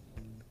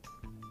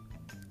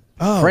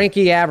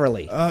 Frankie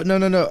Averly. No.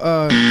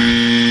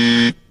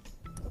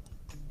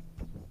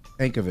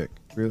 Ankovic.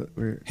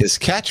 His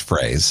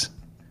catchphrase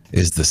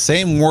is the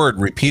same word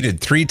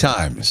repeated 3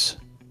 times.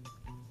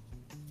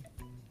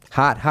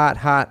 Hot, hot,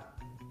 hot.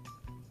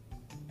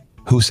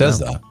 Who says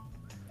that?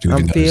 Do you I'm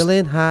even know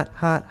feeling hot,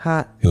 hot,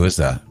 hot. who is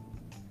that?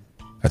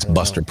 That's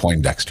Buster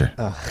Poindexter.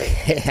 Oh.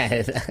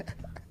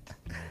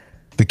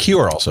 The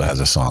Cure also has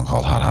a song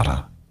called Hot Hot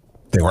Hot.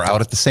 They were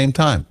out at the same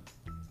time.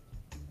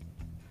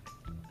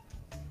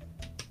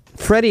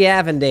 Freddie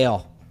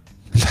Avondale.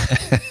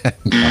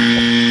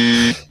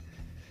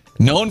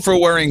 Known for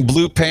wearing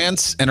blue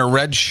pants and a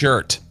red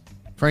shirt.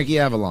 Frankie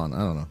Avalon. I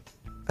don't know.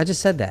 I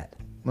just said that.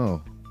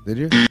 No, did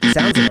you?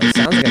 Sounds like a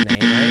name, right?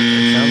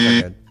 It sounds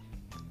like a...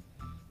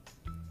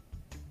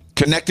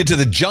 Connected to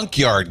the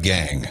Junkyard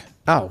Gang.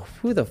 Oh,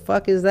 who the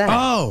fuck is that?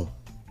 Oh.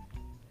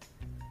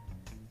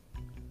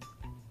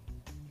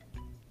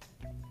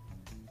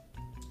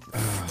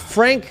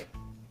 Frank,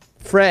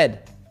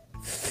 Fred,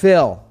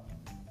 Phil,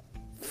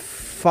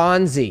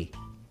 Fonzie.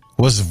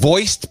 Was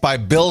voiced by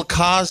Bill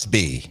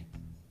Cosby.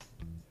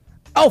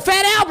 Oh,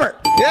 Fat Albert.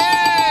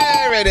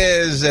 There it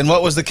is. And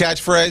what was the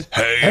catchphrase?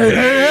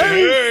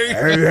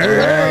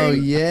 Oh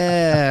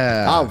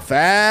yeah. I'm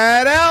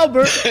Fat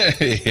Albert.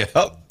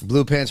 Yep.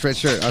 Blue pants, red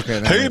shirt. Okay.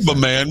 that Hey, makes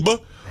sense. man,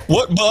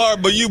 what bar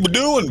you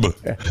doing?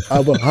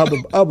 Hubba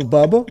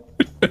Bubba.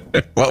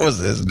 What was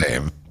his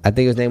name? I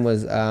think his name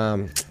was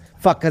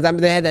fuck, because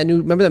they had that new.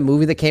 Remember the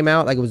movie that came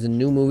out? Like it was a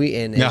new movie,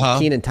 and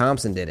Kenan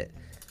Thompson did it.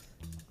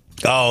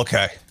 Oh,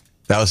 okay.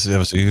 He was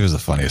the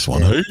funniest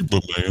one. Hey,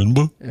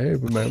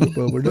 man.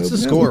 What's the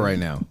score right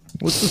now?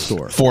 What's the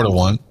score?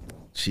 4-1.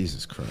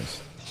 Jesus Christ.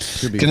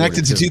 Should be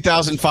Connected to 42.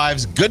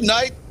 2005's Good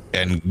Night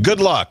and Good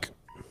Luck.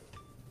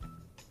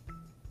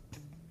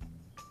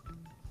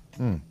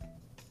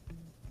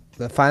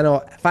 The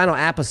final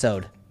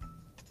episode.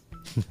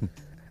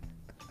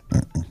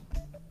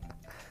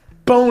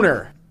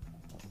 Boner.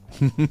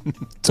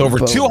 It's over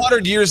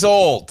 200 years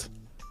old.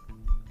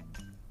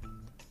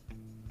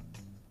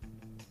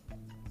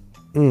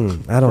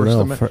 I don't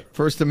know.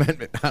 First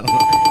Amendment. I don't know.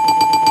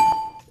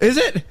 Is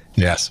it?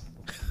 Yes.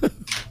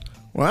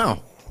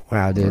 Wow.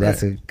 Wow, dude,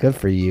 that's good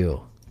for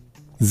you.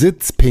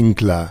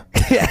 Sitzpinkler.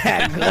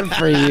 Yeah, good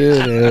for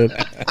you, dude.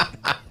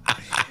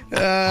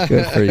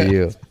 Good for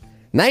you.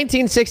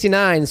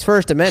 1969's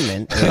First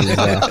Amendment. Is,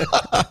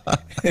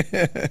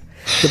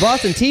 the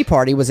Boston Tea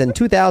Party was in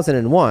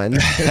 2001.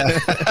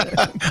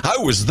 I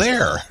was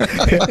there.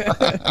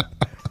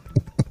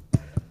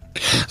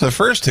 The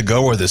first to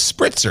go were the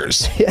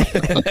Spritzers.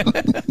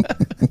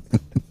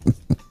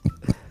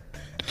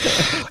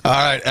 All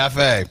right,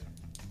 FA.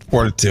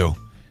 4-2.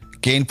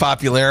 Gained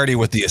popularity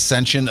with the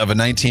ascension of a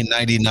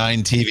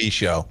 1999 TV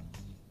show.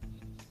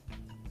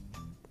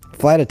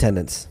 Flight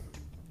attendants.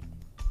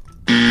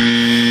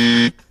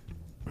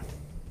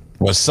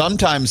 Was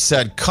sometimes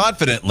said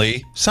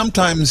confidently,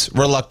 sometimes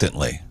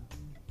reluctantly.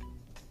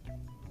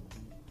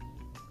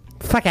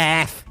 Fuck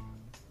off.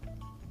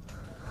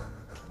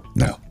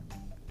 No.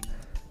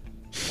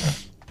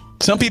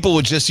 Some people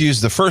would just use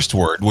the first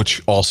word,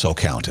 which also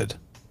counted.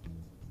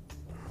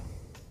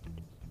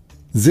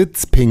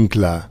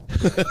 Sitzpinkler.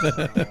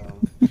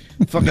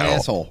 Fucking No.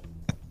 asshole.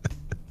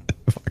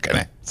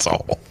 Fucking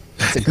asshole.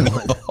 That's a good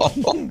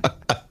one.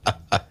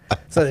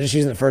 So they're just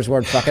using the first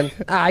word, fucking.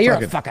 You're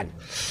a fucking.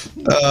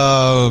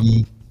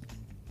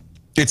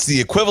 It's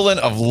the equivalent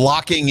of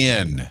locking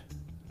in.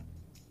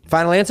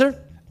 Final answer?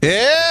 Yeah,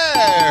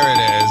 there it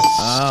is.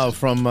 Oh,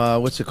 from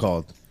what's it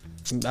called?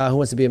 Who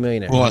wants to be a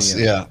millionaire?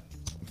 Yeah.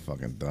 I'm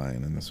fucking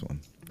dying in this one.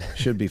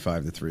 Should be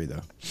 5-3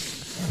 though.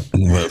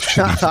 Well, it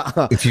should be,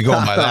 if you go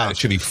by that, it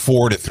should be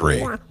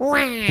 4-3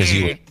 because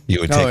you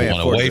would take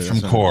one away 4-3, from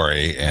that's right.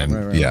 Corey,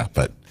 and Right. yeah,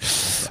 but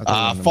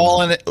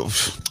Fallen.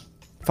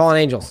 Fallen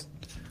Angels.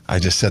 I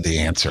just said the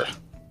answer.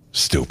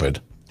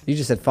 Stupid. You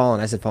just said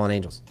fallen. I said fallen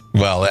angels.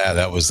 Well, yeah,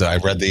 that was. I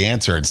read the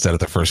answer instead of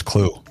the first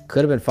clue.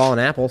 Could have been fallen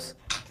apples.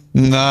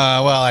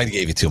 Nah, well, I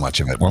gave you too much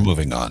of it. We're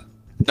moving on.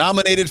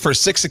 Nominated for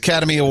 6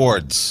 Academy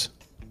Awards.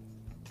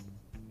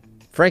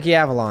 Frankie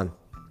Avalon.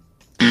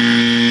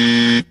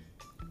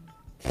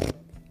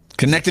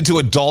 Connected to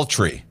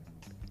adultery.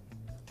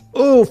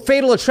 Ooh,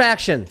 Fatal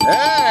Attraction.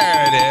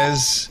 There it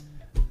is.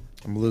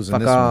 I'm losing Fuck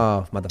this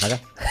off,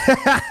 motherfucker.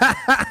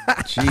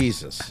 one.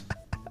 Jesus.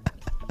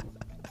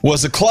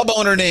 Was a club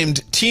owner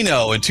named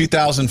Tino in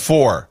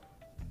 2004.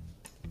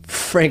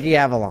 Frankie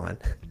Avalon.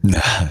 No.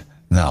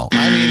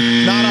 I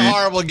mean, not a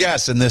horrible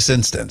guess in this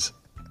instance.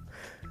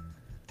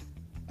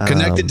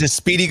 Connected to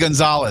Speedy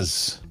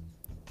Gonzalez.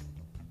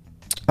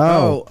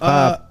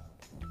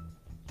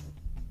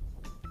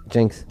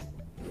 Jinx.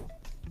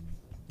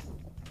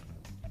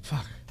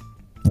 Fuck.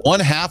 One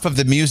half of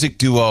the music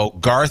duo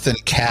Garth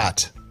and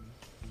Kat.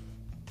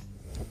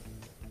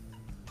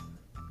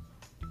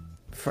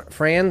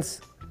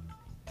 Franz?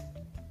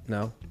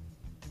 No.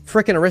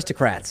 Frickin'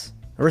 Aristocrats.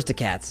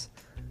 Aristocats.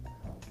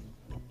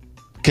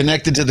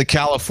 Connected to the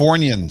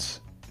Californians.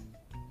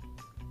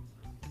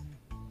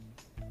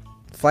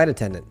 Flight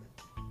attendant.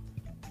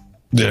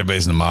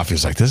 Everybody's in the mafia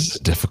is like, this is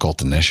a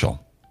difficult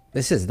initial.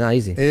 This is not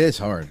easy. It is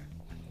hard.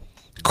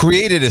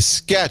 Created a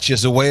sketch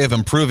as a way of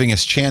improving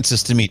his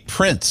chances to meet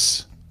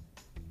Prince.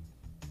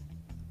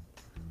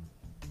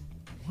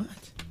 What?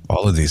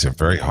 All of these are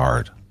very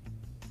hard.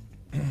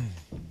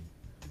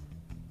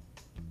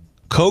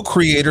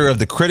 Co-creator of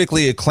the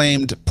critically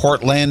acclaimed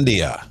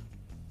Portlandia.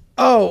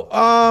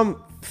 Oh,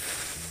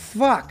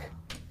 fuck.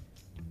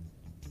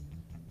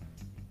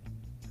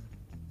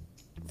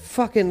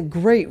 Fucking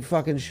great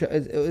fucking show.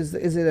 Is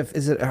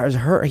it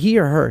her, he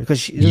or her? Because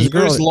she's a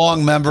girl.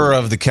 Years-long member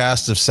of the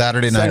cast of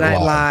Saturday Night Saturday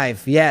Night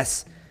Live. Live.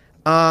 Yes.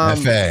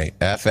 FA.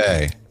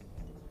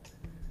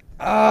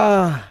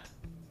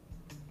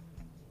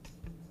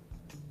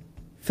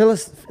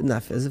 Phyllis.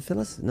 Not is it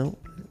Phyllis? No.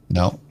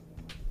 No.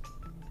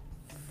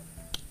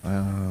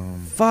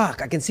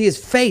 Fuck. I can see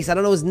his face. I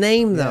don't know his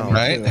name though.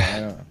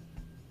 Right?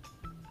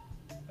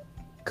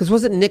 Because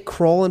wasn't Nick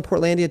Kroll in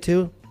Portlandia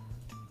too?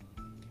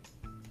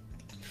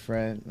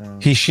 Fred. No.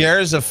 He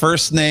shares a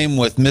first name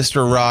with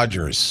Mr.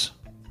 Rogers.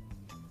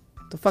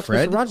 The fuck's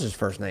Fred? Mr. Rogers'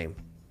 first name?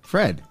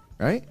 Fred,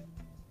 right?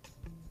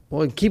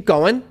 Well, keep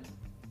going.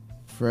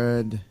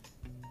 Fred.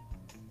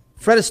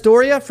 Fred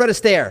Astoria? Fred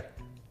Astaire.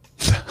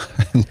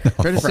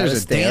 Fred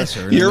Astaire's a Astaire.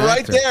 dancer. and You're an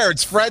right actor. there.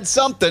 It's Fred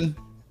something.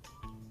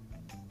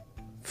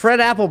 Fred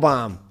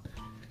Applebaum.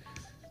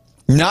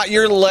 Not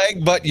your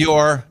leg, but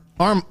your...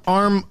 Fred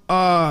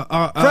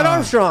Fred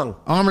Armstrong.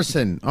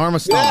 Armisen.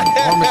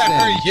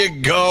 There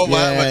you go.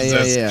 That was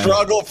a yeah.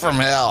 struggle from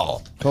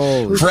hell.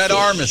 Holy Fred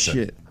Armisen.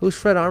 shit. Who's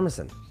Fred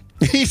Armisen?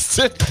 He's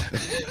the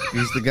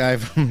He's the guy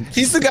from.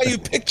 he's the guy you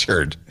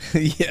pictured.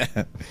 Yeah.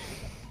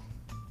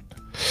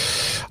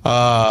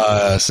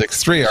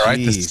 6-3. All right.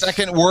 The Jeez.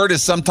 second word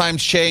is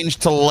sometimes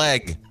changed to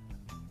leg.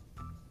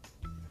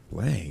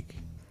 Leg.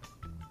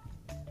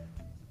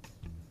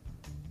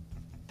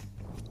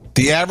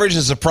 The average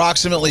is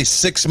approximately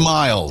 6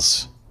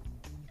 miles.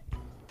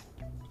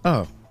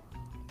 Oh.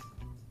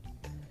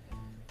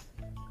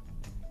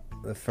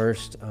 The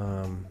first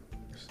arm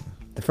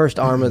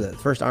of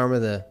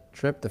the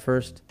trip. The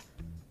first.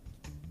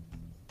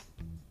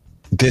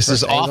 This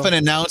is First angle. often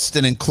announced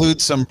and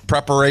includes some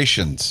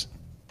preparations.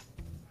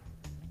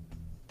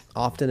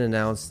 Often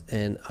announced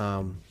in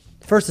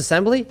first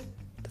assembly.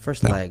 The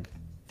first leg.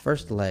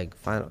 First leg.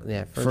 Final.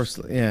 Yeah. First.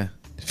 Yeah.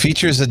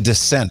 Features a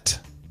descent.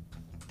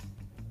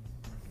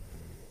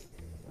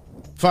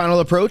 Final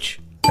approach.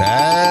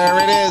 There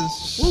it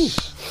is.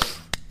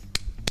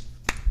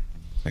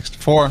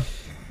 6-4.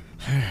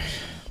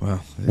 Well.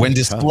 When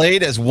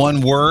displayed as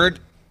one word,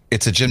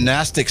 it's a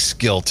gymnastic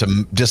skill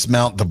to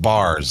dismount the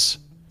bars.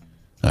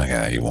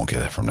 Okay, you won't get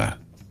that from that.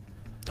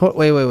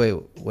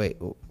 Wait.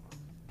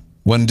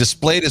 When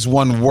displayed as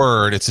one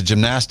word, it's a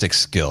gymnastic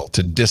skill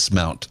to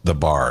dismount the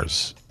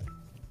bars.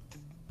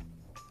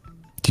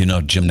 Do you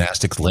know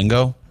gymnastics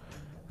lingo?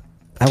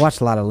 I watched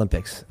a lot of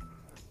Olympics.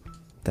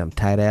 Them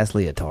tight ass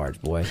leotards,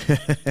 boy.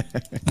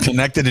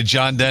 Connected to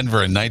John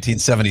Denver in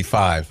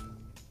 1975.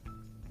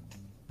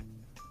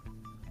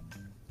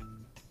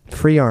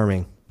 Free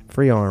arm.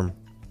 Free.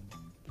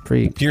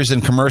 Appears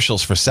in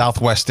commercials for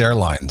Southwest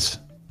Airlines.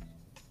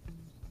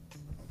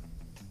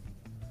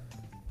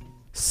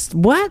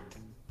 What?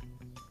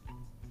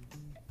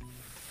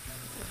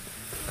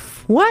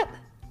 What?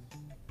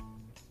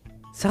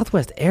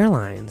 Southwest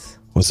Airlines.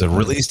 Was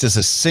released as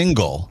a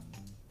single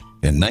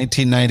in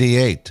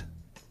 1998.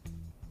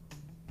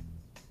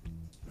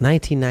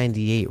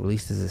 1998,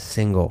 released as a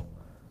single.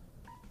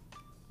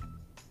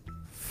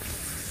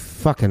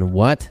 Fucking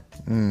what?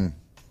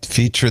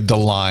 Featured the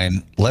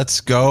line,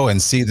 "Let's go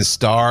and see the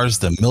stars,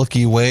 the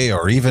Milky Way,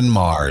 or even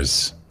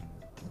Mars."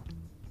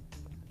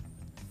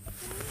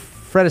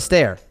 Fred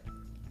Astaire.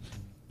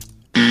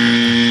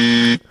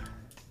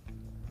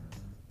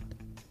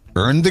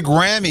 Earned the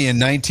Grammy in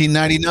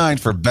 1999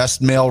 for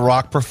Best Male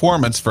Rock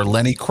Performance for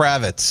Lenny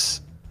Kravitz.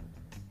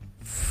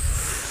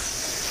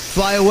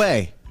 Fly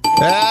away.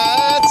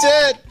 That's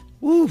it.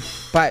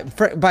 By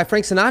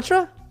Frank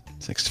Sinatra?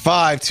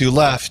 6-5, 2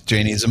 left.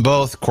 Jay needs them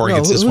both. Corey No,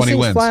 gets this who one, he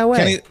sings wins. Fly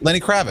Away? Lenny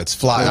Kravitz.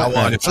 Fly. I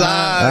want to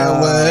fly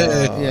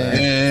away.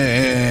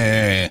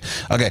 Yeah.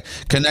 Okay.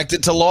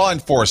 Connected to law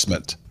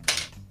enforcement.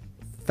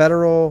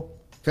 Federal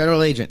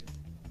agent.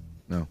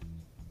 No.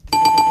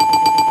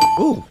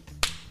 Ooh.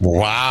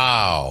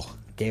 Wow.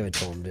 Gave it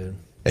to him, dude.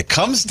 It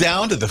comes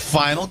down to the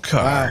final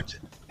card.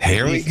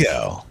 Here we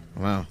go.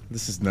 Wow.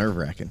 This is nerve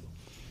wracking.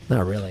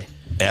 Not really.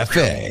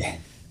 FA.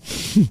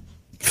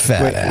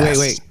 Fat ass.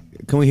 Wait.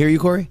 Can we hear you,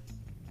 Corey?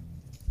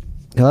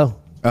 Hello.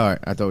 All right.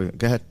 I thought we.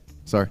 Go ahead.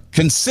 Sorry.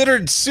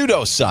 Considered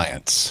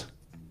pseudoscience.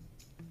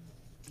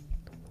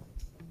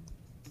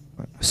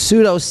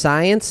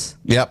 Pseudoscience?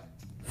 Yep.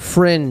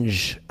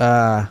 Fringe.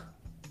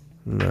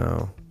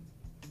 No.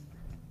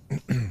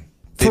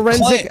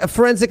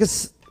 Forensic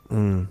is.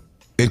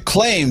 It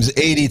claims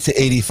 80 to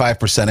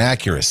 85%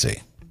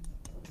 accuracy.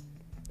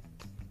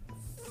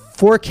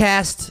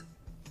 Forecast.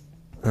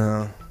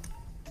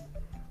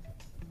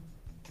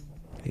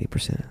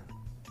 80%.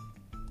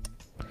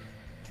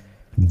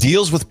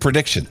 Deals with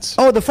predictions.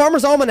 Oh, the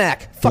Farmer's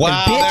Almanac. Fucking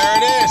Wow,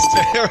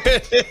 bitch. there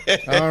it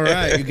is. All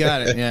right, you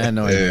got it. Yeah,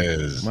 no idea.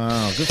 is.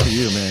 Wow, good for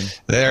you, man.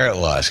 There it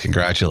was.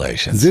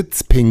 Congratulations.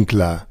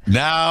 Sitzpinkler.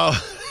 Now,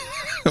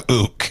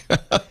 ook.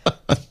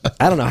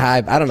 I don't know how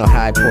I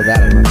pulled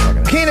that in my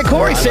fucking. Kane and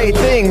Corey say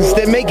things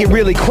that make you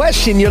really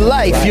question your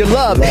life, your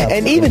love,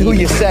 and even who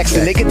you're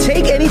sexing. They can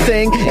take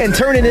anything and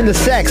turn it into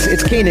sex.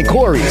 It's Kane and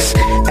Corey's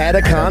Out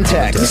of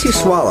Context. Let me see you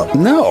swallow.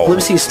 No. Let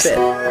me see you spit.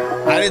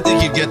 I didn't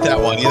think you'd get that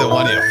one. Either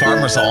one of you.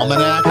 Farmer's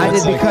Almanac. I did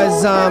That's like-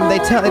 because they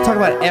talk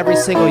about it every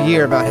single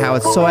year about how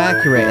it's so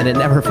accurate, and it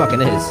never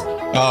fucking is.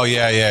 Oh,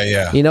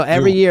 yeah. You know,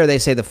 every year they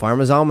say the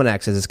Farmer's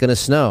Almanac says it's going to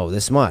snow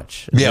this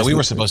much. Yeah, we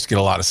were supposed to get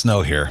a lot of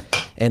snow here.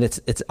 And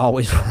it's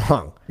always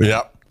wrong.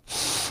 Yep.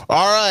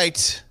 All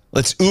right.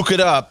 Let's ook it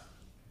up.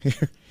 Here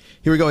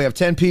we go. We have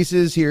 10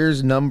 pieces.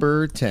 Here's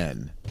number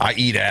 10. I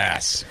eat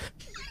ass.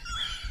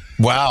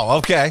 Wow.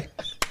 Okay.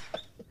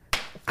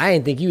 I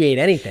didn't think you ate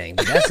anything,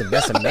 but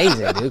that's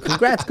amazing, dude.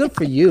 Congrats, good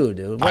for you,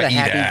 dude. I eat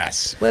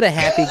ass. What a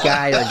happy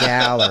guy or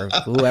gal or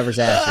whoever's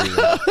ass you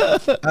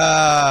eat.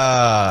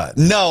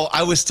 No,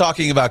 I was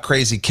talking about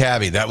Crazy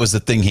Cabby. That was the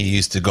thing he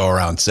used to go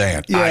around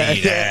saying. I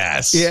eat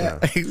ass. Yeah,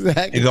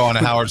 exactly. You go on a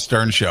Howard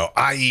Stern show.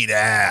 I eat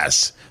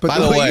ass. But By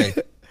the the way way,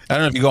 I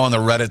don't know if you go on the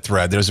Reddit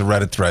thread. There's a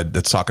Reddit thread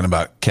that's talking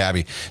about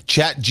Cabby.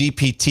 Chat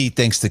GPT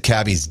thinks the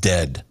Cabby's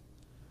dead.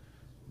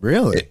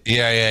 Really?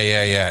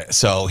 Yeah.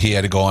 So he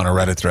had to go on a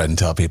Reddit thread and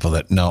tell people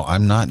that, no,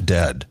 I'm not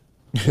dead.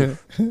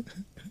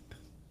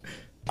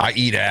 I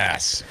eat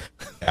ass.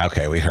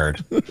 Okay, we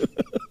heard.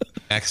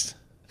 Next.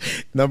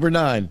 Number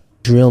 9.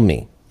 Drill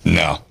me.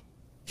 No.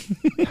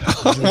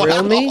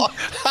 Drill me?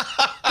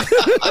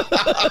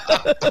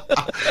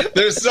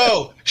 They're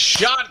so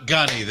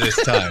shotgunny this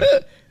time.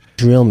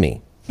 Drill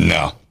me.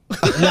 No.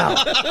 No.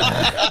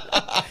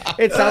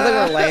 It sounds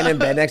like we're laying in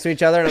bed next to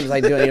each other, and I'm just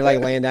like doing. You're like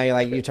laying down. You're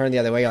like you turn the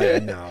other way. You're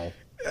like, no.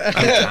 I'm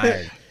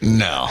tired.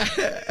 No.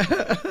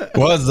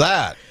 What's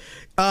that?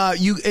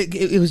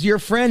 It was your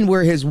friend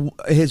where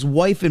his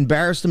wife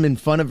embarrassed him in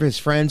front of his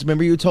friends.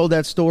 Remember you told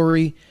that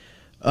story?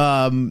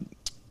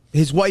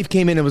 His wife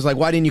came in and was like,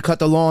 "Why didn't you cut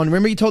the lawn?"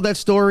 Remember you told that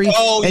story?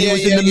 Oh, and yeah, he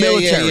was in the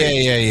military.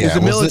 Yeah. He was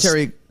a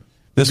military.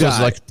 This was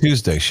guy. like a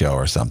Tuesday show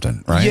or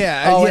something, right?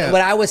 Yeah. Oh, yeah.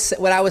 what I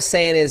was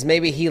saying is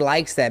maybe he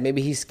likes that.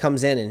 Maybe he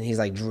comes in and he's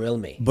like, drill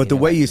me. But the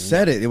way you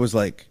said it, it was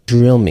like,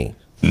 drill me.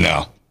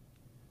 No.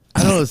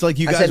 I don't know. It's like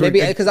you I guys said were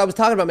maybe because I was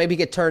talking about maybe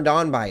get turned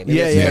on by it. Maybe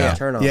Yeah, it's yeah. a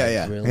turn on.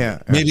 Yeah. Drill me.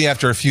 Maybe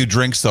after a few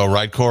drinks, though,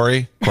 right,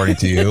 Corey? According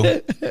to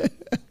you.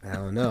 I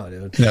don't know,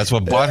 dude. That's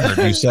what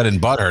Butthurt. You said in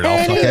Butthurt.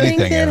 I'll fuck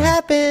anything. can in.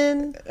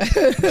 happen.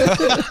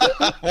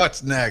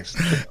 What's next?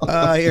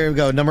 Here we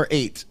go. Number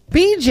 8.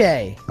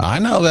 BJ. I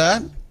know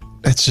that.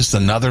 It's just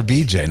another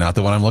BJ, not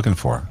the one I'm looking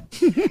for.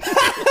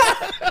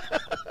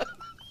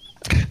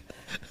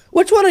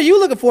 Which one are you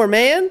looking for,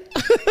 man?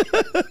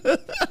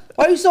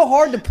 Why are you so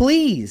hard to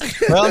please?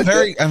 Well,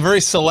 I'm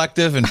very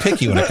selective and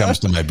picky when it comes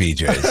to my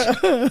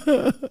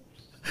BJs.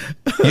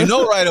 You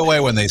know right away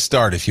when they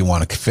start if you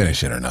want to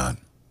finish it or not.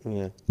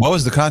 Yeah. What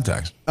was the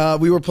context?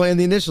 We were playing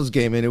the initials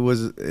game, and it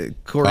was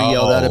Corey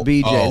yelled out a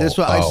BJ.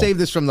 I saved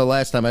this from the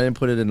last time. I didn't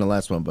put it in the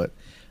last one, but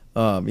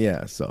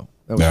yeah. So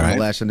that was All from right.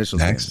 the last initials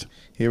Next. game.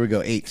 Here we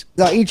go. 8.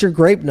 I'll eat your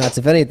grape nuts,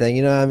 if anything.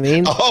 You know what I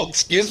mean? Oh,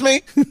 excuse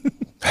me?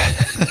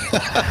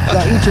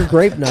 I'll eat your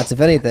grape nuts,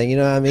 if anything. You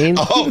know what I mean?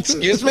 Oh,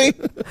 excuse me?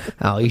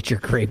 I'll eat your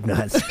grape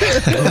nuts.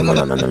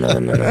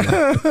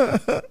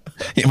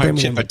 You might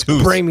chip a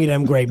tooth. Bring me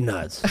them grape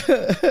nuts.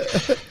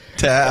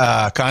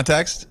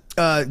 Context?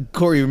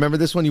 Corey, remember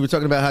this one? You were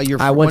talking about how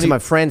your I went to my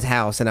friend's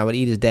house and I would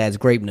eat his dad's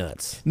grape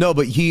nuts. No,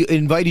 but he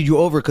invited you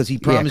over because he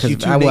promised you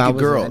 2 naked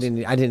girls. I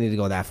didn't need to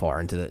go that far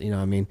into the. You know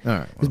what I mean? All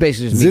right. It was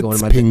basically just me going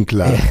to my.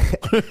 Sitzpinkler.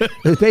 It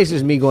was basically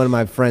just me going to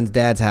my friend's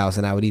dad's house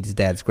and I would eat his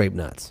dad's grape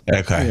nuts.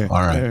 Okay.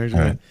 All right.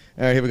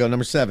 All right, here we go.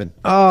 Number 7.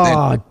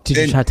 Oh, did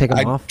you try to take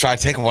them off? Try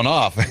to take one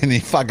off, and he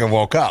fucking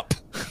woke up.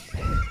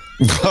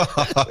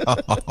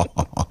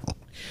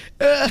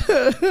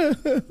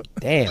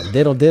 Damn,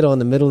 diddle in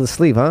the middle of the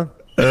sleep, huh?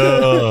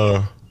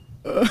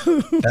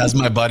 That's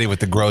my buddy with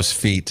the gross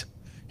feet.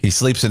 He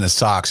sleeps in his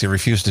socks. He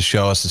refused to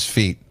show us his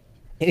feet.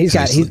 And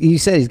he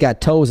said he's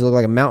got toes that look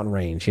like a mountain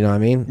range. You know what I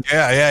mean?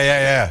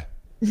 Yeah.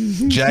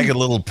 Jagged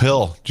little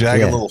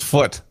little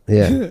foot.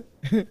 Yeah.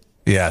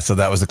 Yeah, so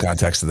that was the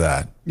context of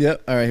that.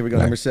 Yep. All right, here we go.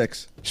 Number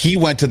 6. He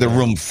went to the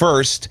room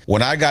first.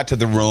 When I got to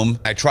the room,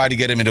 I tried to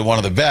get him into one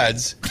of the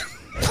beds.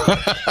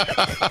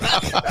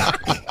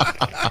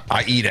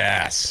 I eat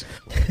ass.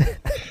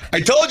 I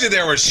told you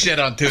there was shit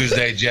on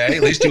Tuesday, Jay.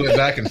 At least you went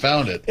back and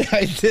found it.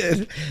 I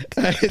did.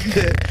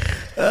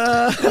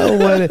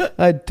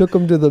 I took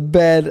him to the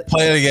bed.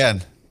 Play it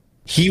again.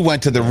 He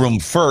went to the room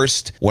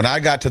first. When I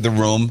got to the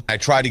room, I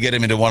tried to get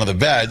him into one of the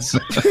beds.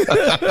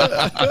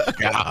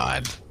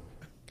 God.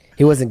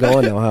 He wasn't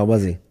going though, huh?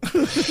 Was he?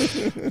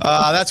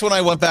 That's when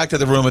I went back to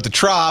the room at the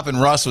Trop, and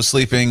Russ was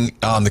sleeping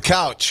on the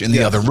couch in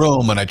the other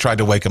room, and I tried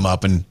to wake him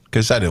up, and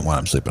because I didn't want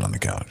him sleeping on the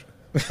couch.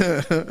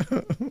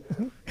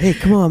 Hey,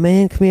 come on,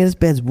 man. Come here. This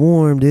bed's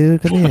warm,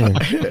 dude. Come here.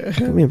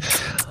 Come here.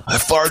 I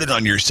farted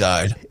on your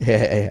side.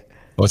 Yeah.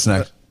 What's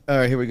next? All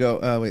right, here we go.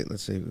 Wait,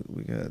 let's see.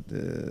 We got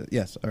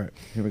yes. All right,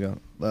 here we go.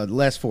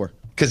 Last four.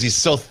 Because he's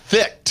so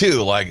thick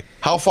too. Like,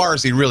 how far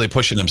is he really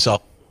pushing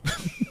himself?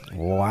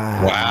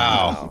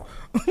 Wow.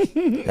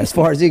 As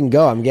far as you can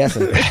go, I'm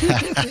guessing.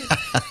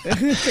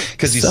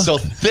 Because he's so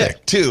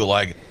thick too.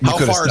 Like, how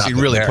far is he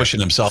really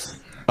pushing himself?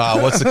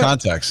 What's the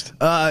context?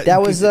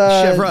 That was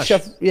Chef Rush.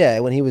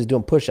 when he was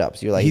doing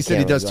push-ups. You're like, He said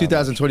he does really go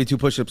 2,022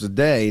 push-ups a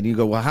day, and you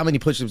go, well, how many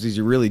push-ups is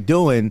he really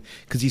doing?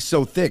 Because he's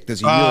so thick. Does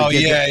he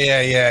really get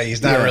yeah.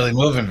 He's not really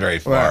moving very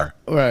far.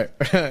 Right.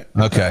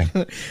 Okay.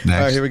 Next. All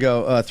right, here we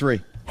go.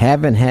 3.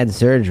 Haven't had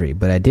surgery,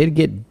 but I did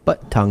get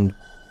butt tongued.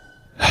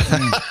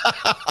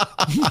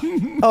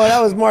 Oh, that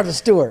was Martha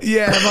Stewart.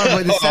 Yeah, it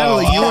sounded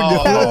like you were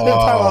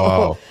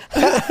doing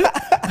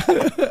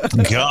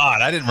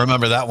God, I didn't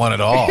remember that one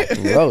at all.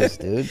 Gross,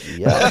 dude.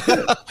 Yeah.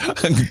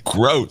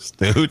 Gross,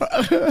 dude.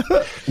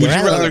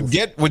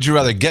 Would you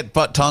rather get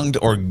butt tongued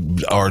or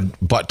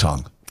butt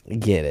tongue?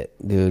 Get it,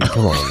 dude.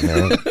 Come on,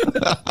 man.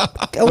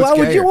 What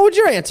would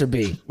your answer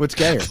be? What's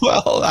gayer?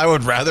 Well, I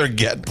would rather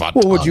get butt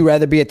Well, tongue. would you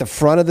rather be at the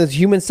front of the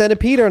human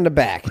centipede or in the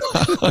back?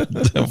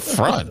 The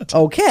front.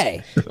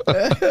 Okay.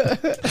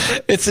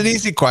 It's an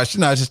easy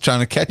question. I was just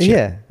trying to catch you.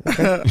 Yeah.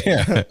 Okay.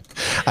 Yeah.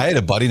 I had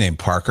a buddy named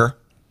Parker.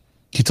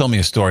 He told me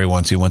a story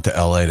once. He went to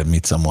LA to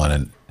meet someone,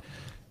 and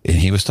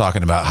he was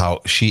talking about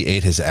how she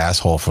ate his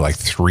asshole for like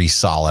 3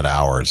 solid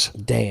hours.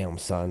 Damn,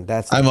 son.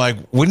 I'm like,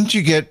 wouldn't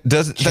you get?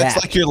 That's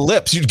like your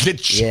lips. You'd get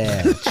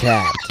chapped.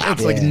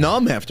 It's like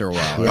numb after a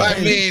while. Right? I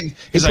mean,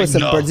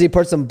 he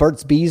put some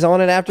Burt's Bees on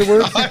it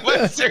afterwards.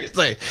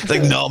 Seriously, it's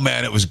like, no,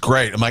 man, it was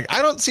great. I'm like,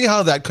 I don't see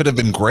how that could have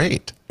been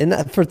great.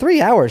 And for 3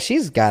 hours,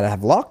 she's got to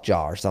have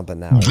lockjaw or something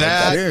now.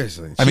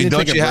 Seriously. I mean,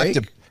 don't you have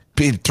to?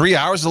 3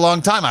 hours is a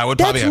long time. I would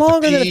probably have to pee. That's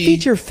longer than a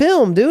feature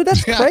film, dude.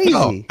 That's crazy.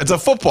 No, it's a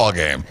football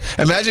game.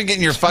 Imagine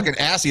getting your fucking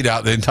ass eat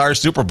out the entire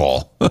Super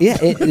Bowl. Yeah,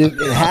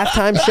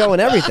 halftime show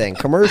and everything.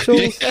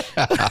 Commercials. Yeah.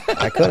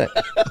 I couldn't.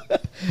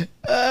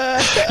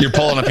 You're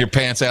pulling up your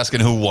pants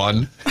asking who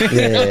won.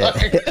 Yeah.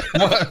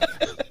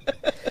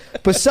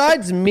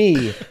 Besides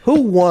me,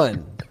 who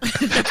won?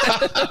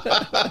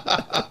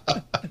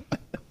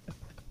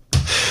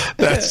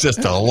 That's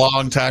just a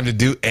long time to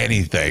do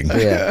anything.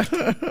 Yeah.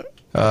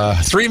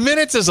 3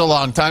 minutes is a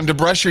long time to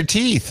brush your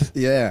teeth.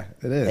 Yeah,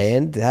 it is.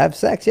 And have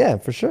sex, yeah,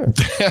 for sure.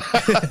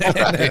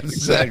 Right,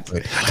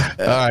 exactly.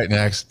 All right,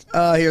 next.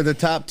 Here are the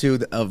top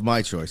 2 of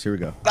my choice. Here we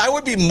go. I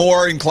would be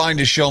more inclined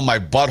to show my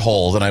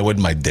butthole than I would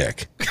my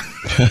dick.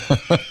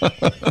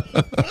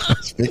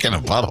 Speaking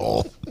of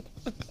butthole.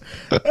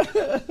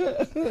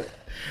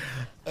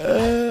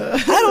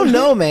 I don't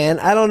know, man.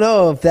 I don't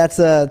know if that's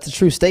a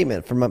true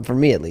statement for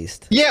me, at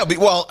least. Yeah,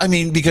 well, I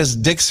mean, because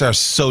dicks are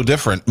so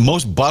different.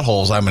 Most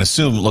buttholes, I'm going to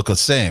assume, look the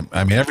same.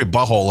 I mean, every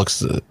butthole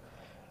looks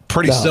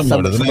pretty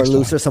similar to the next one. Some are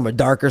looser, some are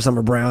darker, some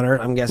are browner.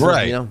 I'm guessing,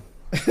 right. You know?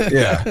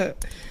 Yeah.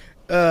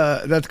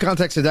 That's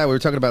context of that. We were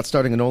talking about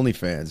starting an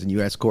OnlyFans, and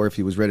you asked Corey if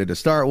he was ready to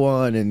start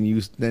one, and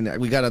then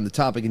we got on the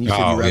topic, and you said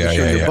you'd rather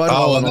show your butthole.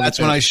 Oh, and that's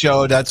when I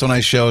showed.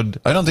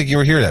 I don't think you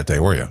were here that day,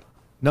 were you?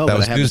 No, that but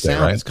was I have Tuesday, the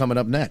sound right? that's coming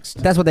up next.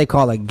 That's what they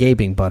call a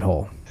gaping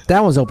butthole.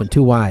 That one's open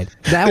too wide.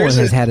 That one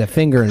has had a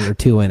finger or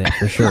two in it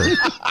for sure.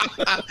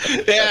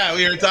 Yeah,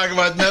 we were talking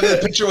about another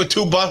picture with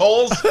 2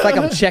 buttholes. It's like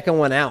I'm checking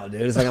one out,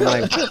 dude. It's like I'm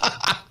like,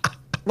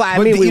 well, I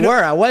mean,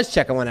 I was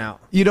checking one out.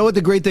 You know what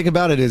the great thing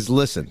about it is?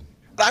 Listen.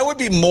 I would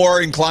be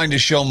more inclined to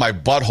show my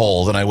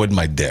butthole than I would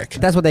my dick.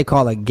 That's what they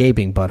call a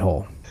gaping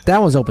butthole. That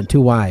one's open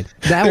too wide.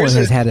 That one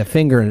has had a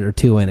finger or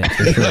two in it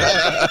for sure.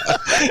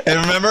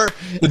 And remember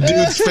the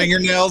dude's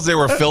fingernails? They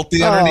were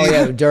filthy underneath. Oh,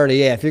 yeah, dirty.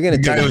 Yeah, if you're going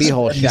to take a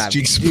beehole shot,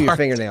 cheeks do your apart.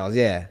 fingernails,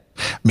 yeah.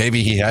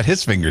 Maybe he had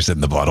his fingers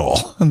in the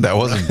butthole. That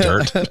wasn't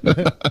dirt.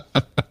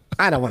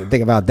 I don't want to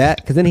think about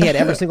that because then he had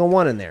every single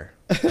one in there.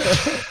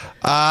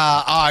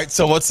 All right,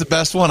 so what's the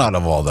best one out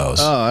of all those?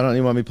 Oh, I don't.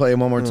 You want me to play it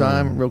one more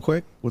time, real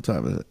quick? What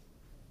time is it?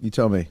 You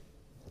tell me.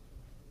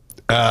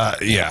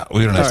 Yeah,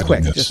 we don't have to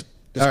quick. do this. Just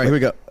all right, here we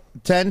go.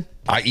 10.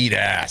 I eat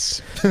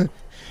ass.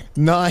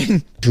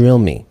 9. Drill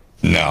me.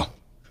 No.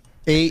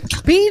 8.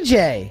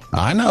 BJ.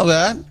 I know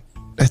that.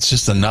 It's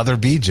just another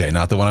BJ,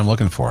 not the one I'm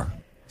looking for.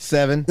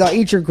 7. I'll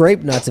eat your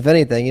grape nuts, if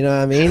anything. You know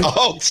what I mean?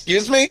 Oh,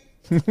 excuse me?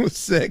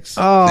 6.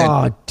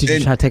 Oh, did you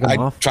try to take them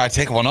off? I tried to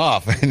take one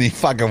off, and he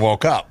fucking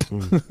woke up.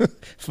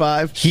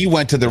 5. He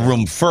went to the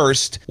room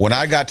first. When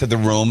I got to the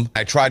room,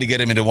 I tried to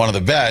get him into one of the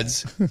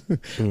beds.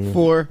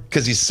 4.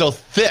 Because he's so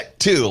thick,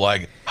 too.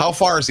 Like, how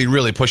far is he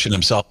really pushing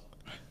himself?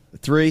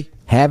 3.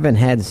 Haven't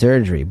had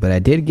surgery, but I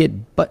did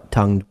get butt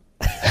tongued.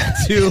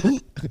 2.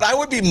 I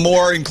would be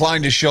more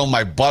inclined to show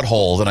my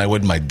butthole than I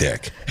would my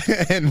dick.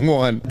 And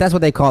 1. That's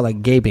what they call a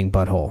gaping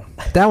butthole.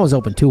 That one's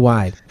open too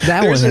wide.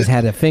 That one has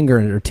had a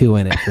finger or two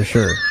in it for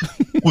sure.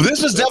 Well,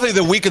 this was definitely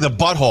the week of the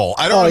butthole.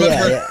 I don't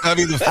remember. Yeah. I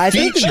mean, the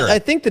feature. I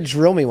think the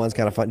drill me one's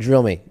kind of fun.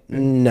 Drill me.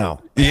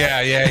 No.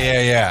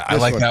 Yeah. I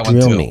like that one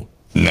Drill too. me.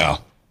 No.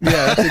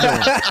 Yeah, that's a good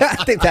one.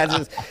 I think that's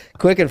just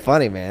quick and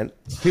funny, man.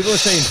 People are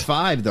saying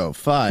 5 though.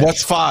 5.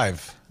 What's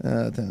 5?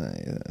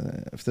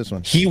 If this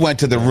one. He went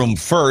to the room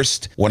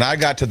first. When I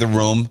got to the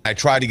room, I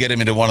tried to get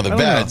him into one of the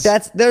beds.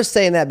 They're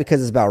saying that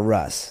because it's about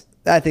Russ.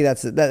 I think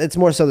it's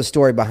more so the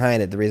story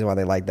behind it. The reason why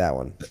they like that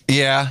one.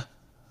 Yeah,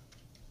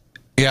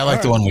 I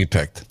like the one we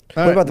picked.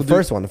 What about the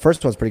first one? The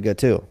first one's pretty good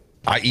too.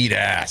 I eat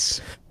ass.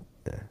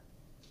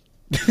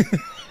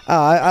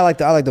 I like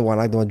the one.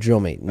 I like the one. Drill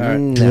me.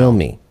 Drill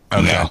me.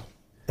 Okay.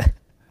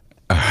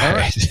 All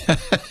right.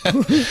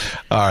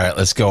 All right,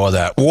 let's go with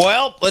that.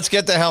 Well, let's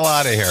get the hell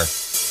out of here.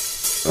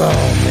 Oh,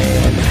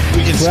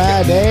 man.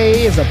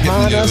 Friday is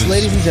upon us,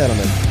 ladies and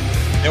gentlemen.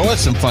 There was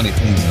some funny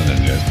things in the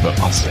news, but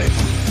I'll save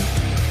them.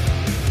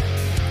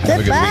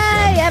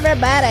 Goodbye,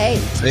 everybody.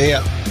 See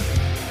ya.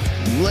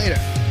 Later.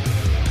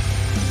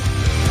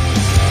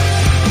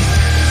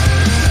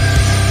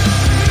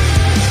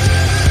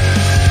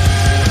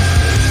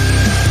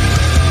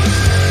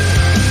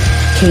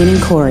 Kane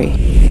and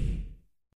Corey.